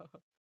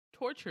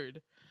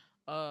tortured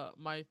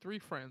my three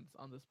friends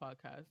on this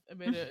podcast and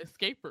made an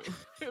escape room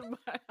in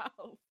my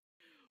house,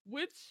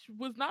 which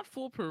was not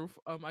foolproof.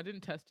 I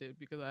didn't test it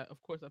because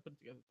of course, I put it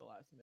together at the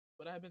last minute.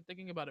 But I have been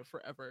thinking about it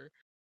forever.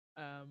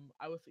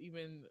 I was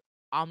even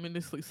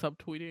ominously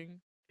subtweeting,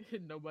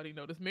 and nobody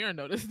noticed. Mira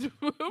noticed,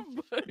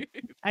 but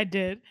I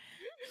did.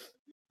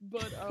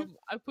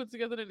 I put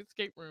together an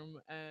escape room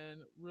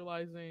and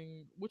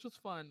realizing, which was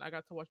fun. I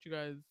got to watch you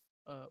guys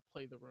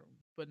play the room,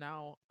 but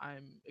now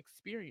I'm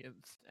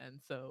experienced, and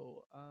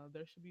so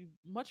there should be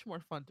much more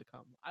fun to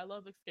come. I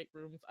love escape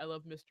rooms. I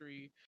love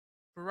mystery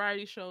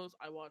variety shows.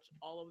 I watch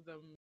all of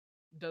them.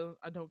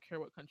 I don't care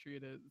what country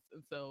it is,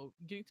 and so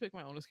getting to make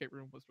my own escape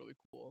room was really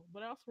cool.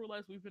 But I also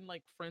realized we've been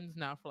like friends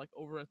now for like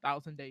over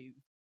 1,000 days,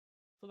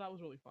 so that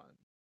was really fun.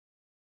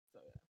 So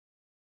yeah,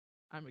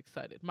 I'm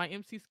excited. My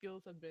MC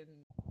skills have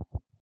been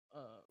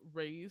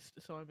raised,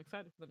 so I'm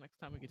excited for the next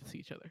time we get to see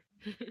each other.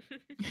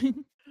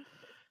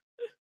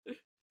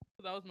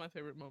 So that was my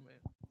favorite moment.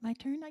 My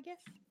turn, I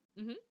guess.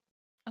 Mhm.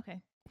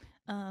 Okay.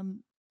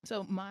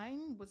 So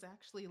mine was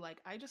actually like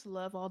I just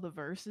love all the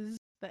verses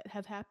that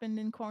have happened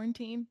in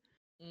quarantine.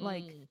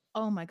 Like, Mm.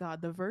 oh my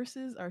god, the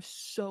verses are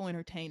so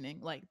entertaining.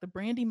 Like the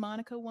Brandy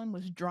Monica one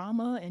was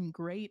drama and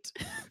great,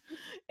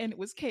 and it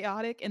was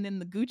chaotic. And then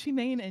the Gucci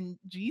Mane and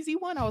Jeezy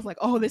one, I was like,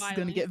 oh, this is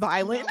gonna get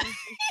violent. That was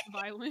just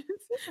violence.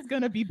 This is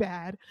gonna be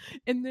bad.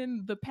 And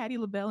then the Patti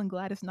LaBelle and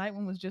Gladys Knight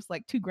one was just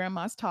like two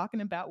grandmas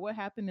talking about what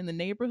happened in the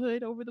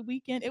neighborhood over the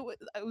weekend. It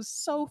was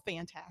so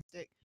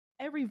fantastic.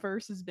 Every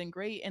verse has been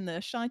great, and the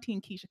Ashanti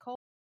and Keisha Cole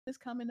is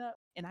coming up,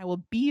 and I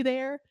will be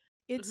there.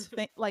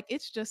 Like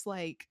it's just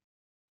like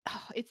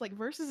it's like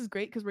versus is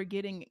great because we're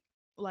getting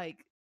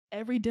like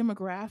every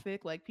demographic,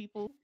 like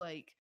people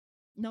like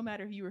no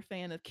matter if you were a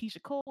fan of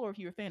Keisha Cole or if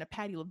you were a fan of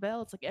Patti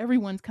LaBelle, it's like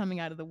everyone's coming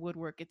out of the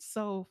woodwork. It's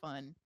so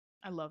fun.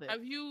 I love it.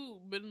 Have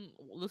you been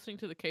listening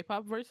to the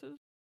K-pop verses?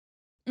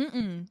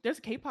 There's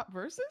K-pop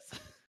verses.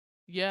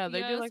 Yeah, they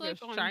Yeah, did it's like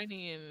a like on.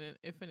 Shiny and an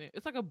Infinite.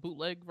 It's like a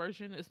bootleg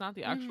version. It's not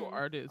the actual Mhm.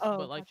 artist, Oh,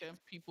 but like gotcha.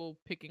 just people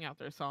picking out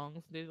their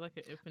songs. They did like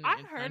an Infinite I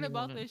and heard Shiny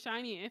about one. the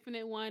Shiny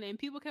Infinite one, and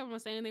people kept on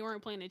saying they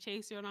weren't playing the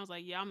Chaser, and I was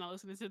like, yeah, I'm not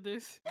listening to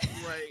this.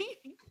 Right.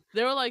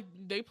 They were like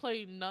they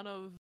played none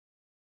of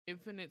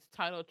Infinite's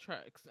title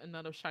tracks and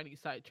none of Shiny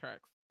side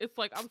tracks. It's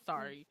like I'm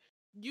sorry,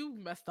 you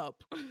messed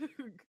up.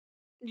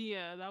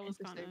 Yeah, that was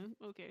kind Interesting.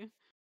 of okay.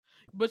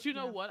 But you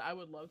know Yeah. what? I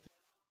would love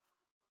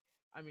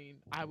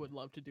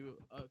to do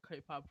a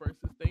K-pop versus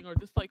thing, or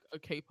just like a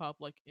K-pop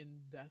like in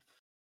depth.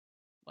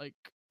 Like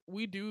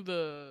we do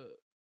the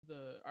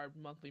our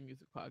monthly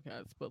music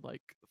podcast, but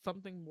like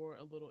something more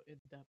a little in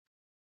depth.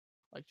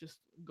 Like just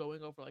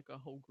going over like a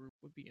whole group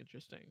would be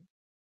interesting,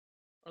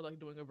 or like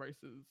doing a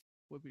versus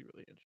would be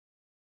really interesting.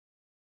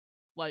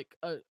 Like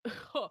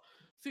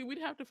see, we'd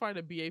have to find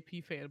a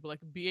BAP fan, but like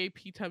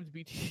BAP times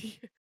BT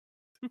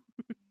would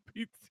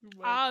be too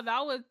much. Ah,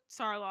 that would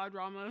start a lot of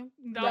drama.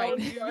 That Right. would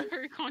be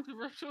very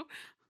controversial.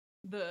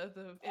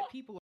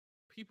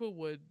 People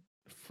would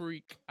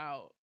freak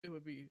out. It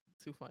would be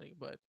too funny,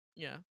 but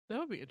yeah, that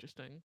would be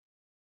interesting.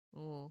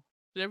 Oh,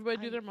 did everybody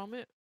do I- their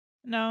moment?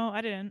 No,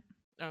 I didn't.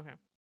 Okay.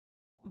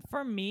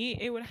 For me,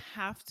 it would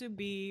have to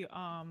be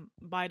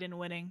Biden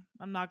winning.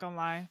 I'm not gonna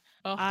lie.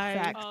 Oh,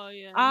 Facts. Oh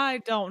yeah. I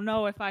don't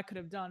know if I could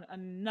have done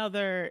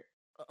another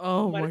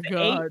oh what my is it,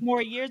 8 god.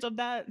 more years of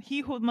that. He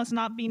who must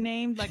not be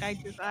named. Like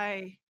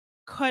I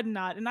could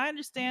not. And I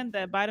understand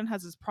that Biden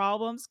has his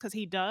problems because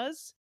he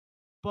does,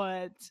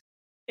 but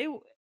it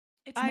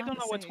It's I not don't the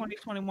know what same.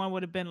 2021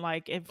 would have been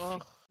like if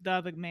Ugh, the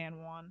other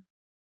man won.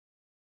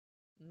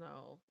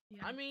 no.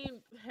 Yeah. I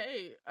mean,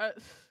 hey,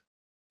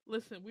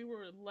 listen, we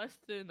were less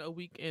than a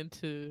week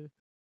into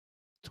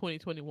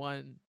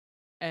 2021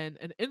 and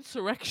an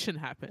insurrection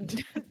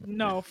happened.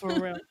 No, for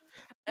real.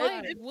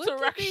 An Like,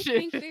 what did they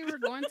think they were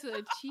going to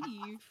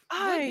achieve?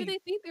 What did they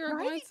think they were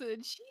going right? to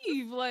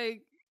achieve?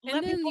 Like, Let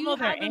and then people you know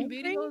they're have them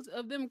angry? videos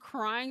of them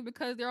crying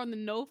because they're on the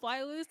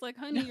no-fly list. Like,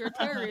 honey, you're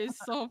terrorists,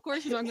 so of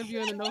course you're not going to be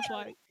on the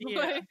no-fly. Yeah.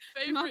 Like,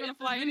 you're not Favorite going is to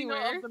fly the video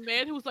anywhere. of the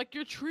man who was like,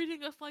 "You're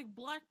treating us like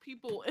black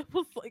people." It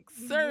was like,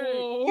 "Sir,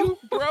 Whoa. you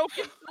broke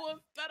into a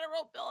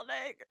federal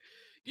building.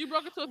 You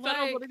broke into a federal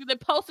Like, building and they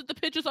posted the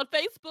pictures on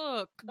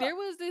Facebook." there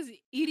was this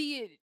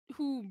idiot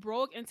who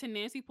broke into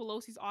Nancy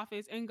Pelosi's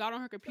office and got on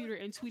her computer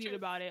and tweeted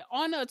about it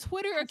on a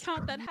Twitter That's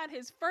account that had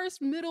his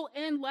first, middle,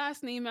 and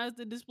last name as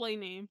the display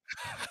name.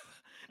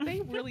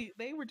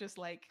 They were just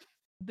like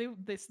they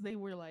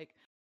were like,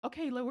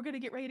 okay, we're gonna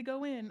get ready to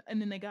go in,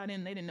 and then they got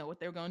in. They didn't know what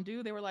they were gonna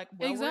do. They were like,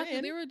 well, Exactly. we're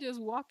in. They were just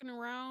walking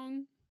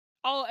around.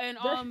 Oh, and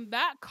The-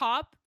 that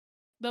cop,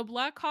 the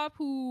black cop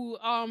who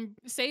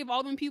saved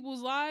all them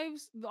people's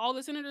lives, all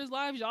the senators'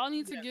 lives, y'all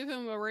need to Yes. give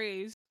him a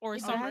raise or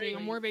Exactly. something, or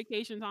more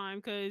vacation time,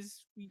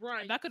 because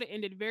Right. that could have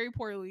ended very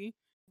poorly.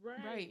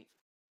 Right.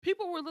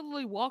 People were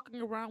literally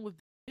walking around with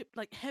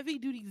like heavy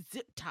duty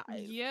zip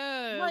ties.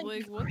 Yeah, Like,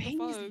 like what the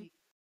fuck? crazy.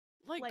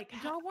 Like, Like,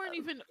 y'all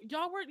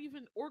weren't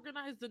even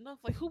organized enough.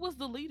 Like, who was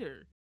the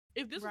leader?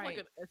 If this was like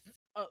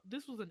Right.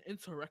 this was an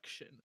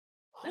insurrection,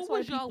 who That's why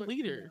was y'all people-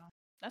 leader?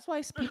 That's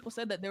why people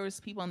said that there was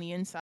people on the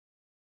inside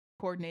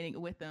coordinating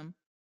it with them.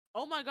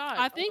 Oh my god!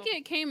 I think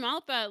it came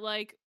out that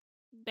like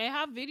they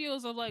have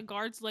videos of like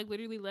guards like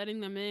literally letting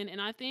them in, and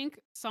I think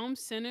some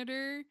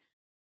senator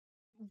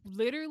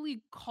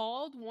literally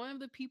called one of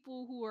the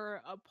people who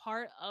were a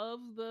part of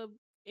the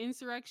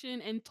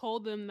insurrection and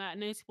told them that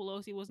Nancy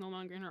Pelosi was no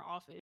longer in her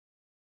office.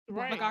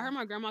 right. Like I heard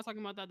my grandma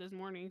talking about that this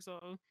morning.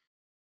 So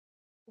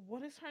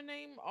What is her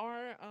name?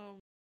 Our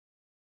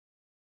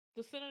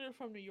the senator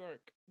from New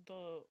York,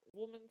 the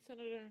woman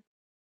senator.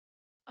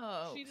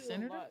 Oh, She did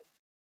senator. a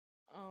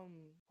lot.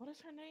 What is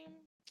her name?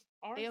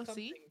 R AOC?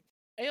 something.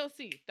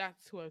 AOC.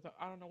 That's who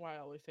I don't know why I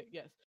always say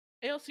yes.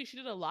 AOC. She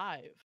did a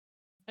live,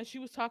 and she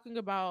was talking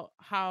about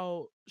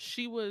how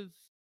she was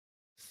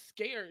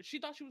scared. She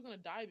thought she was gonna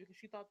die because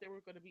she thought there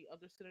were gonna be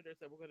other senators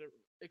that were gonna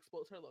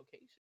expose her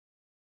location.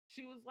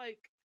 She was like,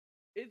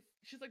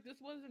 she's like, this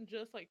wasn't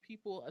just like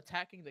people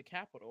attacking the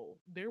Capitol.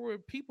 There were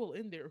people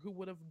in there who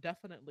would have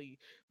definitely.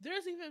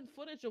 There's even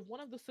footage of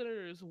one of the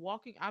senators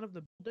walking out of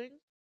the building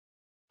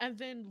and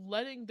then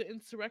letting the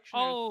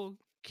insurrectionists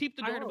keep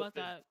the I door heard about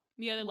open. that.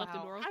 Yeah, they left the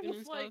Wow. door I open was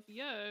and like- stuff.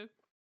 Yeah.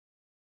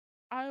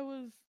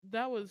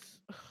 That was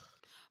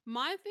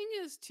My thing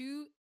is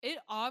too, it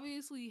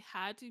obviously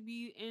had to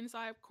be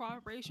inside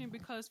cooperation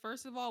because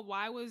first of all,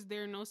 why was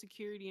there no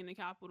security in the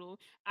Capitol?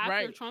 After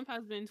Right. Trump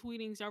has been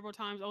tweeting several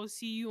times, "Oh,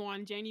 see you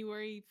on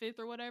January 5th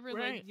or whatever."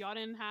 Right. Like y'all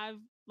didn't have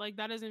like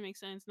that doesn't make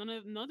sense.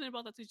 Nothing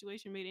about that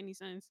situation made any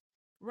sense.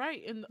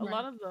 right, and a Right.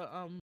 lot of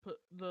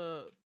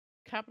the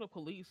Capitol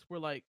Police were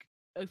like,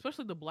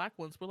 especially the black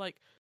ones, were like,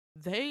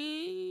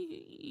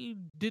 they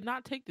did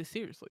not take this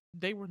seriously.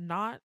 They were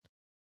not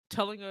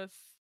telling us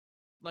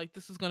like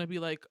this is gonna be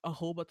like a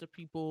whole bunch of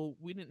people.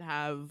 We didn't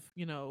have,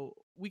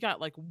 we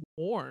got like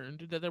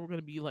warned that there were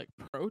gonna be like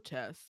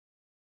protests,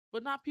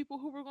 but not people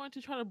who were going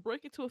to try to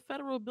break into a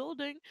federal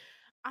building.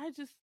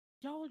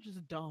 Y'all are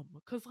just dumb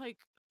because like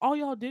all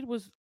y'all did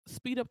was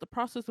speed up the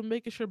process of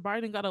making sure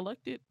Biden got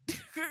elected.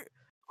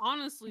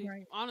 Honestly,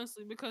 Right.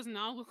 honestly, because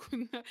now look,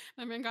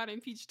 that man got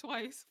impeached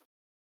twice.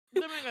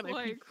 That man got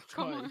Like, impeached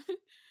come twice. on.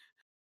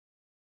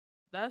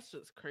 That's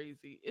just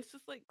crazy. It's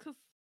just like, cause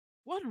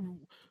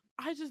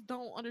I just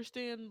don't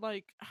understand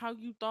like how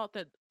you thought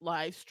that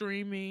live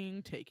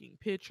streaming, taking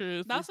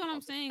pictures. That's looking what I'm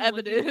up saying. Like,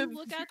 if you Evidence.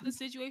 look at the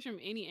situation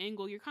from any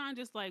angle, you're kind of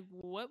just like,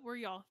 what were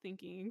y'all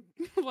thinking?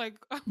 Like,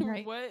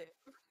 Right. what?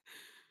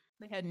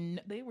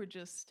 They were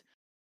just,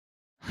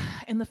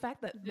 and the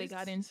fact that they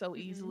got This- in so mhm.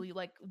 easily,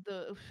 like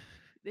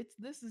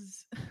this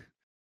is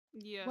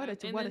Yeah, What a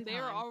and what a then they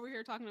were time. over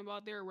here talking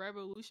about they're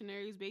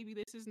revolutionaries, baby.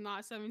 This is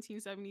not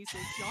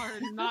 1776. Y'all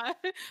are not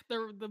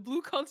the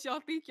blue coats y'all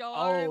think y'all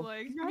are. Oh,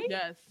 Like, Right?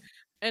 yes.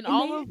 And And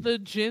all they of the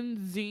Gen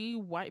Z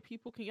white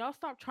people, can y'all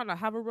stop trying to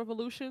have a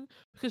revolution?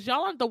 Because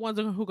y'all aren't the ones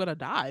who gonna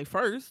die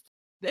first.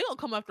 They gonna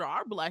come after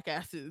our black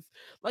asses.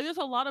 Like, there's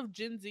a lot of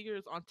Gen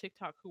Zers on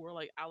TikTok who are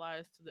like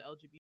allies to the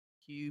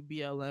LGBTQ,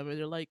 BLM, and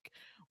they're like,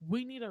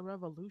 we need a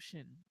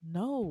revolution.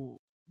 No,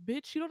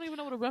 bitch, you don't even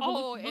know what a oh,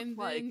 revolution looks and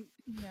like. then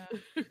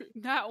yeah.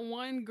 that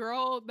one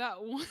girl,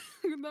 that one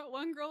that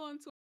one girl on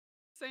Twitter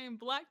saying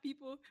black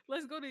people,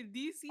 let's go to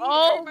DC.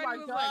 Oh Everybody my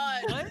was like,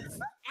 god.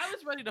 what? I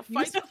was ready to You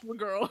fight saw this little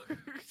girl.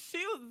 She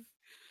was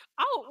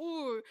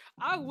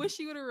I wish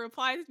she would have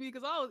replied to me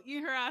because I was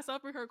eating her ass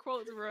up in her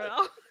quotes, bro. I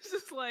was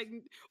just like,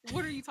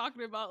 what are you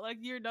talking about? Like,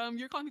 you're dumb.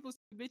 You're calling people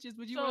bitches,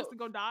 but you want us so to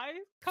go die?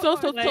 Come so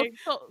on. so so Like,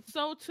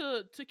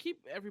 so to keep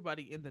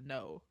everybody in the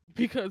know,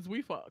 because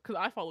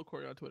I follow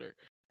Corey on Twitter,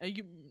 and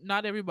you,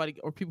 not everybody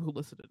or people who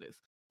listen to this,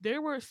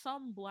 there were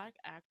some black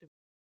activists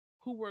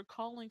who were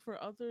calling for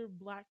other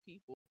black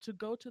people to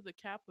go to the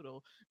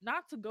Capitol,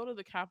 not to go to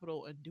the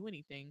Capitol and do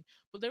anything,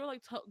 but they were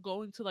like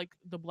going to like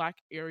the black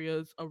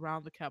areas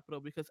around the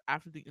Capitol, because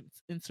after the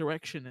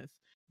insurrectionists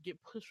get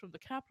pushed from the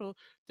Capitol,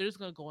 they're just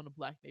gonna go in the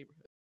black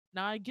neighborhood.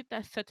 Now I get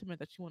that sentiment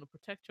that you want to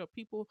protect your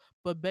people,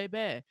 but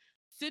baby,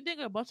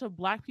 sending a bunch of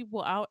black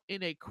people out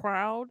in a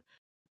crowd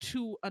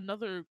to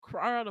another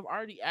crowd of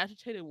already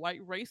agitated white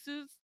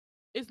races,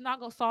 it's not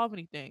gonna solve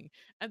anything.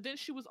 And then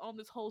she was on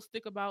this whole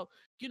stick about,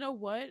 you know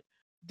what?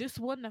 This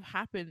wouldn't have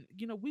happened.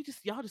 You know,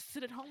 y'all just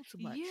sit at home too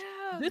much.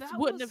 Yeah, This that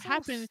wouldn't was have so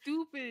happened.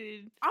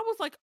 stupid. I was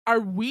like,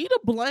 are we to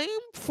blame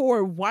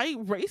for white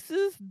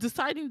races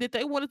deciding that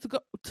they wanted to go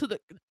to the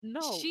no,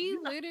 She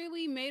you not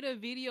literally made a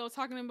video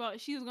talking about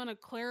she was gonna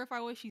clarify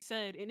what she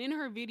said, and in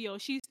her video,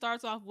 she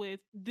starts off with,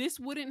 "This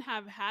wouldn't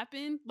have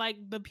happened. Like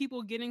the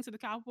people getting to the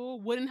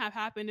Capitol wouldn't have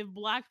happened if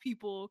Black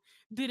people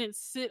didn't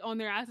sit on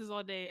their asses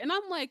all day." And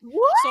I'm like,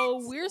 what?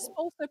 so we're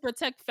supposed to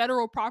protect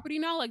federal property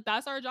now? Like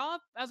that's our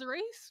job as a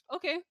race?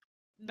 Okay,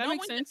 that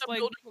makes Knowing that sense. the Like,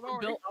 buildings were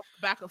built off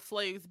the back of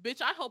slaves,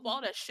 bitch, I hope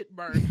all that shit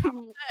burned. How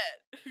about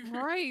that?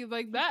 right,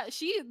 like that.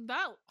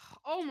 That.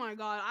 Oh my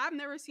god, I've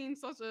never seen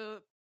such a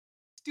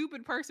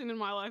stupid person in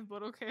my life.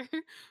 But okay.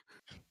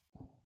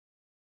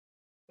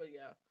 But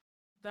yeah,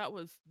 that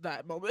was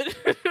that moment.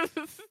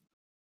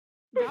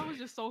 That was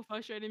just so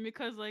frustrating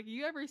because, like,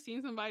 you ever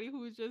seen somebody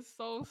who's just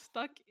so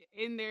stuck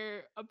in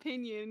their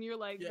opinion? You're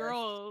like, Yes.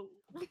 girl,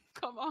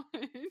 come on.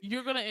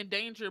 You're gonna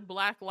endanger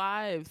black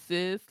lives,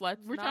 sis. Let's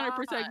We're trying to not.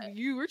 protect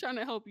you. We're trying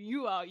to help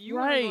you out. You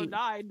want to go Right.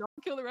 die. Don't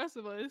kill the rest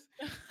of us.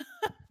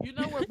 You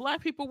know where black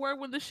people were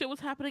when this shit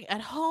was happening?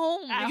 At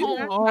home. At You home,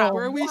 did exactly. not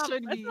where we want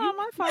should It's be. not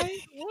my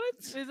fight. What?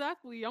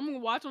 Exactly. I'm going to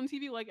watch on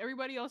TV like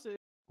everybody else is.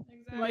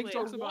 Make like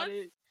jokes about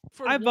it.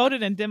 for I once,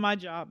 voted and did my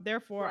job.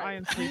 Therefore, I right.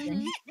 am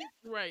sleeping.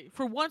 Right.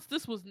 For once,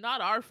 this was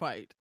not our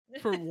fight.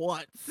 For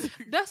once.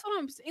 That's what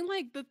I'm saying.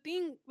 Like the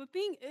thing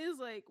is,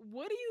 like,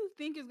 what do you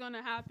think is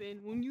gonna happen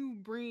when you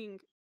bring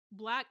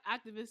Black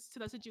activists to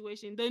that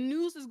situation? The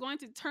news is going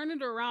to turn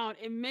it around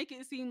and make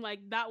it seem like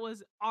that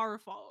was our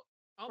fault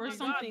Oh or my god,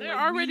 something. they're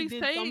Like we already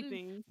did saying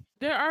something.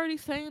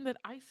 that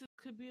ISIS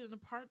could be in a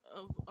part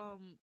of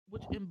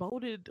which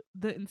embodied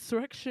the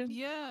insurrection,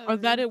 Yeah, or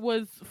that it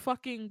was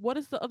fucking, what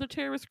is the other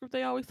terrorist group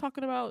they always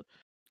talking about?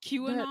 That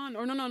QAnon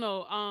or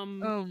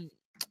no.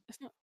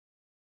 It's not.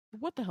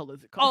 what the hell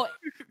is it called?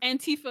 Oh,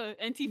 Antifa,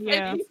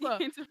 Yeah. Antifa.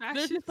 They're just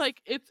anti-fascist. like,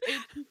 it's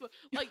Antifa.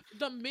 Like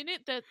the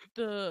minute that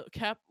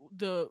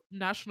the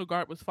National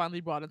Guard was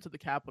finally brought into the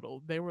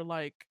Capitol, they were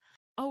like,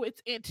 "Oh,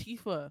 it's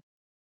Antifa."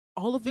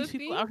 All of The these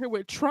people thing out here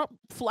with Trump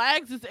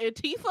flags is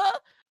Antifa?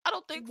 I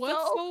don't think What's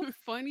so. so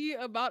funny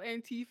about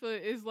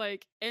Antifa is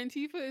like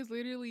Antifa is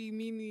literally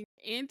meaning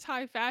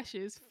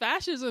anti-fascist.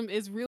 Fascism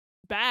is really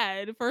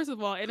bad, first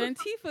of all, and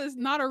Antifa is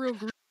not a real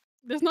group.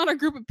 There's not a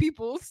group of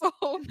people, so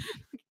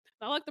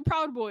not like the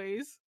Proud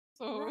Boys.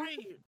 So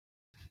Right.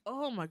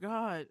 Oh my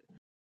god.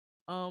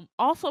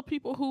 Also,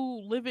 people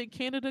who live in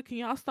Canada, can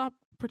y'all stop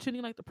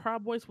pretending like the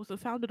Proud Boys was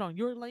founded on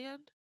your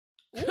land?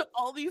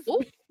 all these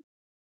Ooh.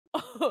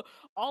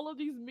 all of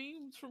these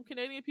memes from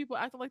Canadian people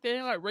acting like they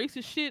ain't like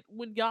racist shit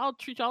when y'all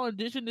treat y'all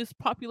indigenous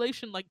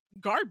population like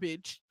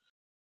garbage.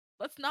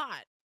 Let's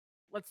not.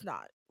 Let's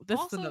not. This is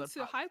also another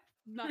to hype.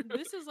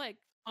 This is like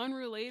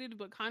unrelated,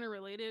 but kind of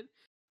related.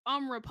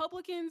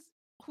 Republicans,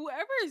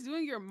 whoever is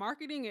doing your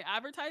marketing and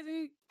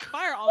advertising,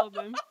 fire all of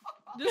them.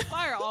 Just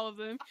fire all of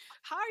them.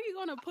 How are you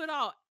gonna put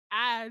out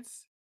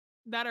ads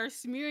that are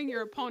smearing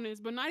your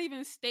opponents, but not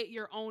even state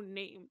your own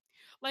name?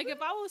 Like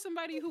if I was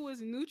somebody who was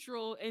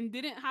neutral and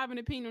didn't have an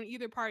opinion on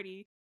either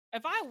party,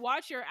 if I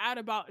watch your ad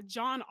about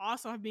John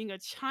Ossoff being a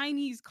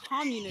Chinese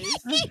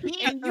communist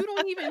and you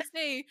don't even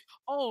say,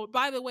 oh,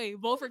 by the way,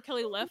 vote for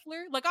Kelly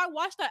Loeffler. Like I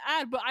watched that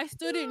ad, but I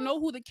still didn't know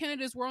who the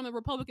candidates were on the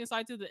Republican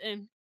side to the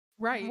end.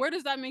 Right. Where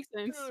does that make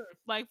sense?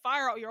 Like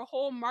fire out your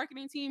whole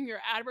marketing team, your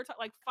advertise,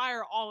 like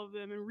fire all of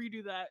them and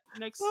redo that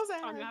next Those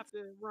time you ads. have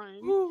to run.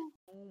 Oh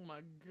my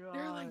god.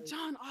 They're like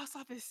John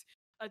Ossoff is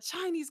a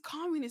Chinese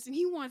communist and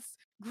he wants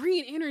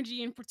green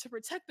energy and to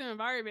protect the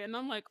environment. And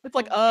I'm like, It's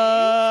like,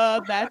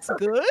 okay, that's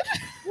good.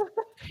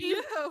 He's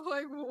yeah,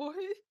 like what?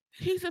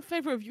 he's in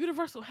favor of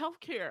universal health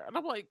care. And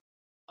I'm like,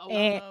 oh,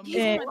 And, He's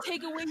and gonna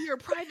take away your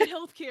private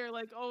health care.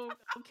 Like, oh,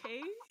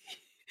 okay.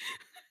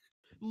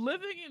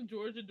 living in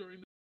Georgia during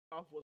this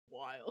off was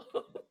wild.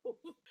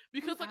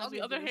 Because like on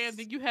the other hand, Fabulous.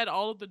 then you had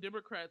all of the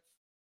Democrats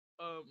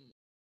um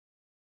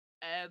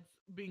ads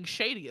being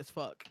shady as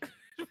fuck.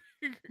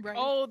 right.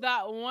 Oh,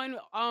 that one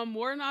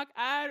Warnock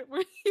ad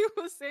where he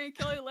was saying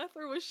Kelly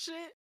Loeffler was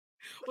shit,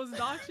 was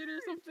dog shit or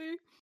something.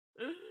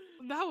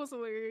 That was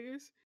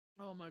hilarious.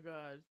 Oh my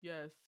god,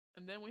 yes.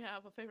 And then we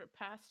have a favorite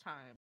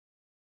pastime.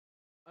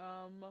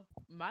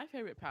 My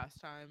favorite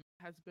pastime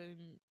has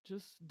been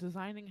just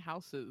designing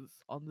houses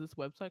on this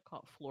website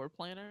called Floor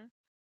Planner,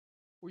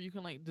 where you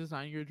can like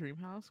design your dream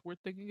house. We're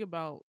thinking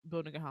about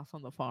building a house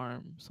on the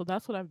farm, so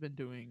that's what I've been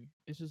doing.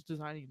 Is just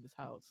designing this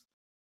house.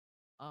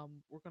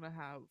 We're gonna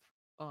have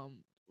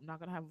not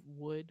gonna have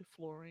wood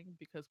flooring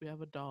because we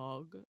have a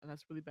dog, and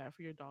that's really bad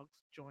for your dog's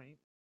joint.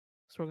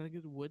 So we're gonna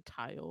get wood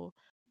tile.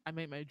 I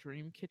made my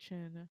dream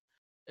kitchen.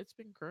 It's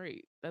been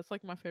great. That's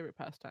like my favorite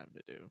pastime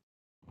to do.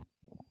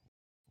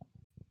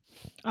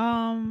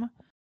 Um,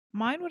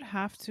 Mine would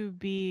have to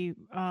be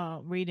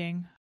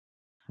reading.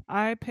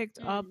 I picked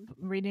up Mm.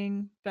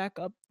 reading back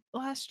up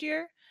last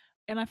year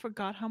and I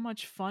forgot how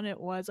much fun it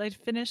was. I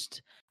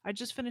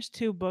just finished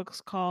two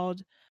books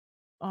called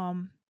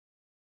um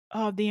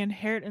the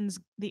Inheritance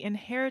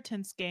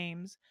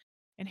Games.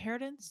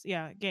 Inheritance?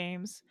 Yeah,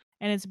 games.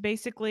 And it's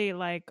basically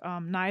like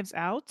Knives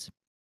Out,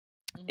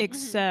 Hmm. Mhm.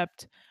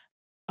 except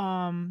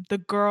the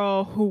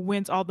girl who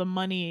wins all the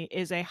money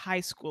is a high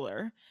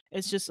schooler.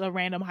 It's just a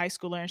random high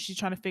schooler and she's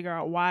trying to figure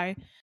out why.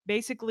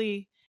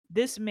 Basically,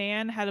 this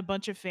man had a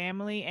bunch of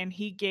family and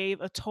he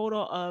gave a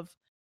total of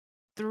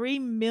 3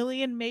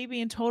 million maybe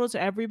in total to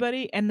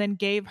everybody and then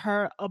gave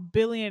her a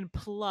billion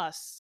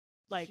plus,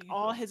 like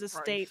all Jesus his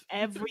estate, Christ.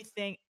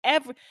 everything,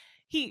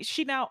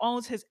 she now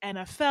owns his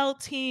NFL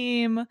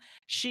team. I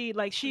She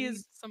need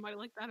is somebody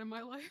like that in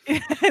my life.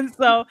 and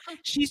so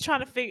she's trying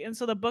to figure, and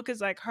so the book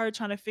is like her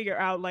trying to figure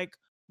out like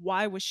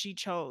why was she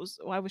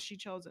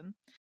chosen.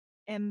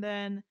 And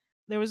then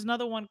there was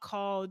another one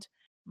called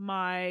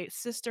My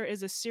Sister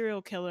is a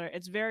Serial Killer.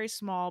 It's very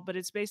small, but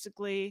it's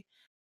basically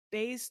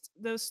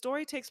the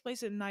story takes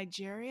place in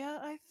Nigeria,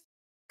 I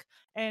think.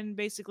 And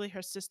basically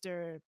her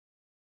sister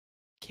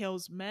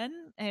kills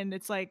men, and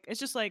it's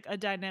just like a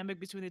dynamic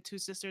between the two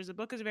sisters. The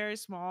book is very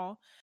small.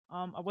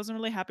 I wasn't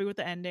really happy with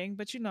the ending,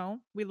 but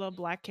we love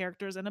black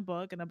characters in a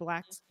book and a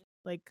black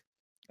like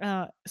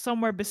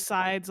somewhere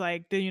besides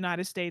like the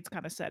United States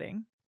kind of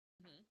setting.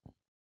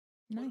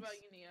 Mhm. What about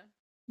Nice. you, Nia?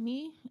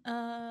 Me?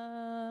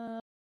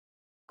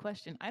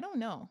 Question. I don't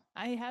know.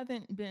 I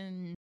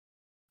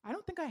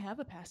don't think I have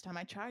a pastime.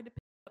 I tried to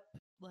pick up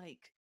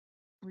like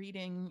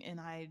reading and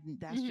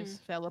that's Mhm.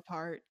 just fell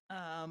apart.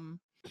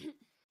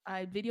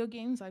 I video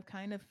games,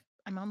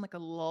 I'm on like a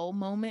lull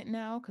moment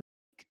now cuz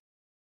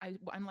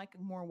I'm like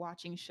more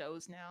watching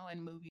shows now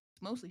and movies,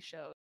 mostly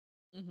shows.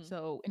 Hmm.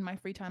 So in my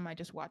free time I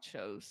just watch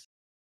shows.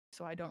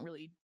 So I don't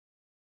really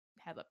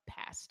have a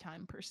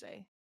pastime per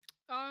se.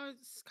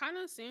 It's kind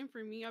of same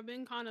for me. I've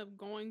been kind of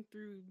going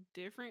through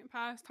different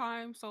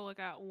pastimes. So like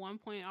at one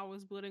point I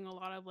was building a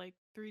lot of like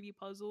 3D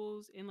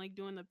puzzles and like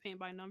doing the paint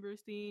by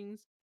numbers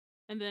things.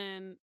 And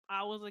then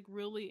I was like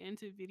really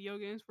into video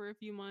games for a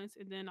few months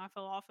and then I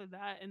fell off of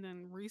that and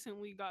then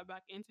recently got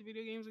back into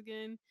video games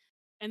again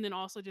and then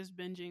also just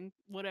binging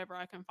whatever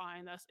I can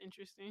find that's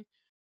interesting.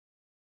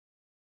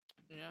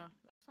 Yeah,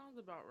 that sounds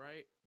about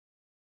right.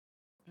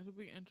 It'll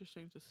be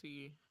interesting to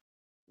see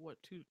what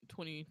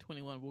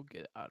 2021 will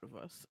get out of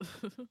us.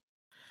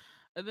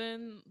 And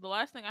then the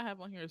last thing I have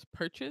on here is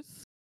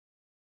purchase.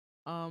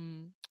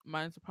 Mine's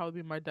will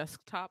probably be my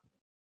desktop.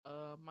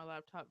 My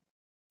laptop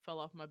fell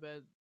off my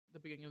bed the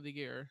beginning of the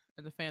year,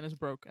 and the fan is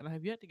broke, and I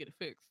have yet to get it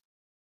fixed.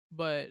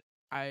 But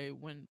I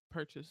went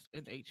purchased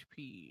an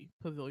HP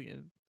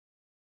Pavilion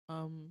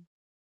um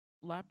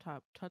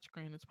laptop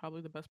touchscreen. It's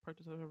probably the best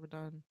purchase I've ever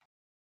done.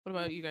 What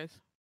about you guys?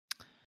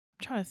 I'm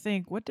trying to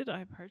think, what did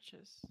I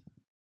purchase?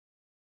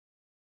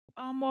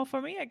 Well,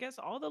 for me, I guess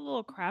all the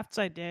little crafts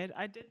I did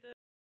the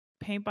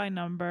paint by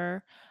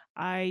number.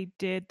 I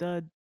did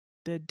the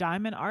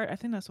diamond art. I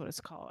think that's what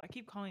it's called. I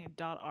keep calling it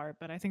dot art,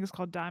 but I think it's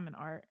called diamond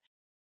art.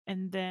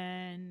 And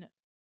then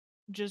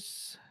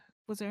just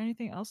was there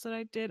anything else that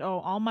I did? Oh,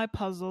 all my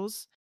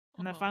puzzles.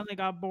 And I Uh-huh. finally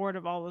got bored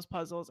of all those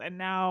puzzles, and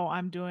now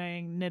I'm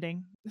doing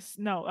knitting.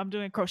 No, I'm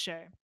doing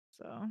crochet.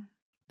 So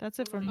that's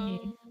it What for about you?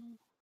 me. Um,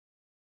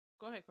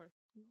 Go ahead, Corey.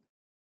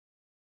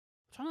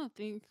 trying to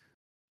think.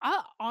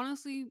 I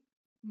honestly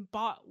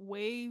bought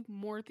way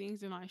more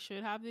things than I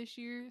should have this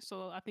year.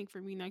 So I think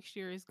for me next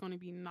year is going to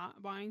be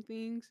not buying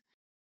things.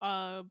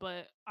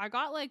 But I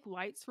got like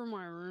lights for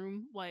my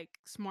room, like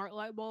smart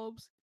light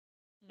bulbs.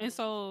 And Mm-hmm.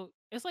 so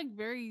it's like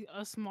very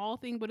a small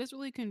thing, but it's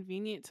really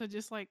convenient to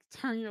just like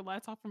turn your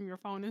lights off from your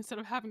phone instead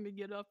of having to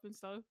get up and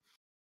stuff.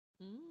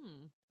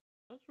 Mm,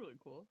 that's really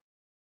cool.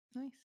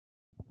 Nice.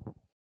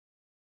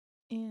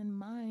 In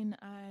mine,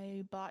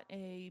 I bought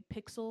a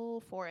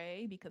Pixel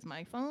 4a because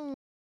my phone,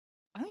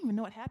 I don't even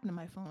know what happened to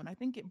my phone. I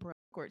think it broke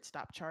or it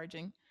stopped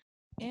charging.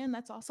 And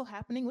that's also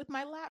happening with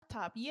my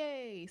laptop.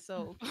 Yay.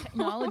 So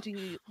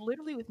technology,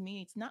 literally with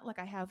me, it's not like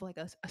I have like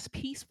a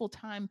peaceful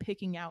time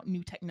picking out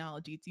new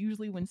technology. It's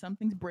usually when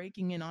something's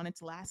breaking in on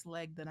its last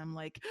leg that I'm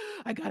like,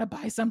 I gotta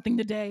buy something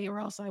today or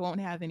else I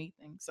won't have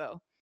anything. So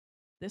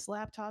this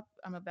laptop,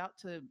 I'm about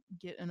to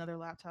get another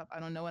laptop. I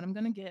don't know what I'm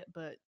gonna get,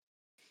 but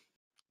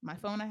my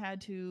phone I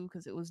had to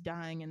because it was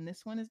dying, and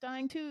this one is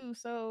dying too.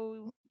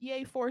 So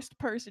yay, forced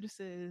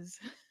purchases.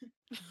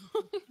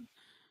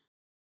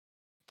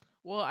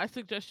 Well, I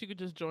suggest you could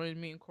just join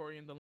me and Corey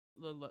in the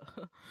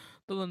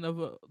the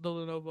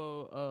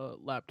Lenovo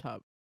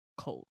laptop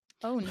cult.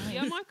 Oh,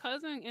 Yeah, nice. my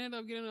cousin ended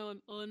up getting a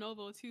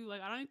Lenovo too.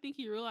 Like, I don't think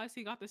he realized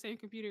he got the same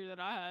computer that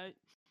I had.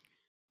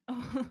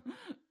 Oh,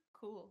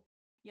 cool.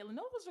 Yeah,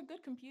 Lenovo's are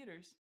good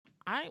computers.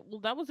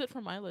 That was it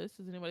for my list.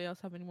 Does anybody else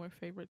have any more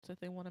favorites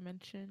that they want to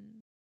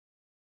mention?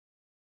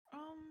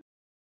 Um,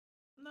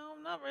 no,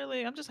 not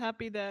really. I'm just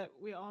happy that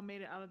we all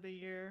made it out of the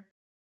year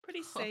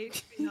pretty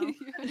safe, you know.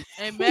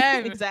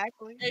 Amen.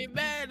 Exactly.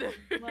 Amen.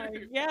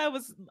 Like, yeah, it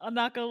was. I'm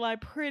not gonna lie,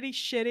 pretty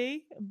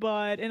shitty,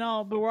 but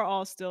we're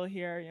all still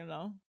here, you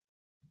know.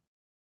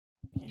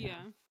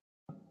 Yeah.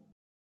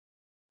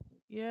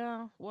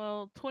 Yeah.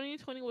 Well,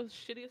 2020 was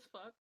shitty as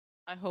fuck.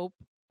 I hope,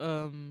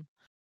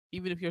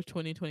 even if your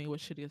 2020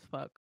 was shitty as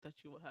fuck, that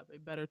you will have a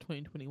better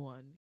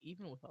 2021,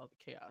 even with all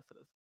the chaos that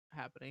is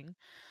happening.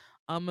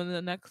 In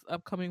the next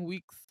upcoming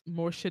weeks,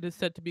 more shit is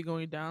set to be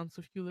going down. So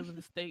if you live in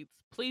the States,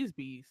 please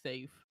be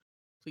safe.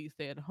 Please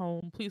stay at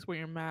home. Please wear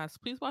your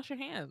mask. Please wash your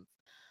hands.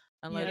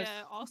 And let us.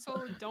 Yeah.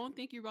 Also, don't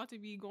think you're about to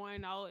be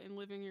going out and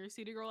living your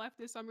city girl life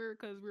this summer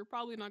because we're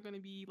probably not going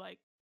to be like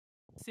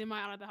semi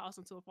out of the house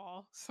until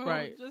fall. So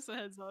Right. just a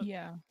heads up.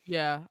 Yeah.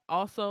 Yeah.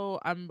 Also,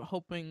 I'm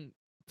hoping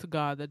to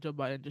God that Joe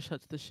Biden just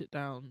shuts this shit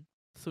down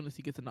as soon as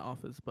he gets into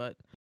office, but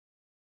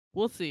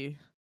we'll see.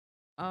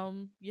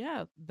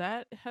 Yeah,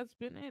 that has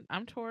been it.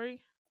 I'm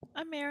Tori.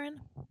 I'm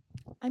Aaron.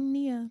 I'm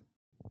Nia.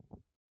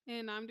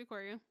 And I'm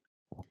Decoria.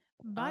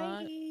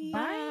 Bye.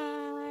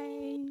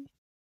 Bye.